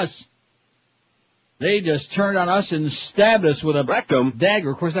support us. They just turned on us and stabbed us with a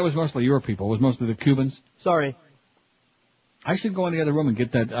dagger. Of course, that was mostly your people. It was mostly the Cubans. Sorry. I should go in the other room and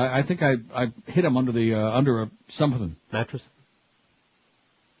get that. I think I hit him under something. Mattress?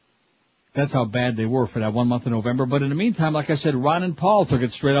 That's how bad they were for that 1 month in November. But in the meantime, like I said, Ron and Paul took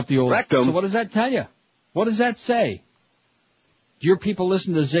it straight up the old... Rectum. So what does that tell you? What does that say? Do your people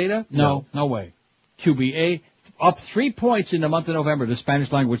listen to Zeta? No way. QBA, up 3 points in the month of November. The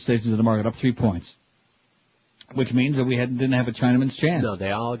Spanish language stations in the market, up 3 points. Which means that we didn't have a Chinaman's chance. No,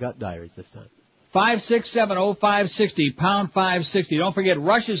 they all got diaries this time. 5670560, pound 560. Don't forget,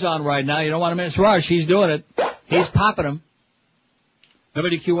 Rush is on right now. You don't want to miss Rush. He's doing it. He's popping them.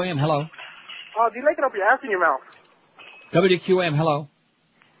 WQAM, hello. Do you like it up your ass in your mouth? WQAM, hello.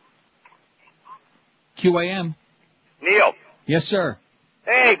 QAM. Neil. Yes, sir.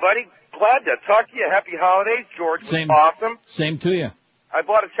 Hey, buddy. Glad to talk to you. Happy holidays. George was awesome. Same to you. I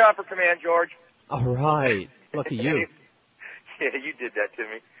bought a Chopper Command, George. All right. Lucky you. Yeah, you did that to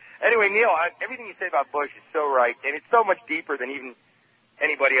me. Anyway, Neil, everything you say about Bush is so right, and it's so much deeper than even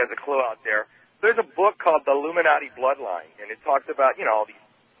anybody has a clue out there. There's a book called The Illuminati Bloodline, and it talks about, all these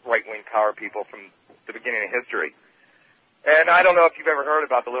right-wing power people from the beginning of history. And I don't know if you've ever heard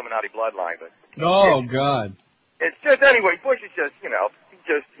about the Illuminati Bloodline, but... Oh, God. It's just, anyway, Bush is just,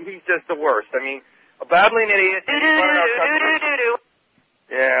 he's just the worst. I mean, a babbling idiot.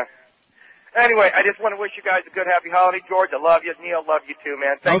 Yeah. Anyway, I just want to wish you guys a good, happy holiday, George. I love you. Neil, love you too,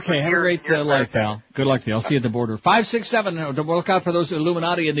 man. Thanks okay, have a great life, pal. Good luck to you. I'll see you at the border. 567, look out for those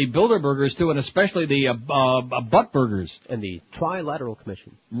Illuminati and the Bilderbergers, too, and especially the butt burgers. And the Trilateral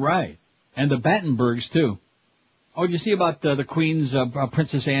Commission. Right. And the Battenbergs, too. Oh, did you see about the Queen's,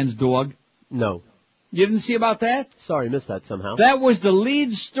 Princess Anne's dog? No. You didn't see about that? Sorry, missed that somehow. That was the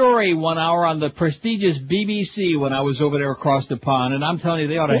lead story 1 hour on the prestigious BBC when I was over there across the pond. And I'm telling you,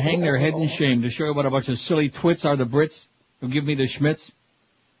 they ought to hang their head in shame to show you what a bunch of silly twits are the Brits who give me the schmitz.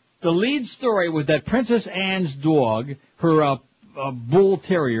 The lead story was that Princess Anne's dog, her bull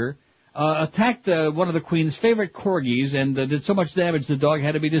terrier, attacked one of the Queen's favorite corgis and did so much damage the dog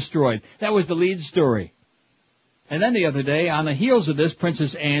had to be destroyed. That was the lead story. And then the other day, on the heels of this,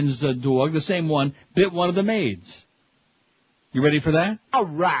 Princess Anne's dog, the same one, bit one of the maids. You ready for that? All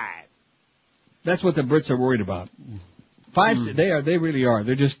right. That's what the Brits are worried about. They really are.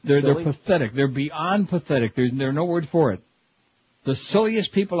 They're pathetic. They're beyond pathetic. There's no word for it. The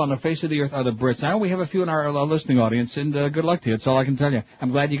silliest people on the face of the earth are the Brits. I know we have a few in our listening audience, and good luck to you. That's all I can tell you.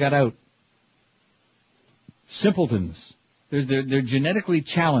 I'm glad you got out. Simpletons. They're genetically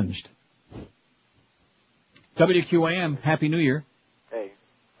challenged. WQAM, Happy New Year. Hey,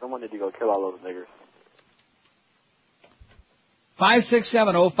 someone need to go kill all those niggers.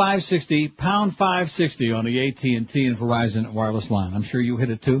 5670560, pound 560 on the AT&T and Verizon wireless line. I'm sure you hit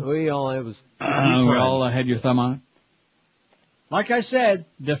it too. We all had your thumb on it. Like I said,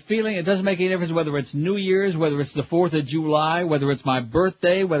 the feeling, it doesn't make any difference whether it's New Year's, whether it's the 4th of July, whether it's my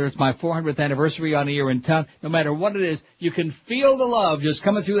birthday, whether it's my 400th anniversary on the year in town. No matter what it is, you can feel the love just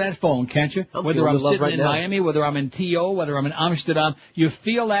coming through that phone, can't you? Whether I'm sitting in Miami, whether I'm in T.O., whether I'm in Amsterdam, you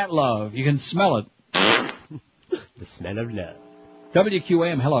feel that love. You can smell it. The smell of love.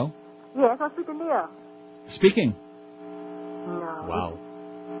 WQAM, hello. Yes, I'll speak to Neil. Speaking. No. Wow.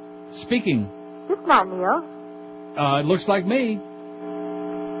 Speaking. It's not Neil. It looks like me.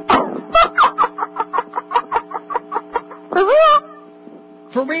 For real?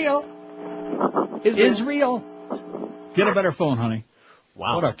 For real. Is real. Get a better phone, honey.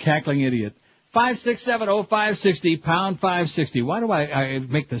 Wow. What a cackling idiot. 5670560, pound 560. Why do I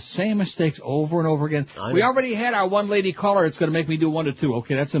make the same mistakes over and over again? We already had our one lady caller. It's going to make me do 1 to 2.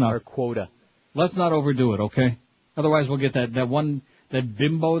 Okay, that's enough. Our quota. Let's not overdo it, okay? Otherwise we'll get that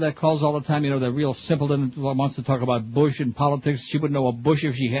bimbo that calls all the time, that real simpleton who wants to talk about Bush and politics. She would know a Bush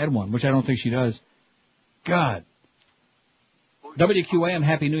if she had one, which I don't think she does. God. WQAM,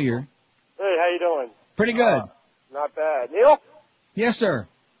 Happy New Year. Hey, how you doing? Pretty good. Not bad. Neil? Yes, sir.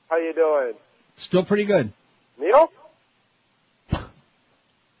 How you doing? Still pretty good. Neil? Am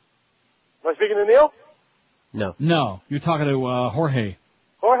I speaking to Neil? No. No, you're talking to Jorge.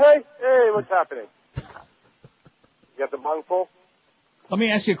 Jorge? Hey, what's happening? You got the bung full? Let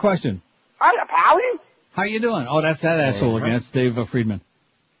me ask you a question. Hiya, Pally. How you doing? Oh, that's that asshole again. That's Dave Friedman.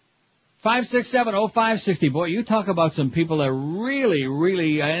 5670560. Boy, you talk about some people that really,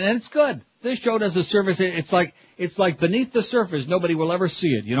 really, and it's good. This show does a service. It's like beneath the surface. Nobody will ever see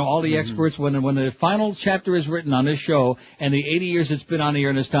it. All the experts, when the final chapter is written on this show and the 80 years it's been on the air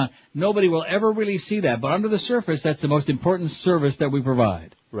in this town, nobody will ever really see that. But under the surface, that's the most important service that we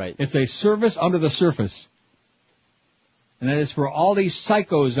provide. Right. It's a service under the surface. And that is for all these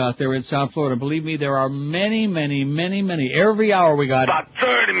psychos out there in South Florida. Believe me, there are many, many, many, many. Every hour we got about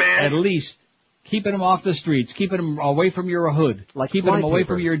 30, man. At least keeping them off the streets, keeping them away from your hood, keeping them away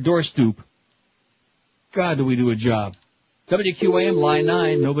from your door stoop. God, do we do a job. WQAM, line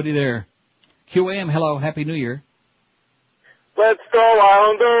 9, nobody there. QAM, hello, Happy New Year. Let's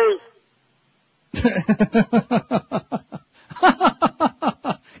go, Islanders!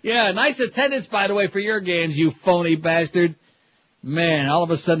 Yeah, nice attendance, by the way, for your games, you phony bastard. Man, all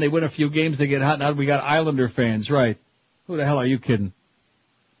of a sudden they win a few games, they get hot. Now we got Islander fans, right? Who the hell are you kidding?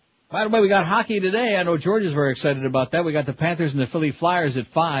 By the way, we got hockey today. I know George is very excited about that. We got the Panthers and the Philly Flyers at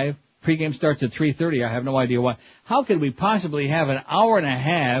 5. Pregame starts at 3:30. I have no idea why. How could we possibly have an hour and a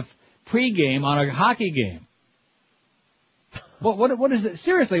half pregame on a hockey game? What is it?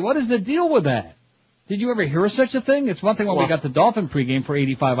 Seriously, what is the deal with that? Did you ever hear of such a thing? It's one thing when we got the Dolphin pregame for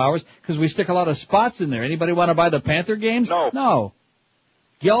 85 hours because we stick a lot of spots in there. Anybody want to buy the Panther games? No.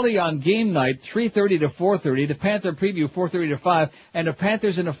 Geldy on game night, 3:30 to 4:30. The Panther preview, 4:30 to 5. And the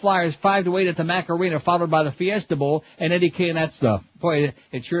Panthers and the Flyers, 5 to 8 at the Mac Arena, followed by the Fiesta Bowl and Eddie K and that stuff. Boy,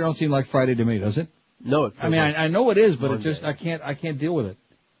 it sure don't seem like Friday to me, does it? No. I mean, I know it is, but Monday. It just, I can't deal with it.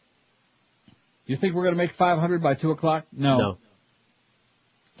 You think we're going to make 500 by 2 o'clock? No.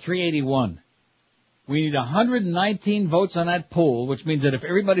 381. We need 119 votes on that poll, which means that if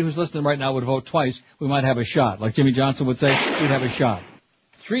everybody who's listening right now would vote twice, we might have a shot. Like Jimmy Johnson would say, we'd have a shot.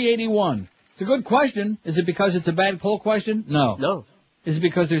 381. It's a good question. Is it because it's a bad poll question? No. Is it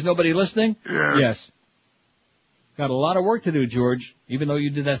because there's nobody listening? Yes. Got a lot of work to do, George. Even though you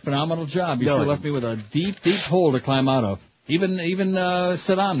did that phenomenal job, you still left me with a deep, deep hole to climb out of. Even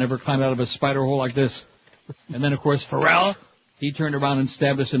Saddam never climbed out of a spider hole like this. And then, of course, Pharrell, he turned around and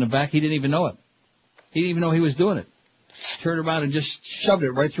stabbed us in the back. He didn't even know it. He didn't even know he was doing it. Turned around and just shoved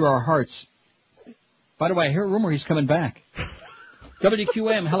it right through our hearts. By the way, I hear a rumor he's coming back.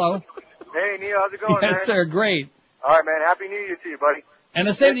 WQM, hello. Hey, Neil, how's it going, man? Yes, sir, great. All right, man. Happy New Year to you, buddy. And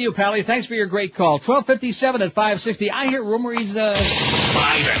the same to you, Pally. Thanks for your great call. 1257 at 560. I hear rumor he's, Live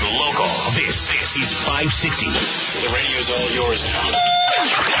and local. This is 560. The radio's all yours now.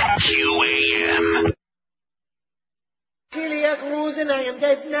 QAM. Celia Cruz and I am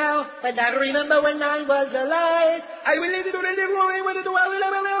dead now, but I remember when I was alive. I will live to the glory when it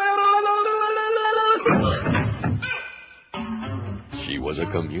She was a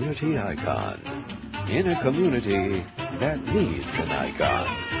community icon in a community that needs an icon.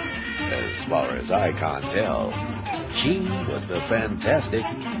 As far as I can tell, she was the fantastic,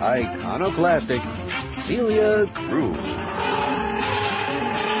 iconoclastic Celia Cruz.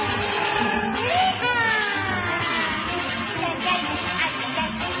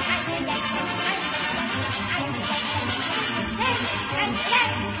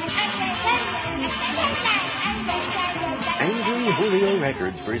 Angry Julio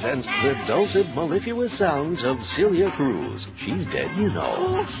Records presents the dulcet, mellifluous sounds of Celia Cruz. She's dead, you know.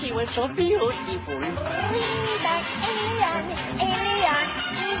 Oh, she was so beautiful. Alien,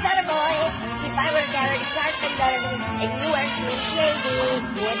 he's not a boy. If I were Gary Clarkson Garden, and you were Sweet Shady,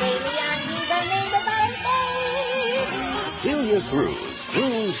 with Alien, he's the name of our baby. Celia Cruz,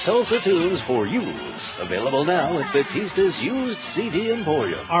 Cruz Salsa Tunes for Use. Available now at Batista's Used CD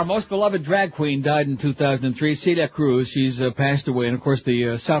Emporium. Our most beloved drag queen died in 2003, Celia Cruz. She's passed away. And, of course,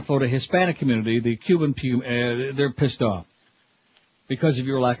 the South Florida Hispanic community, the Cuban, they're pissed off because of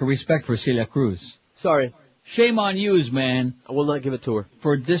your lack of respect for Celia Cruz. Sorry. Shame on yous, man. I will not give it to her.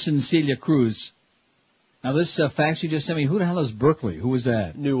 For dissing Celia Cruz. Now, this fax you just sent me, who the hell is Berkeley? Who was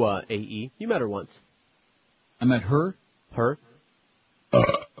that? New AE. You met her once. I met her? Her?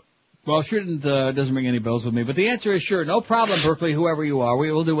 Well, sure doesn't ring any bells with me, but the answer is sure. No problem, Berkeley, whoever you are.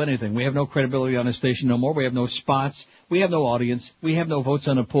 We will do anything. We have no credibility on the station no more. We have no spots. We have no audience. We have no votes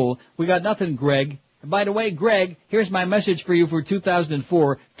on the poll. We got nothing, Greg. And by the way, Greg, here's my message for you for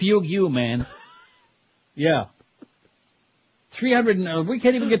 2004. Fugue you, man. Yeah. 300, we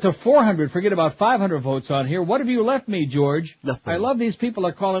can't even get to 400. Forget about 500 votes on here. What have you left me, George? Nothing. I love these people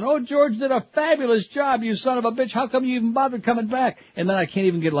are calling, oh, George did a fabulous job, you son of a bitch. How come you even bothered coming back? And then I can't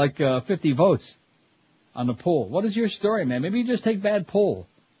even get like 50 votes on the poll. What is your story, man? Maybe you just take bad poll.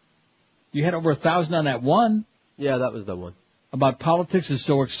 You had over 1,000 on that one. Yeah, that was the one. About politics is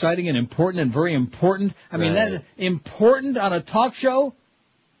so exciting and important and very important. I mean, that important on a talk show?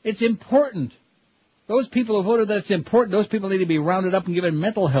 It's important. Those people who voted that's important, those people need to be rounded up and given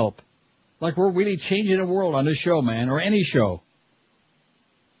mental help. Like we're really changing the world on this show, man, or any show.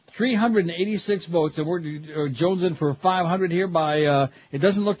 386 votes, and we're jonesing for 500 here by, it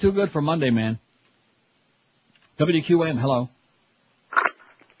doesn't look too good for Monday, man. WQAM, hello.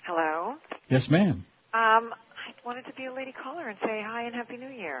 Hello? Yes, ma'am. I wanted to be a lady caller and say hi and Happy New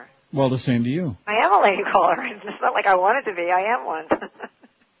Year. Well, the same to you. I am a lady caller. It's not like I wanted to be. I am one.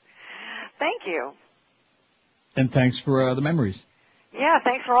 Thank you. And thanks for the memories. Yeah,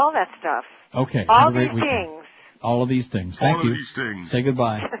 thanks for all that stuff. Okay. All these things. All of these things. Thank you. All of these things. Say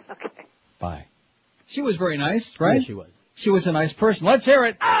goodbye. Okay. Bye. She was very nice, right? Yeah, she was. She was a nice person. Let's hear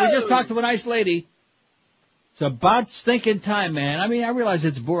it. Oh! We just talked to a nice lady. It's about stinking time, man. I mean, I realize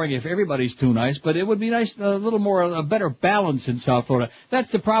it's boring if everybody's too nice, but it would be nice, a little more, a better balance in South Florida.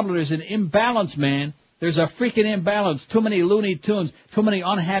 That's the problem. There's an imbalance, man. There's a freaking imbalance. Too many Looney Tunes, too many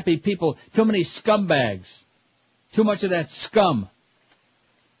unhappy people, too many scumbags. Too much of that scum.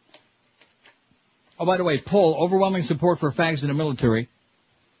 Oh, by the way, poll, overwhelming support for fags in the military.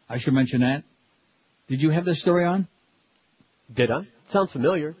 I should mention that. Did you have this story on? Did I? Sounds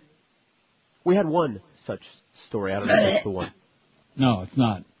familiar. We had one such story. I don't know if it's the one. No, it's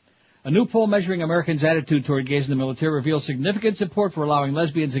not. A new poll measuring Americans' attitude toward gays in the military reveals significant support for allowing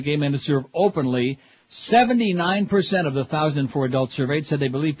lesbians and gay men to serve openly. 79% of the 1,004 adults surveyed said they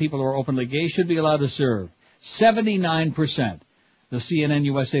believe people who are openly gay should be allowed to serve. 79%. The CNN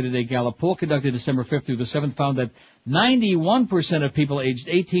USA Today Gallup poll conducted December 5th through the 7th found that 91% of people aged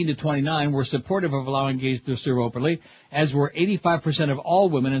 18 to 29 were supportive of allowing gays to serve openly, as were 85% of all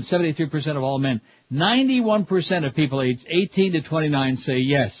women and 73% of all men. 91% of people aged 18 to 29 say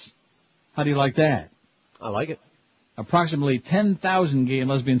yes. How do you like that? I like it. Approximately 10,000 gay and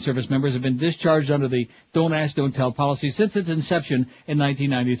lesbian service members have been discharged under the Don't Ask, Don't Tell policy since its inception in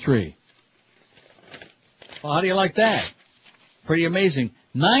 1993. Well, how do you like that? Pretty amazing.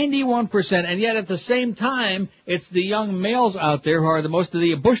 91%, and yet at the same time, it's the young males out there who are the most of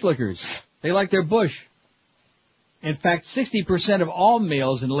the bushlickers. They like their bush. In fact, 60% of all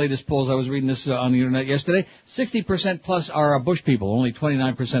males in the latest polls, I was reading this on the internet yesterday, 60% plus are bush people, only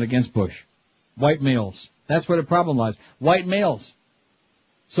 29% against bush. White males. That's where the problem lies. White males.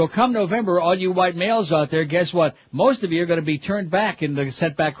 So come November, all you white males out there, guess what? Most of you are going to be turned back and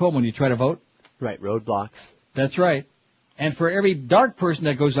sent back home when you try to vote. Right, roadblocks. That's right. And for every dark person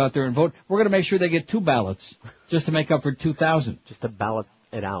that goes out there and vote, we're going to make sure they get 2 ballots just to make up for 2,000. Just to ballot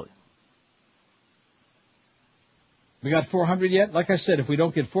it out. We got 400 yet? Like I said, if we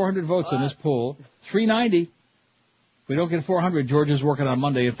don't get 400 votes in this poll, 390. If we don't get 400, George is working on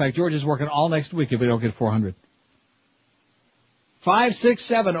Monday. In fact, George is working all next week if we don't get 400.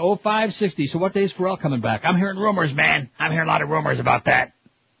 567-0560. So what day is Pharrell coming back? I'm hearing rumors, man. I'm hearing a lot of rumors about that.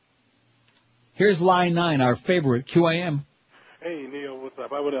 Here's line 9, our favorite, QAM. Hey, Neil, what's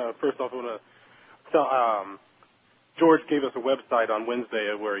up? First off, I want to tell, George gave us a website on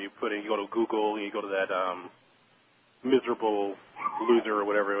Wednesday where you go to Google and you go to that, miserable loser or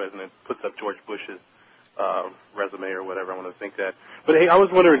whatever it is, and it puts up George Bush's, resume or whatever. I want to think that. But hey, I was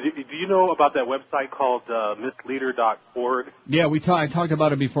wondering, do you know about that website called, missleader.org? Yeah, I talked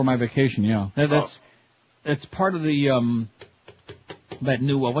about it before my vacation, yeah. That's part of the, that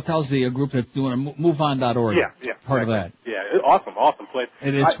new, what the hell's the group that's doing MoveOn.org? Yeah. Part of that. Yeah, awesome place.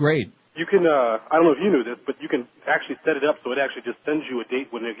 It's great. You can, I don't know if you knew this, but you can actually set it up so it actually just sends you a date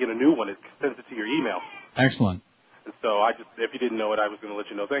when they get a new one. It sends it to your email. Excellent. So if you didn't know it, I was going to let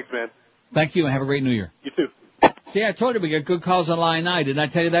you know. Thanks, man. Thank you, and have a great New Year. You too. See, I told you we get good calls on line 9. Didn't I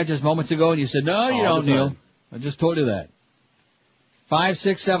tell you that just moments ago? And you said, no, you don't, Neil. I just told you that.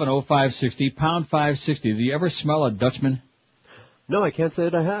 5670560, pound 560. Do you ever smell a Dutchman? No, I can't say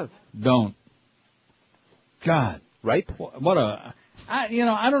that I have. Don't. God. Right? I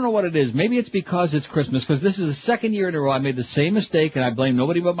don't know what it is. Maybe it's because it's Christmas, because this is the second year in a row I made the same mistake, and I blame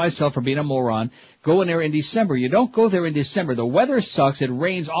nobody but myself for being a moron. Go in there in December. You don't go there in December. The weather sucks. It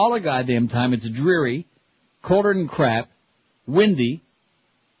rains all the goddamn time. It's dreary, colder than crap, windy,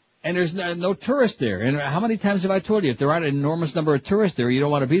 and there's no tourists there. And how many times have I told you, if there aren't an enormous number of tourists there, you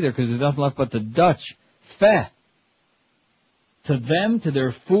don't want to be there because there's nothing left but the Dutch. Feh. To them, to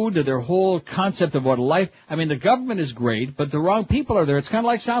their food, to their whole concept of what life... I mean, the government is great, but the wrong people are there. It's kind of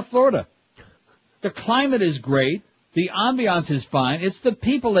like South Florida. The climate is great. The ambiance is fine. It's the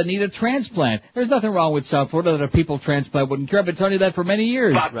people that need a transplant. There's nothing wrong with South Florida that a people transplant wouldn't care. I've been telling you that for many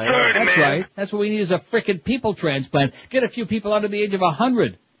years. Right. That's right. That's what we need is a frickin' people transplant. Get a few people under the age of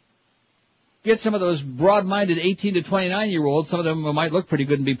 100. Get some of those broad-minded 18 to 29-year-olds. Some of them might look pretty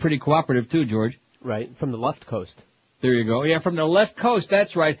good and be pretty cooperative, too, George. Right, from the left coast. There you go. Yeah, from the left coast.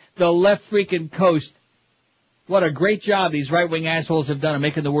 That's right. The left freaking coast. What a great job these right-wing assholes have done of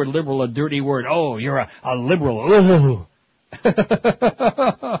making the word liberal a dirty word. Oh, you're a liberal. Ooh.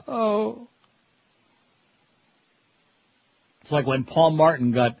 Oh. It's like when Paul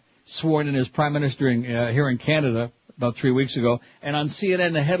Martin got sworn in as prime minister here in Canada about 3 weeks ago, and on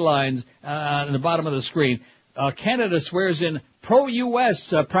CNN the headlines on the bottom of the screen, Canada swears in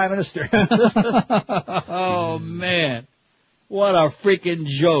pro-U.S. Prime Minister. Oh, man. What a freaking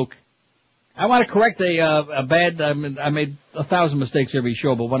joke. I want to correct a bad, I made 1,000 mistakes every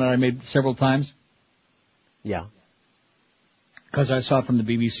show, but one that I made several times. Yeah. Because I saw it from the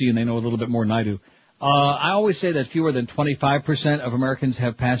BBC and they know a little bit more than I do. I always say that fewer than 25% of Americans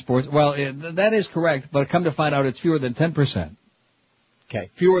have passports. Well, that is correct, but come to find out it's fewer than 10%. Okay.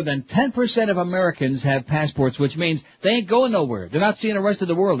 Fewer than 10% of Americans have passports, which means they ain't going nowhere. They're not seeing the rest of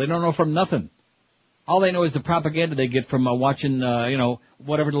the world. They don't know from nothing. All they know is the propaganda they get from watching,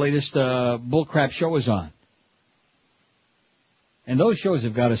 whatever the latest bullcrap show is on. And those shows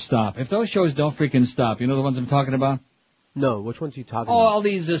have got to stop. If those shows don't freaking stop, you know the ones I'm talking about? No, which ones are you talking about? All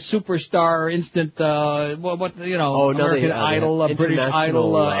these superstar, instant, American Idol, British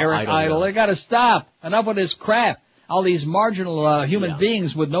Idol, Eric Idol. They got to stop. Enough with this crap. All these marginal human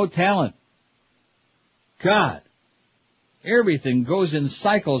beings with no talent. God. Everything goes in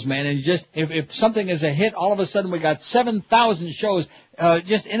cycles, man, and just, if something is a hit, all of a sudden we got 7,000 shows,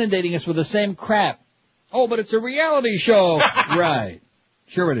 just inundating us with the same crap. Oh, but it's a reality show. Right.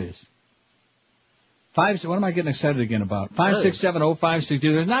 Sure it is. What am I getting excited again about? 5670560.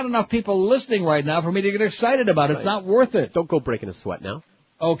 There's not enough people listening right now for me to get excited about it. It's not worth it. Don't go breaking a sweat now.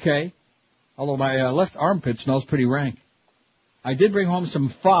 Okay. Although my left armpit smells pretty rank. I did bring home some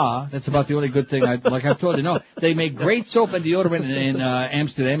pho. That's about the only good thing. Like I've told you, no. They make great soap and deodorant in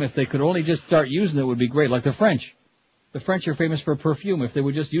Amsterdam. If they could only just start using it, would be great. Like the French. The French are famous for perfume. If they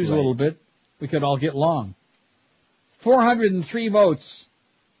would just use a little bit, we could all get along. 403 votes.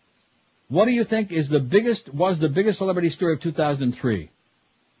 What do you think was the biggest celebrity story of 2003?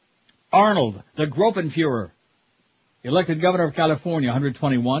 Arnold, the Gropenfuhrer. Elected governor of California,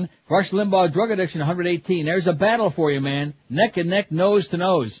 121. Rush Limbaugh, drug addiction, 118. There's a battle for you, man. Neck and neck, nose to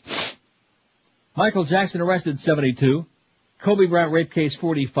nose. Michael Jackson arrested, 72. Kobe Bryant rape case,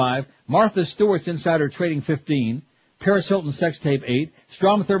 45. Martha Stewart's insider trading, 15. Paris Hilton sex tape, 8.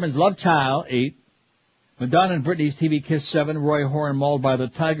 Strom Thurmond's love child, 8. Madonna and Britney's TV kiss, 7. Roy Horn mauled by the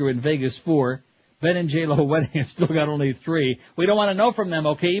tiger in Vegas, 4. Ben and J-Lo wedding has still got only 3. We don't want to know from them,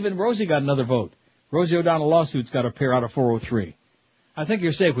 okay? Even Rosie got another vote. Rosie O'Donnell lawsuit's got a pair out of 403. I think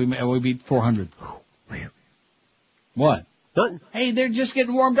you're safe. We beat 400. What? Nothing. Hey, they're just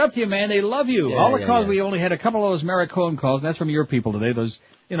getting warmed up to you, man. They love you. All the calls, we only had a couple of those Maricone calls, and that's from your people today, those,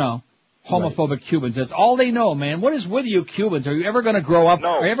 homophobic Cubans. That's all they know, man. What is with you Cubans? Are you ever going to grow up?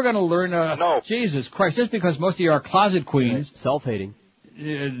 No. Are you ever going to learn? No. Jesus Christ, just because most of you are closet queens. Self-hating.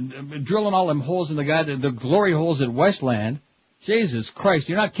 Drilling all them holes in the glory holes at Westland. Jesus Christ,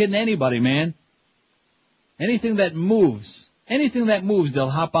 you're not kidding anybody, man. Anything that moves, they'll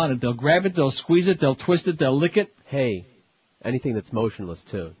hop on it. They'll grab it, they'll squeeze it, they'll twist it, they'll lick it. Hey, anything that's motionless,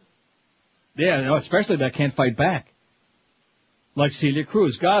 too. Yeah, especially that can't fight back. Like Celia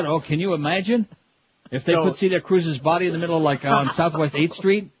Cruz. God, can you imagine? If they put Celia Cruz's body in the middle, like on Southwest 8th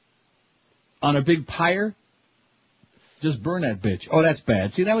Street, on a big pyre, just burn that bitch. Oh, that's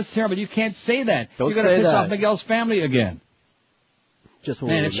bad. See, that was terrible. You can't say that. Don't You're going to say piss that. off Miguel's family again. Just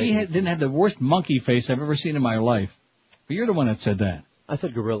when Man, we if were she making- didn't have the worst monkey face I've ever seen in my life. But you're the one that said that. I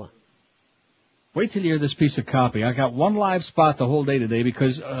said gorilla. Wait till you hear this piece of copy. I got one live spot the whole day today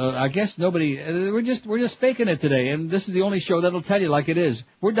because I guess nobody. We're just faking it today, and this is the only show that'll tell you like it is.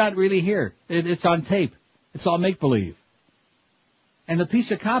 We're not really here. It's on tape. It's all make believe. And the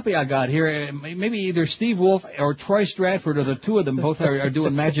piece of copy I got here, maybe either Steve Wolf or Troy Stratford, or the two of them both are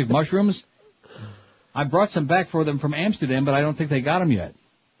doing magic mushrooms. I brought some back for them from Amsterdam, but I don't think they got them yet.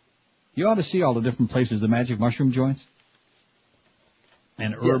 You ought to see all the different places the magic mushroom joints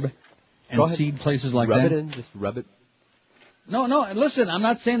and herb. Yeah. And seed places like rub that. Rub it in, just rub it. No, listen, I'm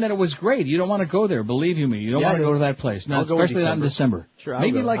not saying that it was great. You don't want to go there, believe you me. You don't want to go to that place. No, especially not in December. Sure,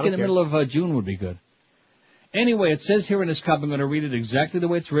 maybe like in the middle of June would be good. Anyway, it says here in this cup, I'm going to read it exactly the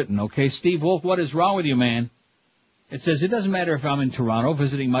way it's written, okay? Steve Wolf, what is wrong with you, man? It says, it doesn't matter if I'm in Toronto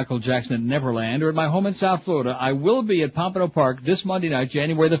visiting Michael Jackson at Neverland or at my home in South Florida. I will be at Pompano Park this Monday night,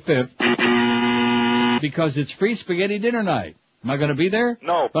 January the 5th, because it's free spaghetti dinner night. Am I going to be there?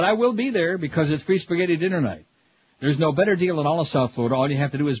 No. But I will be there because it's free spaghetti dinner night. There's no better deal in all of South Florida. All you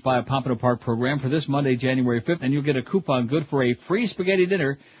have to do is buy a Pompano Park program for this Monday, January 5th, and you'll get a coupon good for a free spaghetti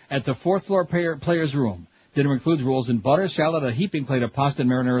dinner at the 4th floor players room. Dinner includes rolls and butter, salad, a heaping plate of pasta and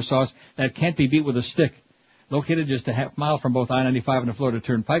marinara sauce that can't be beat with a stick. Located just a half mile from both I-95 and the Florida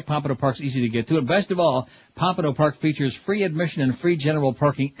Turnpike, Pompano Park's easy to get to. And best of all, Pompano Park features free admission and free general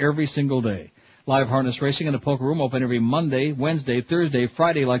parking every single day. Live harness racing in the poker room open every Monday, Wednesday, Thursday,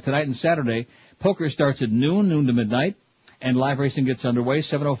 Friday like tonight and Saturday. Poker starts at noon to midnight, and live racing gets underway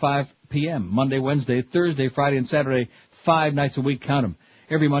 7:05 p.m. Monday, Wednesday, Thursday, Friday, and Saturday, 5 nights a week, count 'em.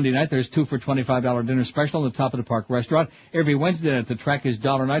 Every Monday night there's 2 for $25 dinner special on the Top of the Park restaurant. Every Wednesday night the track is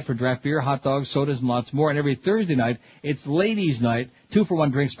 $1 night for draft beer, hot dogs, sodas, and lots more. And every Thursday night it's ladies' night, 2 for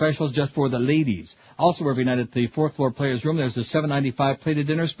 1 drink specials just for the ladies. Also every night at the 4th floor players room there's the $7.95 plated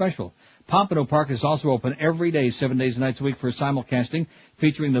dinner special. Pompano Park is also open every day, 7 days and nights a week for simulcasting,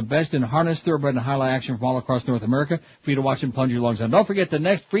 featuring the best in harness, thoroughbred, and highlight action from all across North America for you to watch and plunge your lungs on. Don't forget the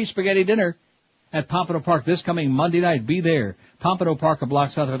next free spaghetti dinner at Pompano Park this coming Monday night. Be there. Pompano Park, a block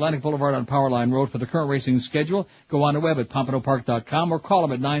south of Atlantic Boulevard on Powerline Road. For the current racing schedule, go on the web at pompanopark.com or call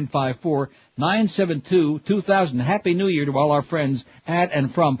them at 954-972-2000. Happy New Year to all our friends at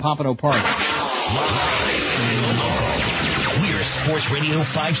and from Pompano Park. We're Sports Radio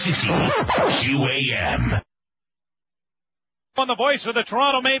 560 QAM. On the voice of the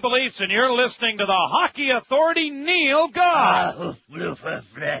Toronto Maple Leafs, and you're listening to the Hockey Authority, Neil Goff.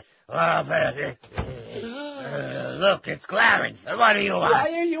 Look, it's Clarence. What do you want?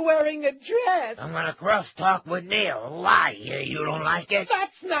 Why are you wearing a dress? I'm gonna cross-talk with Neil. Why? You don't like it?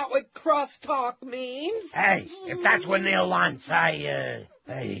 That's not what crosstalk means. Hey, if that's what Neil wants, hey,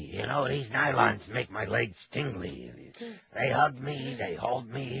 you know, these nylons make my legs tingly. They hug me, they hold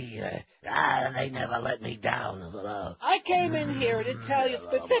me, they never let me down. I came in here to tell you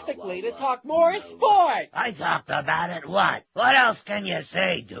specifically to talk more sport. I talked about it. What? What else can you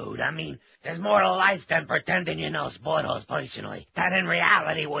say, dude? I mean, there's more to life than pretending you know sports personally. That in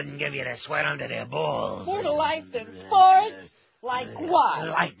reality wouldn't give you the sweat under their balls. More to life than sports? Like what?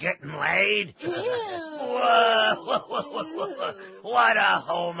 Like getting laid? What a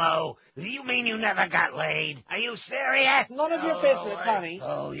homo. You mean you never got laid? Are you serious? None of your business, honey.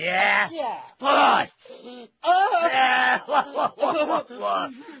 Oh, yeah? Yeah. Sports! Oh!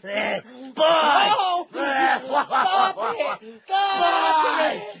 Sports! Stop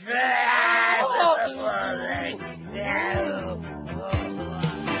it! Stop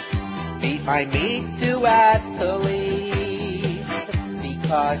it! Beat my meat to athlete,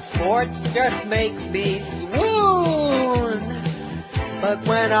 because sports just makes me swoon. But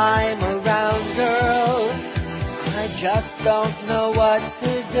when I'm around girls, I just don't know what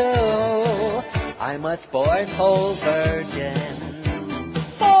to do. I'm a sports whole virgin.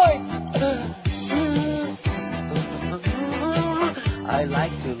 Sports! I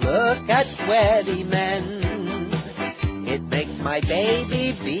like to look at sweaty men. It makes my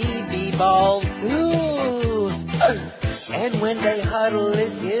baby BB balls ooh. And when they huddle,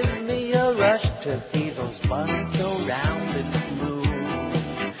 it gives me a rush to see those buns so round and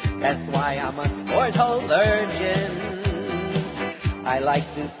smooth. That's why I'm a sport hole virgin. I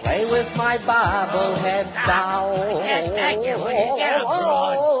like to play with my bobblehead doll. Thank you. Will you get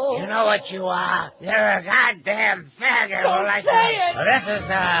abroad? You know what you are? You're a goddamn faggot. Don't like say it. Well, this is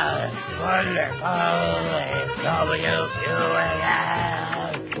wonderful.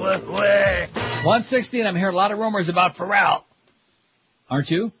 160, and I'm hearing a lot of rumors about Pharrell. Aren't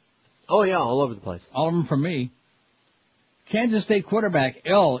you? Oh, yeah, all over the place. All of them from me. Kansas State quarterback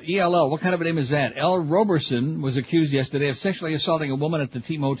ELL, what kind of a name is that? L. Roberson was accused yesterday of sexually assaulting a woman at the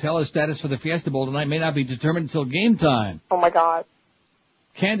team hotel. His status for the Fiesta Bowl tonight may not be determined until game time. Oh, my God.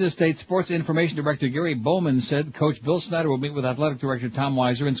 Kansas State Sports Information Director Gary Bowman said Coach Bill Snyder will meet with Athletic Director Tom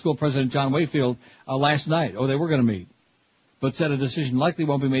Weiser and School President John Wayfield last night. Oh, they were going to meet. But said a decision likely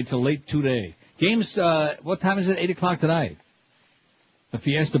won't be made till late today. Games, what time is it? 8 o'clock tonight. The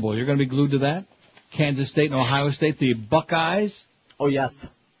Fiesta Bowl. You're going to be glued to that? Kansas State and Ohio State, the Buckeyes. Oh, yes.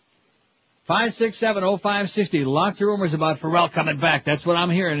 5670560. Lots of rumors about Pharrell coming back. That's what I'm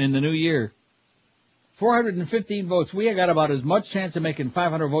hearing in the new year. 415 votes. We got about as much chance of making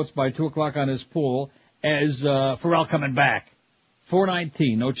 500 votes by 2 o'clock on this poll as Pharrell coming back.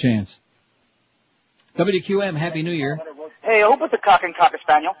 419, no chance. WQM, Happy New Year. Hey, who put the cock in Cocker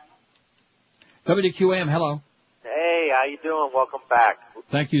Spaniel? WQM, hello. Hey, how you doing? Welcome back.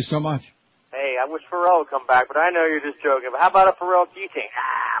 Thank you so much. Hey, I wish Pharrell would come back, but I know you're just joking. But how about a Pharrell keychain?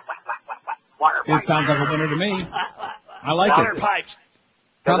 Water It sounds like a winner to me. I like Water it. pipes.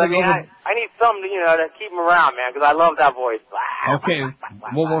 I mean, I need something, to keep him around, man, because I love that voice. Okay,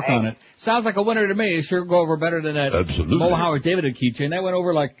 we'll work on it. Sounds like a winner to me. It sure go over better than that Mo Howard David keychain. That went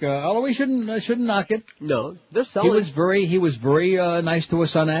over like, although we shouldn't knock it. No, they're selling. He was very nice to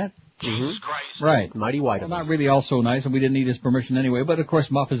us on that. Mm-hmm. Right. Mighty white. Well, not really all so nice, and we didn't need his permission anyway. But of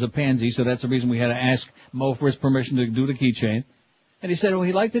course, Muff is a pansy, so that's the reason we had to ask Mo for his permission to do the keychain. And he said, well,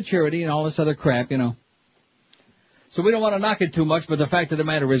 he liked the charity and all this other crap, So we don't want to knock it too much, but the fact of the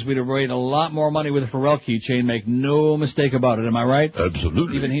matter is we'd have made a lot more money with a Pharrell keychain. Make no mistake about it. Am I right?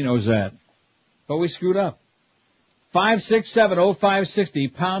 Absolutely. Even he knows that. But we screwed up.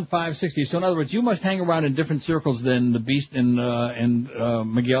 5670560, pound 560. So in other words, you must hang around in different circles than the Beast and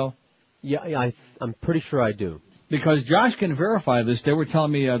Miguel. Yeah, I'm pretty sure I do. Because Josh can verify this. They were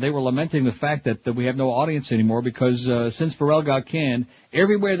telling me they were lamenting the fact that we have no audience anymore because since Pharrell got canned,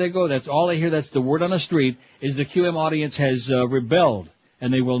 everywhere they go, that's all they hear. That's the word on the street is the QM audience has rebelled,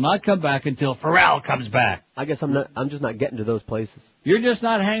 and they will not come back until Pharrell comes back. I guess I'm just not getting to those places. You're just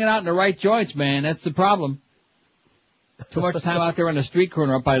not hanging out in the right joints, man. That's the problem. Too much time out there on the street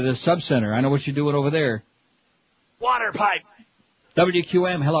corner up by the sub center. I know what you're doing over there. Water pipe.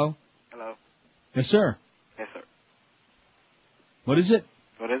 WQM, hello. Hello. Yes, sir. Yes, sir. What is it?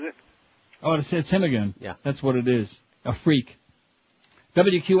 What is it? Oh, it's him again. Yeah. That's what it is. A freak.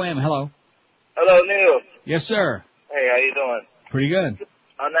 WQM, hello. Hello, Neil. Yes, sir. Hey, how you doing? Pretty good.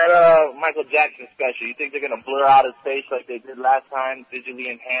 On that Michael Jackson special, you think they're gonna blur out his face like they did last time, visually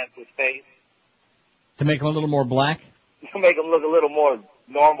enhance his face? To make him a little more black? To make him look a little more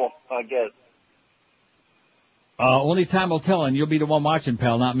normal, I guess. Only time will tell, and you'll be the one watching,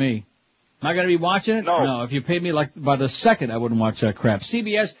 pal, not me. Am I going to be watching it? No. If you paid me like by the second, I wouldn't watch that crap.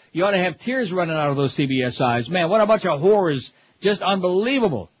 CBS, you ought to have tears running out of those CBS eyes. Man, what a bunch of whores. Just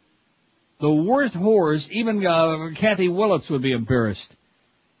unbelievable. The worst whores, even Kathy Willits would be embarrassed.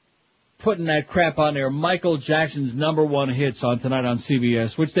 Putting that crap on there. Michael Jackson's #1 hits on tonight on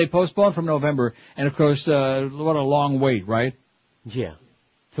CBS, which they postponed from November. And, of course, what a long wait, right? Yeah.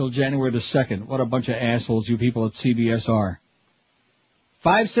 Till January the 2nd. What a bunch of assholes you people at CBS are.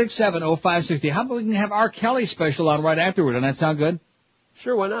 5670560. How about we can have our Kelly special on right afterward? Doesn't that sound good?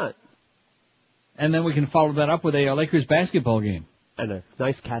 Sure, why not? And then we can follow that up with a Lakers basketball game. And a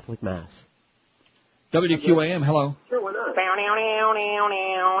nice Catholic mass. WQAM, hello. Sure, why not?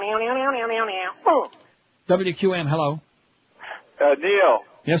 WQAM, hello. Neil.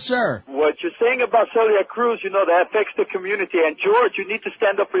 Yes, sir. What you're saying about Celia Cruz, that affects the community. And George, you need to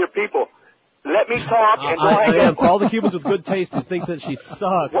stand up for your people. Let me talk and go I ahead. am. For all the Cubans with good taste who think that she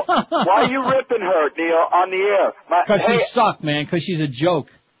sucks. Why are you ripping her, Neil, on the air? Because she sucked, man. Because she's a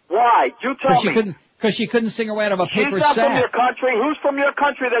joke. Why? You tell me. Because she couldn't sing her way out of a paper sack. She's not from your sack. country. Who's from your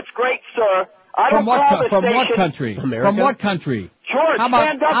country? That's great, sir. From what country? America? From what country? George, how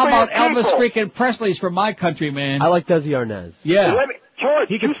about Elvis people. freaking Presley's from my country, man? I like Desi Arnaz. Yeah. George,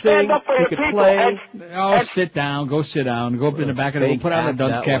 he could you stand sing, up for he your could people. play. Sit down. Go sit down. Go up in the back of the room. Put on a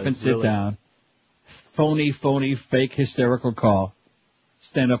dunce cap and sit down. Phony, fake, hysterical call.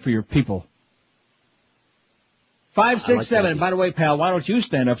 Stand up for your people. 567. By the way, pal, why don't you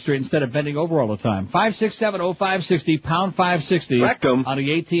stand up straight instead of bending over all the time? 5670560, pound 560 Rectum. on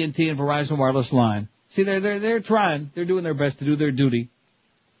the AT&T and Verizon wireless line. See, they're trying. They're doing their best to do their duty.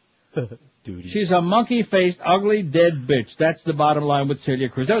 She's a monkey-faced, ugly, dead bitch. That's the bottom line with Celia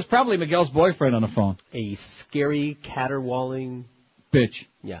Cruz. That was probably Miguel's boyfriend on the phone. A scary, caterwauling bitch.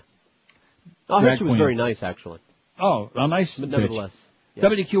 Yeah. I thought she was very nice, actually. Oh, a nice but bitch. nevertheless. Yeah.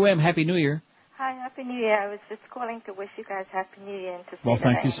 WQM, Happy New Year. Hi, Happy New Year. I was just calling to wish you guys Happy New Year and to say Well,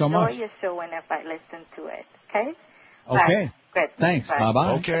 thank that you so I enjoy much. your show whenever I listen to it, okay? Okay. Good. Thanks. Bye.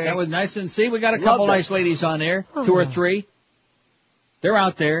 Bye-bye. Okay. That was nice and see. We got a couple nice ladies on there. 2 or 3. They're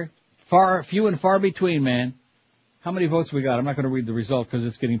out there. Few and far between, man. How many votes we got? I'm not going to read the result because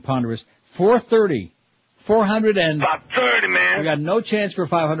it's getting ponderous. 430. 400 and... About 30, man. We got no chance for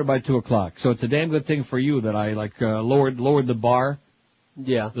 500 by 2 o'clock. So it's a damn good thing for you that I, lowered the bar.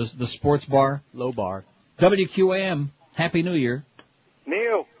 Yeah. The sports bar. Low bar. WQAM. Happy New Year.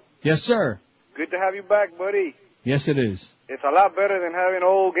 Neil, Yes, sir. good to have you back, buddy. Yes, it is. It's a lot better than having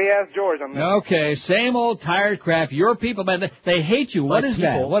old gay-ass George on there. Okay, same old tired crap. Your people, man, they hate you. What Like is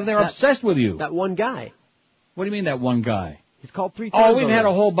that? people, What, they're obsessed with you. That one guy. What do you mean that one guy? He's called 3 times. Oh, we've had a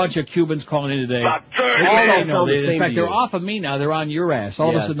already. whole bunch of Cubans calling in today. About 30, All man. they know, sound the in same fact, to they're you. off of me now. They're on your ass. All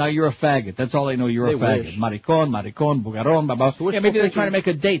of a Yeah. sudden, now you're a faggot. That's all they know. You're a They faggot. wish. Maricon, bugaron, baba. Yeah, maybe they're trying to make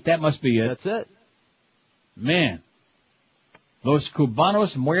a date. That must be it. That's it. Man. Los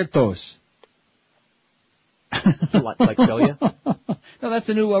Cubanos Muertos. like Celia? No, that's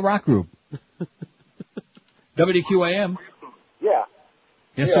a new rock group. WQAM. Yeah.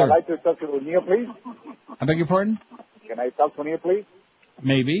 Yes, yeah, sir. I'd like to talk to Neil, please. I beg your pardon? Can I talk to Neil, please?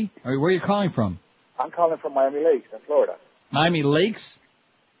 Maybe. Where are you calling from? I'm calling from Miami Lakes in Florida. Miami Lakes?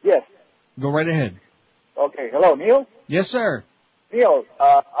 Yes. Go right ahead. Okay. Hello, Neil? Yes, sir. Neil,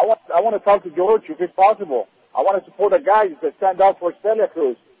 I want to talk to George if it's possible. I want to support the guys that stand up for Celia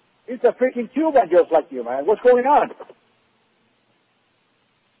Cruz. He's a freaking Cuban just like you, man. What's going on?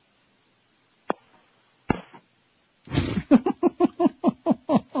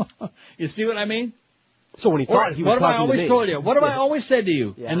 You see what I mean? So when he thought he was what have I talking to always me. told you? What have I always said to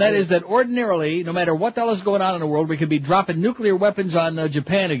you? Yeah. And that is that ordinarily, no matter what the hell is going on in the world, we could be dropping nuclear weapons on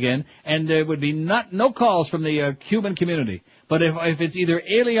Japan again, and there would be no calls from the Cuban community. But if it's either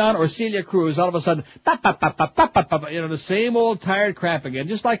Elian or Celia Cruz, all of a sudden, the same old tired crap again,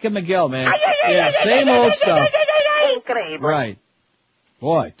 just like in Miguel, man. Yeah, same old stuff. Right.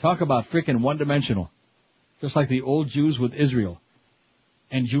 Boy, talk about freaking one-dimensional. Just like the old Jews with Israel.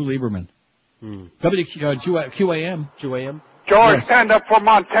 And Jew Lieberman. QAM. QAM. George, Yes. stand up for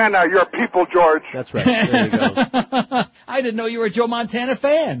Montana. Your people, George. That's right. There you go. I didn't know you were a Joe Montana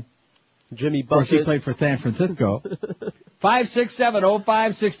fan. Jimmy Of course, he Buffett. played for San Francisco.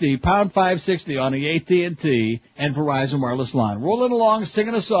 567-0560, pound 560 on the AT&T and Verizon wireless line. Rolling along,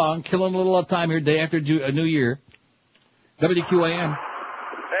 singing a song, killing a little time here day after New Year. WQAM.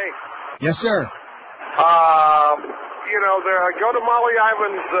 Hey. Yes, sir. Go to Molly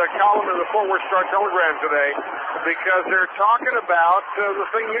Ivan's column in the Fort Worth Star-Telegram today because they're talking about the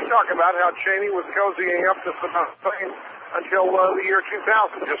thing you talk about, how Cheney was cozying up to Saddam Hussein until the year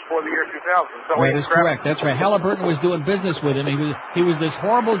 2000, just for the year 2000. So That is correct. That's right. Halliburton was doing business with him. He was this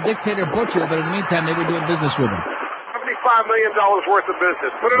horrible dictator butcher, but in the meantime, they were doing business with him. $75 million worth of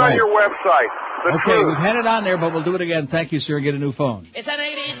business. Put it on your website. The Okay, truth. we've had it on there, but we'll do it again. Thank you, sir. Get a new phone. Esa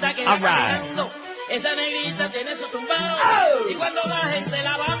negrita que All va right. caminando, esa negrita tiene su tumbao. Y cuando la gente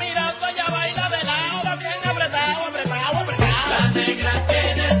la va mirando, ella baila de lado, bien apretado, apretado, apretado. La negra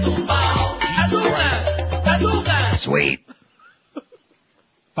tiene tumbao. Azúcar, azúcar. Sweet.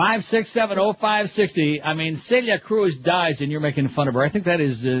 567-0560. I mean, Celia Cruz dies and you're making fun of her. I think that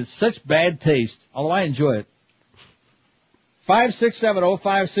is such bad taste, although I enjoy it.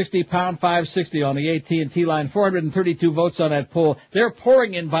 567-0560, pound 560 on the AT&T line. 432 votes on that poll. They're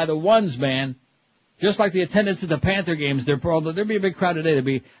pouring in by the ones, man. Just like the attendance at the Panther games, there'll be a big crowd today. There'll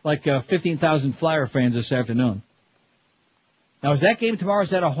be like 15,000 Flyer fans this afternoon. Now, is that game tomorrow? Is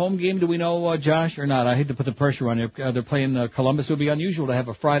that a home game? Do we know, Josh, or not? I hate to put the pressure on you. They're playing Columbus. It would be unusual to have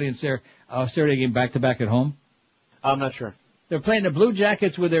a Friday and Saturday game back-to-back at home. I'm not sure. They're playing the Blue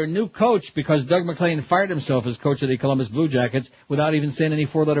Jackets with their new coach because Doug McClain fired himself as coach of the Columbus Blue Jackets without even saying any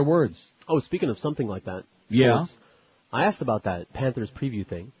four-letter words. Oh, speaking of something like that. Yeah. Sports, I asked about that Panthers preview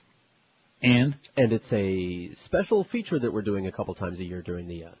thing. And it's a special feature that we're doing a couple times a year during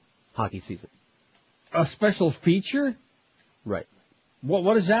the hockey season. A special feature? Right.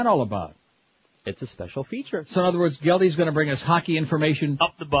 What is that all about? It's a special feature. So in other words, Geldy's going to bring us hockey information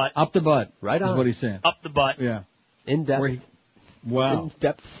Up the butt. up the butt. Right on. Is what he's saying. Up the butt. Yeah. In depth. Wow. In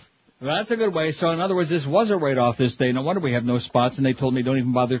depth. Well, that's a good way. So in other words, this was a write-off this day. No wonder we have no spots. And they told me don't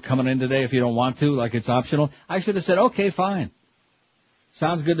even bother coming in today if you don't want to, like it's optional. I should have said, okay, fine.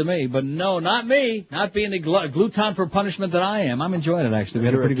 Sounds good to me. But no, not me. Not being the gluton for punishment that I am. I'm enjoying it, actually. We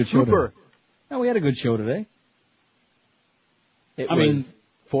had a pretty good show today. No, we had a good show today. I mean,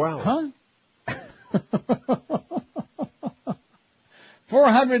 4 hours. Huh?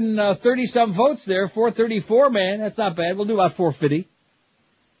 430-some votes there. 434, man. That's not bad. We'll do about 450.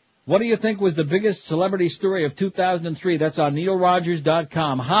 What do you think was the biggest celebrity story of 2003? That's on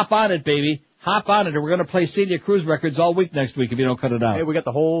NeilRogers.com. Hop on it, baby. Hop on it, or we're going to play Celia Cruz records all week next week if you don't cut it out. Hey, we got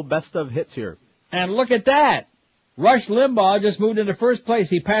the whole best of hits here. And look at that. Rush Limbaugh just moved into first place.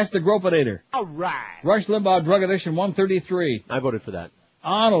 He passed the Gropinator. All right. Rush Limbaugh, drug addiction, 133. I voted for that.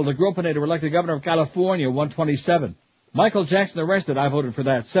 Arnold, the Gropinator, elected governor of California, 127. Michael Jackson arrested. I voted for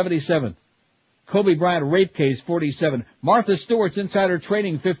that, 77. Kobe Bryant, rape case, 47. Martha Stewart's insider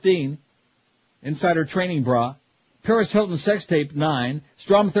trading, 15. Insider training bra. Paris Hilton sex tape, 9.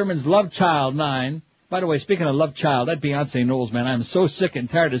 Strom Thurmond's Love Child, 9. By the way, speaking of Love Child, that Beyonce Knowles, man, I'm so sick and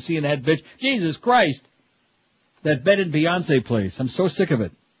tired of seeing that bitch. Jesus Christ. That bed in Beyonce place. I'm so sick of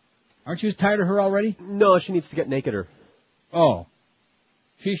it. Aren't you tired of her already? No, she needs to get nakeder. Oh.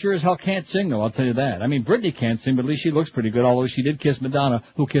 She sure as hell can't sing, though, I'll tell you that. I mean, Britney can't sing, but at least she looks pretty good, although she did kiss Madonna,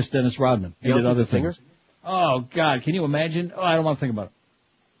 who kissed Dennis Rodman. And did other things. Oh, God, can you imagine? Oh, I don't want to think about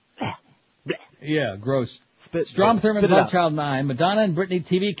it. Yeah, gross. Strom Thurmond's Love Child, 9. Madonna and Britney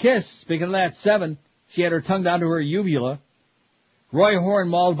TV kiss. Speaking of that, 7. She had her tongue down to her uvula. Roy Horn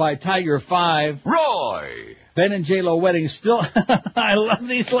mauled by Tiger, 5. Roy! Ben and J-Lo wedding still. I love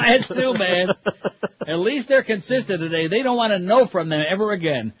these last two, man. At least they're consistent today. They don't want to know from them ever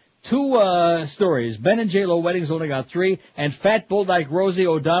again. 2 stories. Ben and J-Lo weddings only got 3, and Fat Bull Dyke Rosie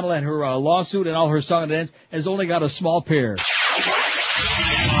O'Donnell and her lawsuit and all her song and dance has only got a small pair.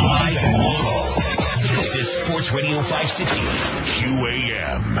 Live and local. This is Sports Radio 560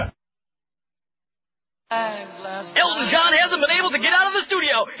 QAM. Elton John hasn't been able to get out of the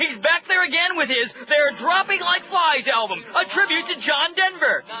studio. He's back there again with his They're Dropping Like Flies album, a tribute to John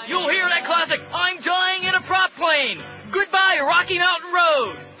Denver. You'll hear that classic, I'm Dying in a Prop Plane. Goodbye, Rocky Mountain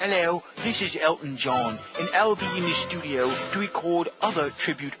Road. Hello, this is Elton John, and I'll be in the studio to record other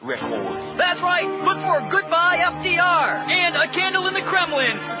tribute records. That's right, look for Goodbye FDR and A Candle in the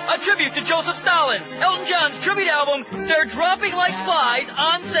Kremlin, a tribute to Joseph Stalin. Elton John's tribute album, They're Dropping Like Flies,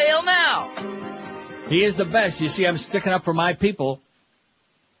 on sale now. He is the best. You see, I'm sticking up for my people.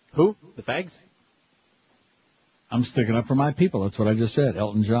 Who? The fags? I'm sticking up for my people. That's what I just said.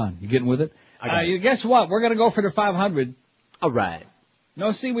 Elton John. You getting with it? You guess what? We're going to go for the 500. All right.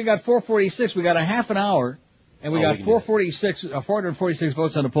 No, see, we got 446. We got a half an hour, and we got 446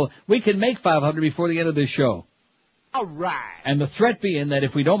 votes on the poll. We can make 500 before the end of this show. All right. And the threat being that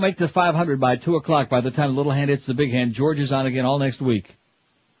if we don't make the 500 by 2 o'clock, by the time the little hand hits the big hand, George is on again all next week.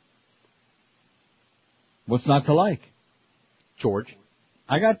 What's not to like? George.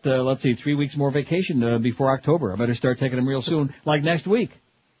 I got, 3 weeks more vacation before October. I better start taking them real soon, like next week.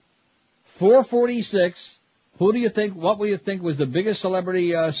 446. What do you think was the biggest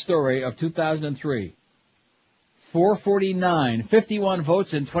celebrity story of 2003? 449. 51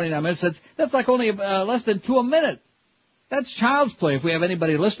 votes in 29 minutes. That's like only less than 2 a minute. That's child's play. If we have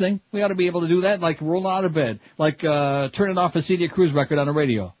anybody listening, we ought to be able to do that, like rolling out of bed, like turning off a Celia Cruz record on the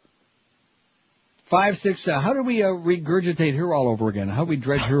radio. 5, 6, how do we regurgitate her all over again? How do we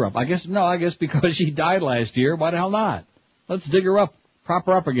dredge her up? I guess because she died last year. Why the hell not? Let's dig her up, prop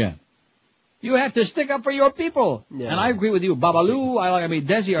her up again. You have to stick up for your people. Yeah. And I agree with you. Babalu,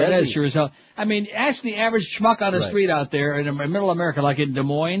 Desi Arnaz sure as hell. I mean, ask the average schmuck on the street out there in middle America, like in Des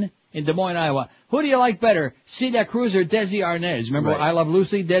Moines, Iowa. Who do you like better, Celia Cruz or Desi Arnaz? Remember I Love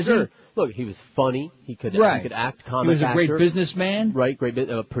Lucy, Desi? Sure. Look, he was funny. He could act, comic He was a actor. great businessman. Right, great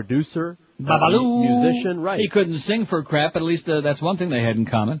producer. Babalu. Musician, right. He couldn't sing for crap, at least that's one thing they had in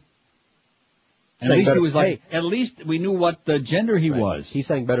common. At least he was at least we knew what gender he was. He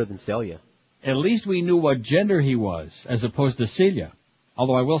sang better than Celia. At least we knew what gender he was, as opposed to Celia.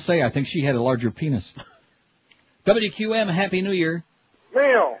 Although I will say, I think she had a larger penis. WQM, Happy New Year.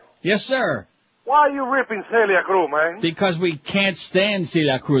 Neil. Yes, sir. Why are you ripping Celia Cruz, man? Because we can't stand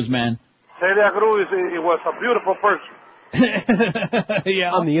Celia Cruz, man. Celia Cruz was a beautiful person.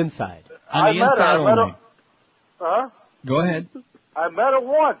 Yeah. On the inside. On the inside only. Huh? Go ahead. I met her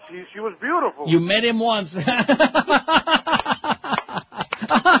once. She was beautiful. You met him once. All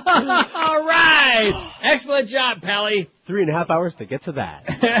right. Excellent job, Pally. 3.5 hours to get to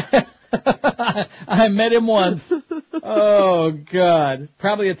that. I met him once. Oh, God.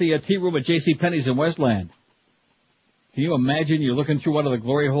 Probably at the tea room at J.C. Penney's in Westland. Can you imagine you're looking through one of the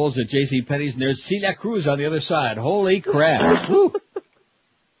glory holes at J.C. Penney's and there's Celia Cruz on the other side. Holy crap.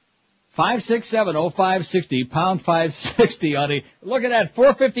 567-0560, pound 560 on the, look at that,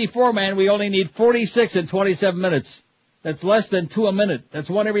 454, man. We only need 46 in 27 minutes. That's less than 2 a minute. That's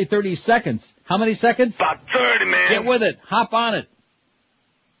 1 every 30 seconds. How many seconds? About 30, man. Get with it. Hop on it.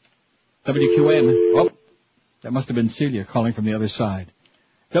 WQM. Oh, that must have been Celia calling from the other side.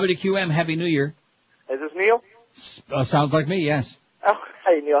 WQM, Happy New Year. Is this Neil? Sounds like me, yes. Oh,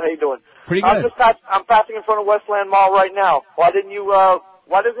 hey Neil, how you doing? Pretty good. I'm passing in front of Westland Mall right now. Why didn't you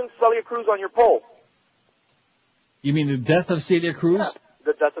why doesn't Celia Cruz on your poll? You mean the death of Celia Cruz? Yeah,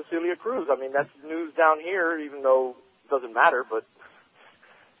 the death of Celia Cruz. I mean, that's news down here, even though it doesn't matter, but...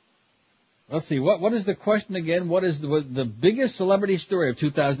 Let's see, what is the question again? What is the biggest celebrity story of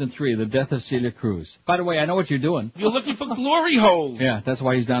 2003, the death of Celia Cruz? By the way, I know what you're doing. You're looking for glory holes. Yeah, that's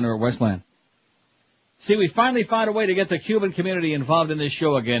why he's down there at Westland. See, we finally found a way to get the Cuban community involved in this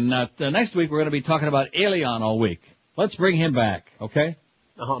show again. Next week, we're going to be talking about Elian all week. Let's bring him back, okay?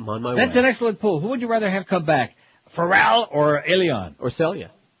 I'm on my way. That's an excellent poll. Who would you rather have come back? Pharrell or Elian? Or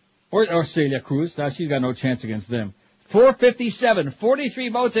Celia. Or Celia Cruz. Now, she's got no chance against them. 457, 43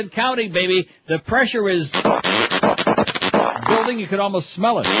 votes and counting, baby. The pressure is building. You could almost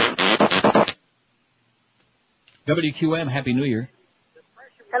smell it. WQM, Happy New Year.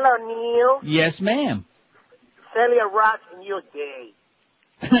 Hello, Neil. Yes, ma'am. Celia rocks and you're gay.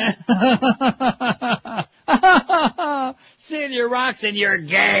 Celia rocks and you're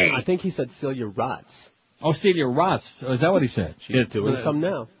gay. I think he said Celia rots. Oh, Celia rots. Oh, is that what he said? She's doing some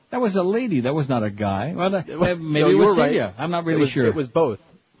now. That was a lady. That was not a guy. Well, maybe no, it was right. Celia. I'm not really sure. It was both.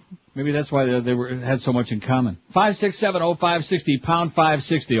 Maybe that's why they had so much in common. 5670560 pound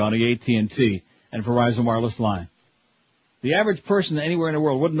 560 on the AT&T and Verizon wireless line. The average person anywhere in the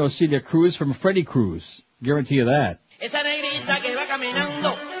world wouldn't know Celia Cruz from Freddie Cruz. Guarantee you that. Esa negrita que va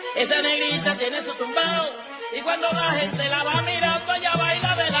caminando, esa negrita tiene su tumbao, y cuando la gente la va mirando, ella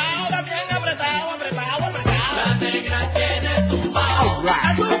baila de lado, bien apretado, apretado, apretado. La negra tiene tumbao.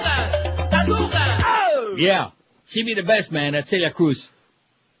 Azúcar, azúcar. Oh! Yeah, she'd be the best, man. That's Celia Cruz.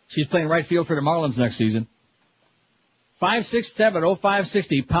 She's playing right field for the Marlins next season.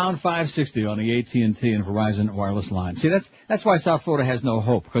 5670560 pound 560 on the AT&T and Verizon wireless line. See, that's why South Florida has no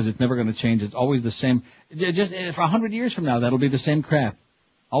hope, because it's never going to change. It's always the same. Just for 100 years from now, that'll be the same crap.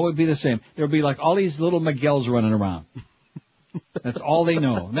 Always be the same. There'll be like all these little Miguels running around. That's all they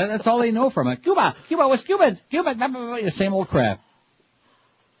know. That's all they know from it. Cuba, what's Cubans? Cuba, the same old crap.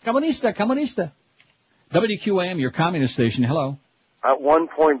 Comunista, comunista. WQAM, your communist station. Hello. At one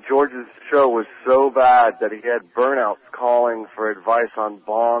point, George's show was so bad that he had burnouts calling for advice on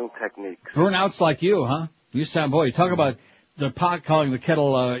bong techniques. Burnouts like you, huh? You sound, boy, talk about the pot calling the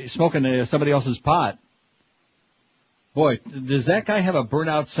kettle, smoking somebody else's pot. Boy, does that guy have a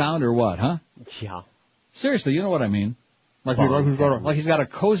burnout sound or what, huh? Yeah. Seriously, you know what I mean. Like he's got a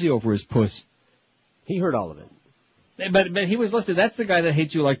cozy over his puss. He heard all of it. But he was listed, that's the guy that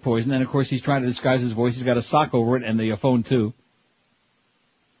hates you like poison, and of course he's trying to disguise his voice. He's got a sock over it and the phone too.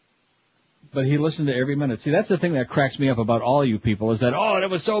 But he listened to every minute. See, that's the thing that cracks me up about all you people is that, oh, that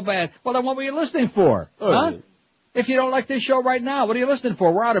was so bad. Well, then what were you listening for? Huh? If you don't like this show right now, what are you listening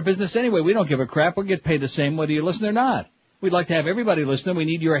for? We're out of business anyway. We don't give a crap. We'll get paid the same whether you listen or not. We'd like to have everybody listening. We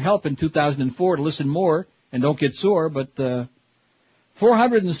need your help in 2004 to listen more and don't get sore. But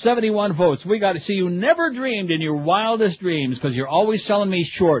 471 votes. We got to see you never dreamed in your wildest dreams because you're always selling me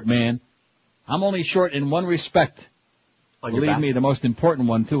short, man. I'm only short in one respect. Believe me, the most important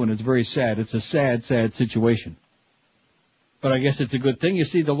one, too, and it's very sad. It's a sad, sad situation. But I guess it's a good thing. You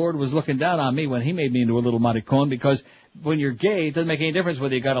see, the Lord was looking down on me when he made me into a little maricon because when you're gay, it doesn't make any difference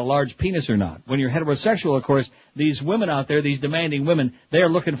whether you got a large penis or not. When you're heterosexual, of course, these women out there, these demanding women, they are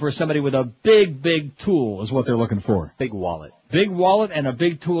looking for somebody with a big, big tool is what they're looking for. Big wallet. Big wallet and a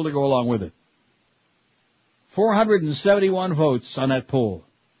big tool to go along with it. 471 votes on that poll.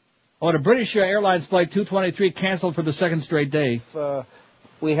 Oh, the British Airlines Flight 223 canceled for the second straight day.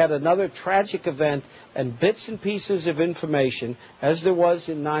 We had another tragic event, and bits and pieces of information, as there was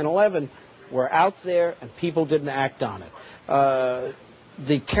in 9/11, were out there, and people didn't act on it.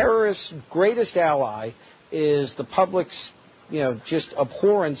 The terrorists' greatest ally is the public's, just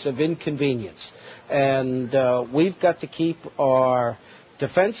abhorrence of inconvenience. And we've got to keep our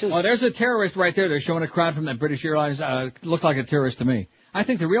defenses... Oh, there's a terrorist right there. They're showing a crowd from that British Airlines. Looked like a terrorist to me. I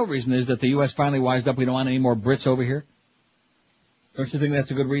think the real reason is that the U.S. finally wised up. We don't want any more Brits over here. Don't you think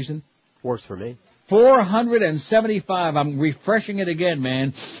that's a good reason? Works for me. 475. I'm refreshing it again,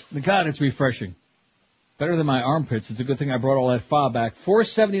 man. God, it's refreshing. Better than my armpits. It's a good thing I brought all that file back.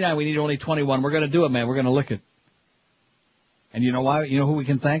 479. We need only 21. We're going to do it, man. We're going to lick it. And you know why? You know who we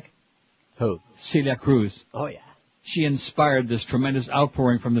can thank? Who? Celia Cruz. Oh, yeah. She inspired this tremendous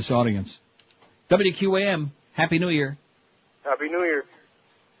outpouring from this audience. WQAM. Happy New Year. Happy New Year.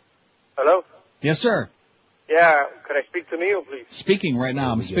 Hello? Yes, sir. Yeah, could I speak to Neil, please? Speaking right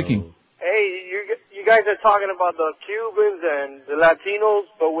now. I'm speaking. Hey, you guys are talking about the Cubans and the Latinos,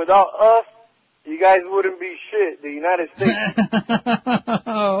 but without us, you guys wouldn't be shit. The United States.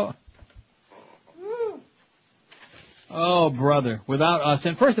 Oh, brother. Without us.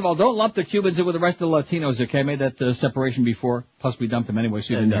 And first of all, don't lump the Cubans in with the rest of the Latinos, okay? I made that separation before. Plus, we dumped them anyway,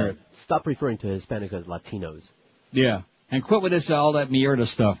 so you didn't hear it. Stop referring to Hispanics as Latinos. Yeah. And quit with this, all that Mierda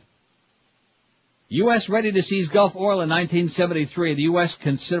stuff. U.S. ready to seize Gulf oil in 1973. The U.S.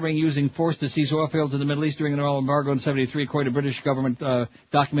 considering using force to seize oil fields in the Middle East during an oil embargo in 73, according to British government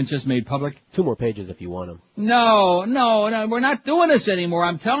documents just made public. 2 more pages if you want them. No, we're not doing this anymore.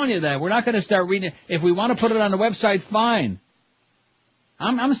 I'm telling you that. We're not going to start reading it. If we want to put it on the website, fine.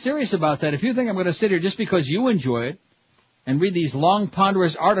 I'm serious about that. If you think I'm going to sit here just because you enjoy it and read these long,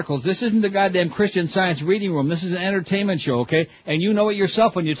 ponderous articles, this isn't the goddamn Christian Science reading room. This is an entertainment show, okay? And you know it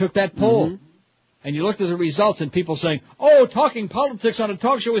yourself when you took that poll. Mm-hmm. And you looked at the results and people saying, oh, talking politics on a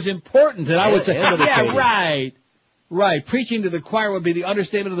talk show is important. And I would say, yeah, right. Preaching to the choir would be the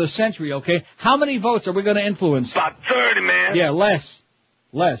understatement of the century, okay? How many votes are we going to influence? About 30, man. Yeah, less.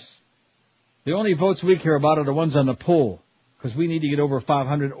 The only votes we care about are the ones on the poll. Because we need to get over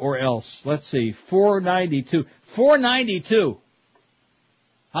 500 or else. Let's see, 492. 492.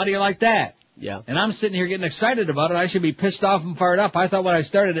 How do you like that? Yeah. And I'm sitting here getting excited about it. I should be pissed off and fired up. I thought when I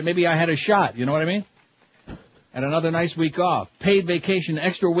started it, maybe I had a shot. You know what I mean? And another nice week off. Paid vacation,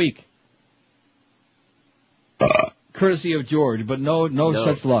 extra week. Courtesy of George, but no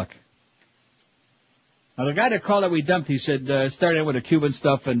such luck. Now, the guy that called that we dumped, he said, starting with the Cuban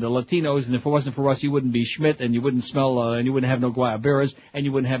stuff and the Latinos, and if it wasn't for us, you wouldn't be Schmidt, and you wouldn't smell, and you wouldn't have no guayaberas, and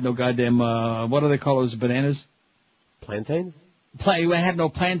you wouldn't have no goddamn, what do they call those bananas? Plantains? You would have no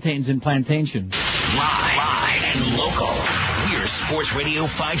plantains in plantation. Live and local. We're Sports Radio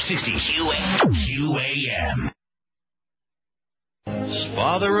 560 QAM.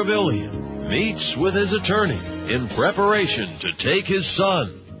 Father of Ilium meets with his attorney in preparation to take his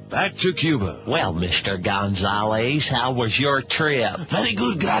son back to Cuba. Well, Mr. Gonzalez, how was your trip? Very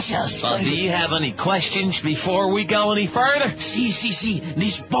good, gracias. Do you have any questions before we go any further? See.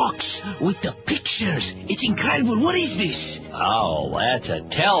 This box with the pictures. It's incredible. What is this? Oh, that's a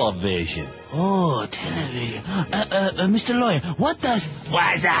television. Oh, television. Mr. Lawyer, what does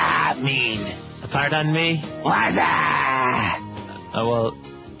 "waza" mean? Pardon me? Waza! Well,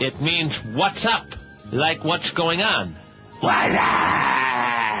 it means what's up. Like what's going on. Waza!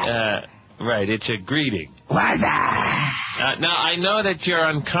 Right, it's a greeting. Waza! Now, I know that you're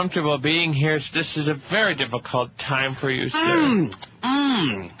uncomfortable being here. So this is a very difficult time for you, sir.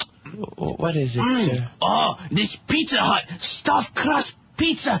 What is it, sir? Oh, this Pizza Hut stuffed crust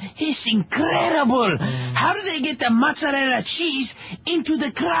pizza is incredible. How do they get the mozzarella cheese into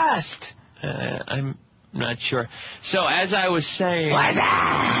the crust? I'm not sure. So, as I was saying...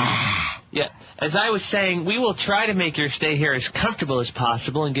 Yeah, as I was saying, we will try to make your stay here as comfortable as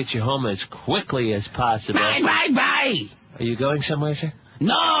possible and get you home as quickly as possible. Bye. Are you going somewhere, sir?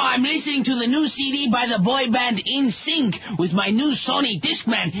 No, I'm listening to the new CD by the boy band NSYNC with my new Sony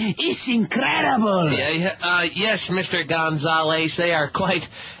Discman. It's incredible. Yes, Mr. Gonzalez, they are quite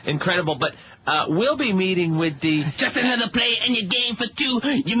incredible, but we'll be meeting with the... Just another play and you're game for 2.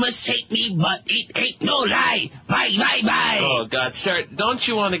 You must hate me, but it ain't no lie. Bye. Oh, God, sir, don't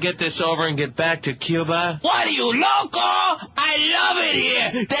you want to get this over and get back to Cuba? What are you, loco? I love it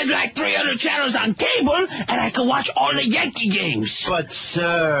here. There's like 300 channels on cable, and I can watch all the Yankee games. But,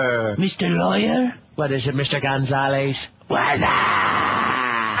 sir... Mr. Lawyer? What is it, Mr. Gonzalez? What's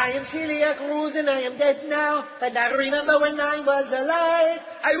I am Celia Cruz and I am dead now, but I remember when I was alive.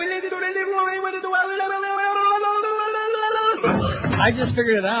 I will live to I just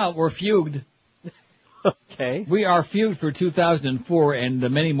figured it out. We're feud. Okay. We are feud for 2004 and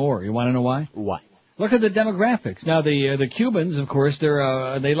many more. You want to know why? Why? Look at the demographics. Now, the Cubans, of course,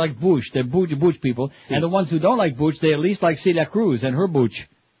 they like Bush. They're Bush people. See. And the ones who don't like Bush, they at least like Celia Cruz and her Bush.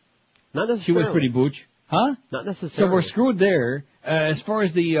 Not necessarily. She was pretty Bush. Huh? Not necessarily. So we're screwed there. As far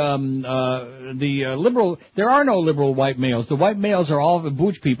as the liberal, there are no liberal white males. The white males are all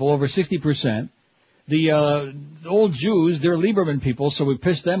Bush people, over 60%. The old Jews, they're Lieberman people, so we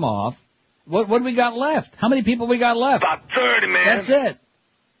pissed them off. What do we got left? How many people we got left? About 30, man. That's it.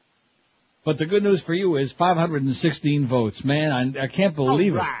 But the good news for you is 516 votes. Man, I can't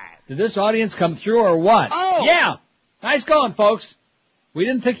believe it. Did this audience come through or what? Oh! Yeah! Nice going, folks. We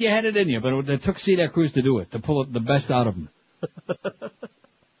didn't think you had it in you, but it took Celia Cruz to do it, to pull the best out of them.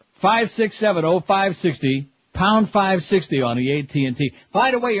 567-0560, pound 560 on the AT&T.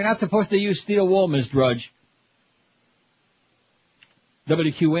 By the way, you're not supposed to use steel wool, Miss Drudge.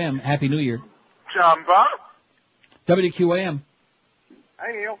 WQAM, Happy New Year. Jamba. WQAM.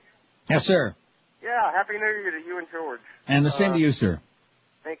 Hey, Neil. Yes, sir. Yeah, Happy New Year to you and George. And the same to you, sir.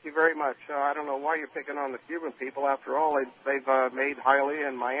 Thank you very much. I don't know why you're picking on the Cuban people. After all, they've made Hialeah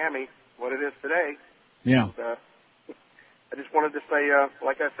and Miami what it is today. Yeah. And, I just wanted to say,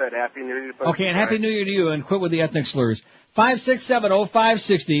 like I said, Happy New Year. Okay, and Happy New Year to you, and quit with the ethnic slurs.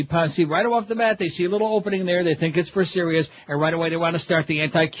 5670560. See, right off the bat, they see a little opening there. They think it's for serious, and right away they want to start the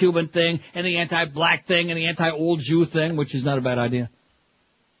anti-Cuban thing, and the anti-black thing, and the anti-old Jew thing, which is not a bad idea.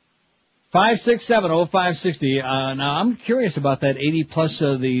 5670560. Now, I'm curious about that 80 plus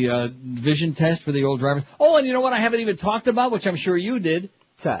the vision test for the old drivers. Oh, and you know what I haven't even talked about, which I'm sure you did?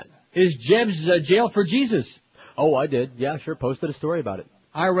 What's that? Is Jeb's jail for Jesus. Oh, I did. Yeah, sure. Posted a story about it.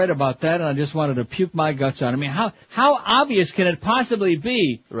 I read about that, and I just wanted to puke my guts out. I mean, how obvious can it possibly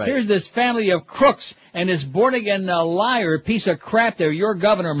be? Right. Here's this family of crooks and this born-again liar, piece of crap there, your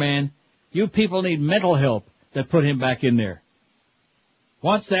governor, man. You people need mental help that put him back in there.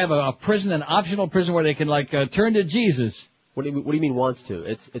 Wants to have a prison, an optional prison where they can, turn to Jesus. What do you mean wants to?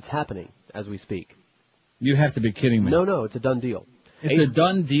 It's happening as we speak. You have to be kidding me. No, it's a done deal. It's a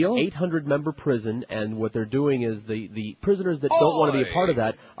done deal? 800-member prison, and what they're doing is the prisoners that don't want to be a part of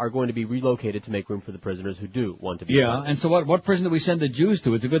that are going to be relocated to make room for the prisoners who do want to be a part of it. And so what prison do we send the Jews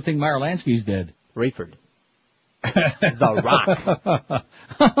to? It's a good thing Meyer Lansky's dead. Rayford. The Rock.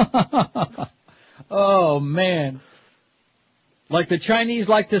 Oh, man. Like the Chinese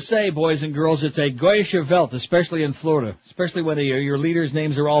like to say, boys and girls, it's a goyische Welt, especially in Florida, especially when your leaders'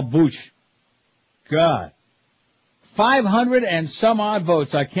 names are all Booch. God. 500 and some odd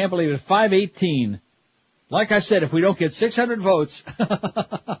votes. I can't believe it. 518. Like I said, if we don't get 600 votes.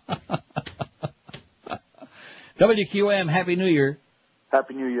 WQAM, Happy New Year.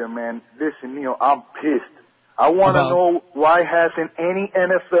 Happy New Year, man. Listen, Neil, I'm pissed. I want to know why hasn't any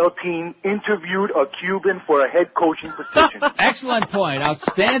NFL team interviewed a Cuban for a head coaching position? Excellent point.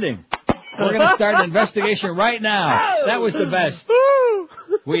 Outstanding. We're going to start an investigation right now. That was the best.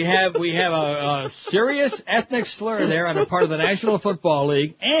 We have a serious ethnic slur there on a part of the National Football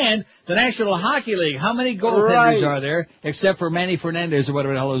League and the National Hockey League. How many goaltenders are there, except for Manny Fernandez or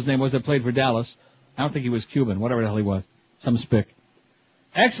whatever the hell his name was that played for Dallas? I don't think he was Cuban, whatever the hell he was. Some spick.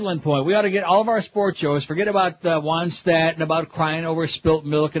 Excellent point. We ought to get all of our sports shows. Forget about Juan Stat and about crying over spilt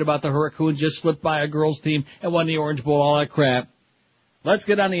milk and about the Hurricanes just slipped by a girls' team and won the Orange Bowl, all that crap. Let's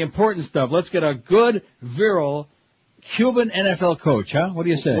get on the important stuff. Let's get a good, virile Cuban NFL coach, huh? What do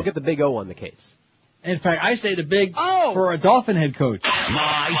you say? We'll get the big O on the case. In fact, I say the big for a Dolphin head coach.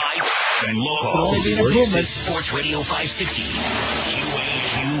 Live and local. It'll only be an improvement. This is Sports Radio 560.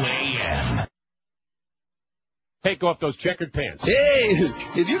 QAM. Take off those checkered pants. Hey,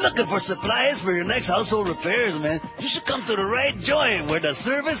 if you're looking for supplies for your next household repairs, man, you should come to the right joint where the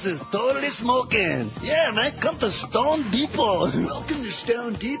service is totally smoking. Yeah, man, come to Stone Depot. Welcome to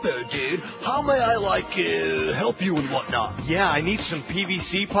Stone Depot, dude. How may I, help you and whatnot? Yeah, I need some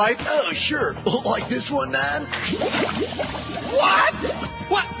PVC pipe. Oh, sure. Like this one, man? What?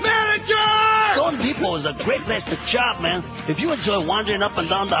 What, manager? Stone Depot is a great place to shop, man. If you enjoy wandering up and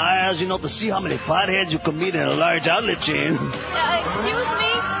down the aisles, to see how many potheads you can meet in a large outlet chain. Excuse me,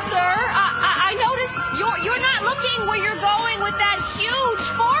 sir. I noticed you're not looking where you're going with that huge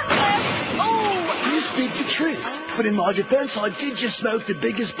forklift. Oh. You speak the truth. But in my defense, I did just smoke the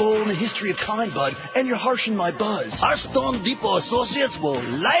biggest bowl in the history of kind, bud, and you're harshing my buzz. Our Stone Depot associates will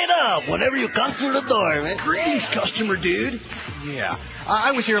light up whenever you come through the door, man. Greetings, customer dude. Yeah.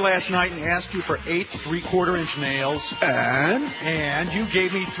 I was here last night and asked you for 8 3/4-inch nails. And you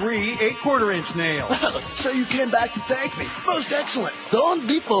gave me 3 8/4-inch nails. So you came back to thank me. Most excellent. Stone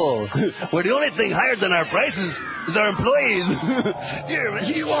Depot, where the only thing higher than our prices is our employees. Here, man,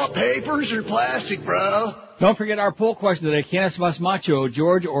 you want papers or plastic, bro? Don't forget our poll question today. ¿Quién es más macho,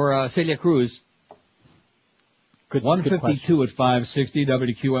 George or Celia Cruz? 152 at 560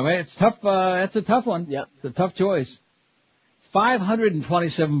 WQMA. It's tough. That's a tough one. Yeah. It's a tough choice.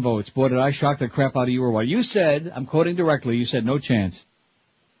 527 votes. Boy, did I shock the crap out of you or what? You said, I'm quoting directly, you said no chance.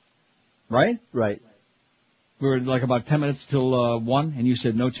 Right? Right. We were about 10 minutes till 1, and you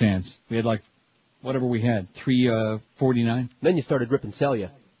said no chance. We had whatever we had, 349. Then you started ripping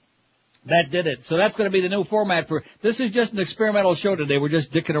Celia. That did it. So that's going to be the new format this is just an experimental show today. We're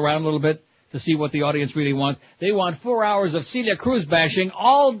just dicking around a little bit to see what the audience really wants. They want 4 hours of Celia Cruz bashing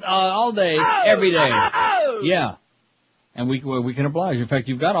all day, every day. Yeah. And we can oblige. In fact,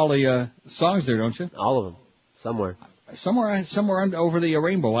 you've got all the songs there, don't you? All of them. Somewhere over the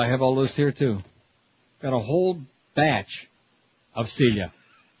rainbow. I have all those here too. Got a whole batch of Celia.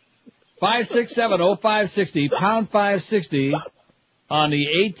 5670560 pound 560 on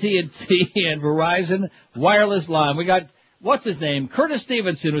the AT&T and Verizon wireless line. We got what's his name? Curtis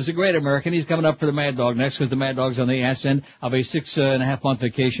Stevenson, who's a great American. He's coming up for the Mad Dog next because the Mad Dog's on the ass end of a 6.5 month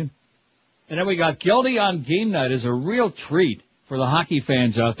vacation. And then we got Gildy on game night as a real treat For the hockey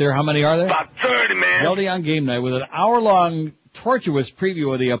fans out there, how many are there? About 30, man. LD on Game Night with an hour-long tortuous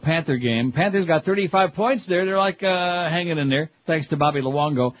preview of the Panther game. Panthers got 35 points there. They're like hanging in there, thanks to Bobby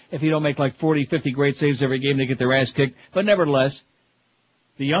Luongo. If you don't make like 40, 50 great saves every game, they get their ass kicked. But nevertheless,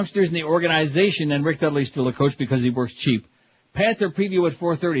 the youngsters in the organization, and Rick Dudley's still the coach because he works cheap. Panther preview at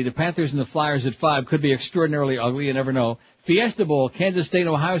 4:30. The Panthers and the Flyers at 5 could be extraordinarily ugly. You never know. Fiesta Bowl, Kansas State,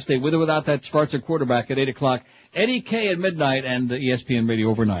 Ohio State, with or without that Schwarzer quarterback at 8 o'clock. Eddie K at midnight and ESPN Radio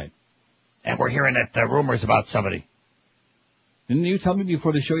overnight. And we're hearing that rumors about somebody. Didn't you tell me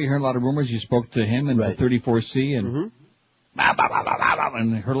before the show you heard a lot of rumors? You spoke to him and the 34C and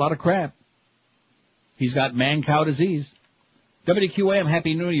and heard a lot of crap. He's got man-cow disease. WQAM,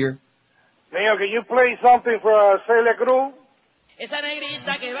 Happy New Year. Neil, can you play something for Celia Cruz?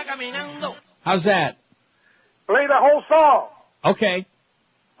 How's that? Play the whole song. Okay.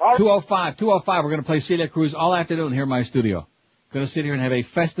 205. We're going to play Celia Cruz all afternoon here in my studio. Going to sit here and have a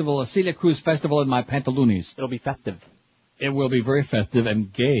festival, a Celia Cruz festival in my pantaloons. It'll be festive. It will be very festive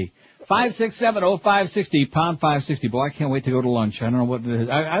and gay. 567-0560, pound 560. Boy, I can't wait to go to lunch. I don't know what it is.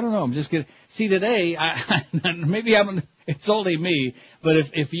 I don't know. I'm just getting, see today, maybe it's only me, but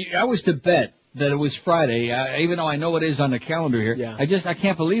if I was to bet that it was Friday, even though I know it is on the calendar here, yeah. I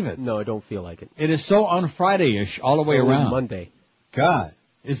can't believe it. No, I don't feel like it. It is so un-Friday-ish all the way around. Monday. God.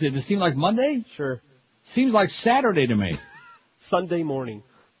 Does it seem like Monday? Sure. Seems like Saturday to me. Sunday morning.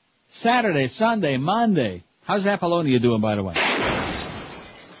 Saturday, Sunday, Monday. How's Apollonia doing, by the way?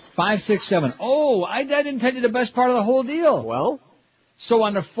 567. Oh, I didn't tell you the best part of the whole deal. Well? So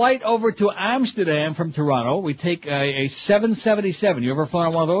on the flight over to Amsterdam from Toronto, we take a 777. You ever flown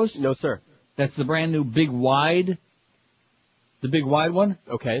on one of those? No, sir. That's the brand new big wide. The big wide one?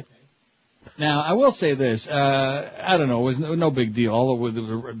 Okay. Now, I will say this. I don't know. It was no big deal.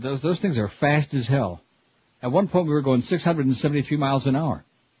 Although those things are fast as hell. At one point, we were going 673 miles an hour.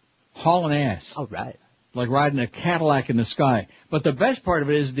 Hauling ass. All right. Like riding a Cadillac in the sky. But the best part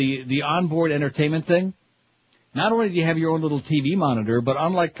of it is the onboard entertainment thing. Not only do you have your own little TV monitor, but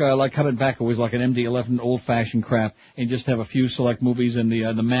unlike like coming back, it was like an MD-11 old-fashioned crap, and just have a few select movies and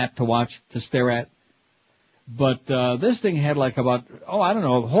the map to watch, to stare at. But this thing had like about, I don't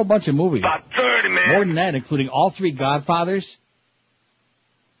know, a whole bunch of movies. About 30, man. More than that, including all 3 Godfathers.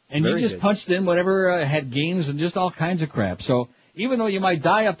 And Very you just good. punched in whatever had games and just all kinds of crap. So even though you might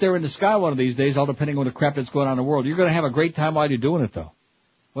die up there in the sky one of these days, all depending on the crap that's going on in the world, you're going to have a great time while you're doing it, though.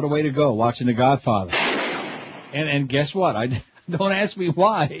 What a way to go, watching The Godfather. And guess what? Don't ask me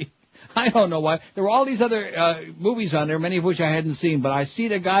why. I don't know why. There were all these other movies on there, many of which I hadn't seen, but I see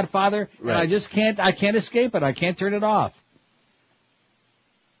The Godfather, right. and I just can't escape it. I can't turn it off.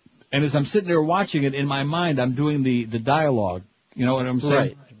 And as I'm sitting there watching it, in my mind, I'm doing the dialogue. You know what I'm saying?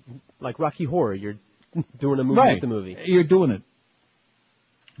 Right. Like Rocky Horror, you're doing a movie Right. with the movie. You're doing it.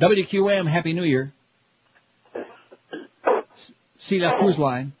 WQAM, Happy New Year. Celia Cruise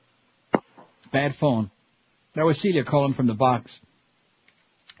Line. Bad phone. That was Celia calling from the box.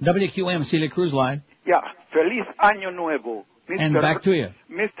 WQAM, Celia Cruise Line. Yeah, Feliz Año Nuevo. Mr. And back to you.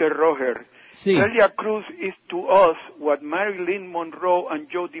 Mr. Roger. Sí. Celia Cruz is to us what Marilyn Monroe and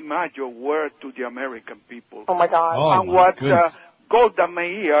Joe DiMaggio were to the American people. Oh, my God. Oh, And my what goodness. Golda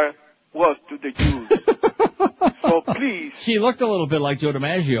Meir was to the Jews. So please. She looked a little bit like Joe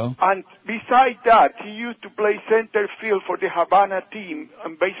DiMaggio. And besides that, he used to play center field for the Havana team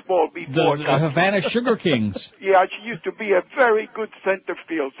in baseball before. The Havana Sugar Kings. Yeah, she used to be a very good center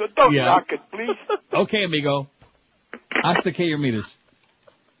field. So don't Yeah. knock it, please. Okay, amigo. Hasta que your meters.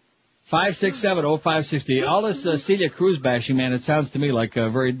 567-0560. All this Celia Cruz bashing, man, it sounds to me like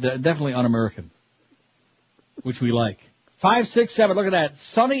very definitely un-American, which we like. 567, look at that.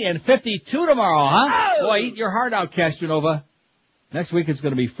 Sunny and 52 tomorrow, huh? Oh! Boy, eat your heart out, Castronova. Next week it's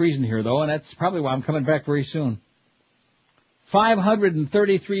going to be freezing here, though, and that's probably why I'm coming back very soon.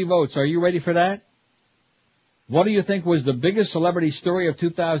 533 votes. Are you ready for that? What do you think was the biggest celebrity story of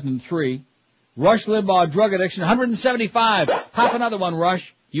 2003? Rush Limbaugh, drug addiction, 175. Pop another one,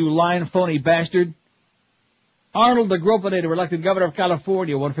 Rush. You lying, phony bastard. Arnold the Gropinator, elected governor of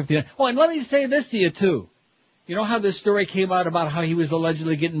California, 159. Oh, and let me say this to you, too. You know how this story came out about how he was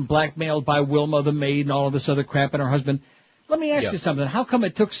allegedly getting blackmailed by Wilma the maid and all of this other crap and her husband? Let me ask you something. How come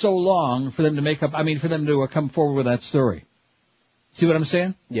it took so long for them to for them to come forward with that story? See what I'm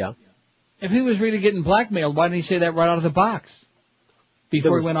saying? Yeah. If he was really getting blackmailed, why didn't he say that right out of the box?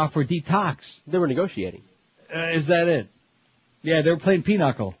 Before he went off for detox. They were negotiating. Is that it? Yeah, they were playing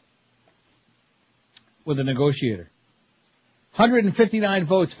pinochle with a negotiator. 159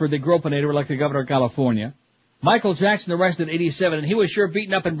 votes for the Gropinator, elected governor of California. Michael Jackson arrested at 87, and he was sure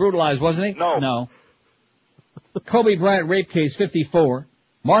beaten up and brutalized, wasn't he? No. Kobe Bryant rape case, 54.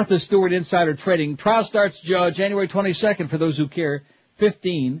 Martha Stewart insider trading. Trial starts January 22nd for those who care,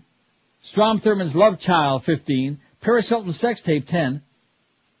 15. Strom Thurmond's love child, 15. Paris Hilton's sex tape, 10.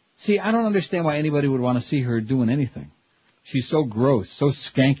 See, I don't understand why anybody would want to see her doing anything. She's so gross, so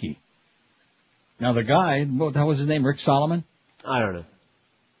skanky. Now the guy, what was his name, Rick Solomon? I don't know.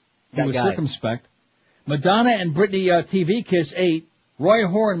 He was circumspect. Madonna and Britney TV kiss, 8. Roy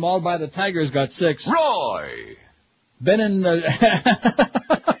Horn mauled by the Tigers got 6. Roy! Ben and...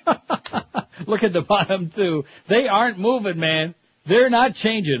 Look at the bottom, too. They aren't moving, man. They're not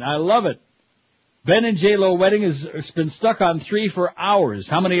changing. I love it. Ben and J-Lo wedding has been stuck on 3 for hours.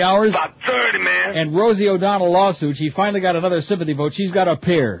 How many hours? About 30, man. And Rosie O'Donnell lawsuit, she finally got another sympathy vote. She's got a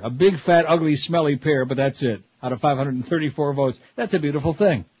pair. A big, fat, ugly, smelly pair, but that's it. Out of 534 votes. That's a beautiful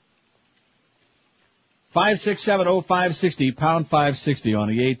thing. 5670560, pound 560 on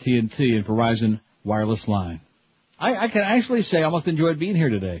the AT&T and Verizon wireless line. I can actually say I almost enjoyed being here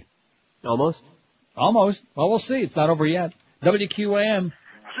today. Almost? Almost. Well, we'll see. It's not over yet. WQAM.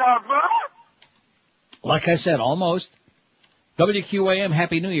 Like I said, almost. WQAM,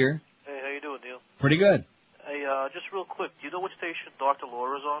 Happy New Year. Hey, how you doing, Neil? Pretty good. Hey, just real quick, do you know what station Dr.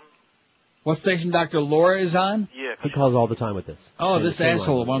 Laura's on? What station Dr. Laura is on? Yeah. He calls all the time with this. Oh, this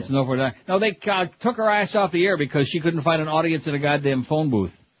asshole wants to know if we're done. No, they took her ass off the air because she couldn't find an audience in a goddamn phone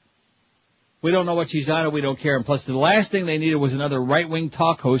booth. We don't know what she's on and we don't care. And plus, the last thing they needed was another right-wing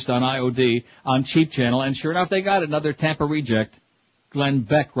talk host on IOD on Cheap Channel. And sure enough, they got it. Another Tampa reject. Glenn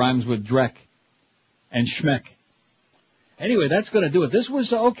Beck rhymes with Dreck and Schmeck. Anyway, that's going to do it. This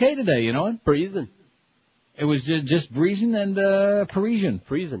was okay today, you know? Breezing. It was just breezing and Parisian.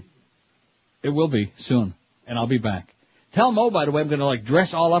 Freezing. It will be soon. And I'll be back. Tell Mo, by the way, I'm going to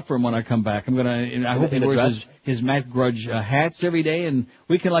dress all up for him when I come back. I hope he wears his Matt Grudge hats every day, and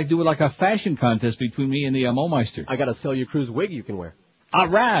we can do a fashion contest between me and the Mo-meister. I got a Celia Cruz wig you can wear. All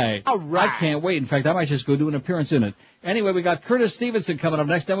right. I can't wait. In fact, I might just go do an appearance in it. Anyway, we got Curtis Stevenson coming up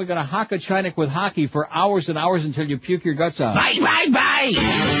next. Then we're going to hock a Chinik with hockey for hours and hours until you puke your guts out. Bye. The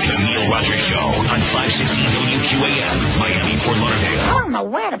Neil Rogers Show on 560 WQAM, Miami, Fort Lauderdale. I don't know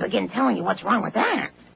where to begin telling you what's wrong with that.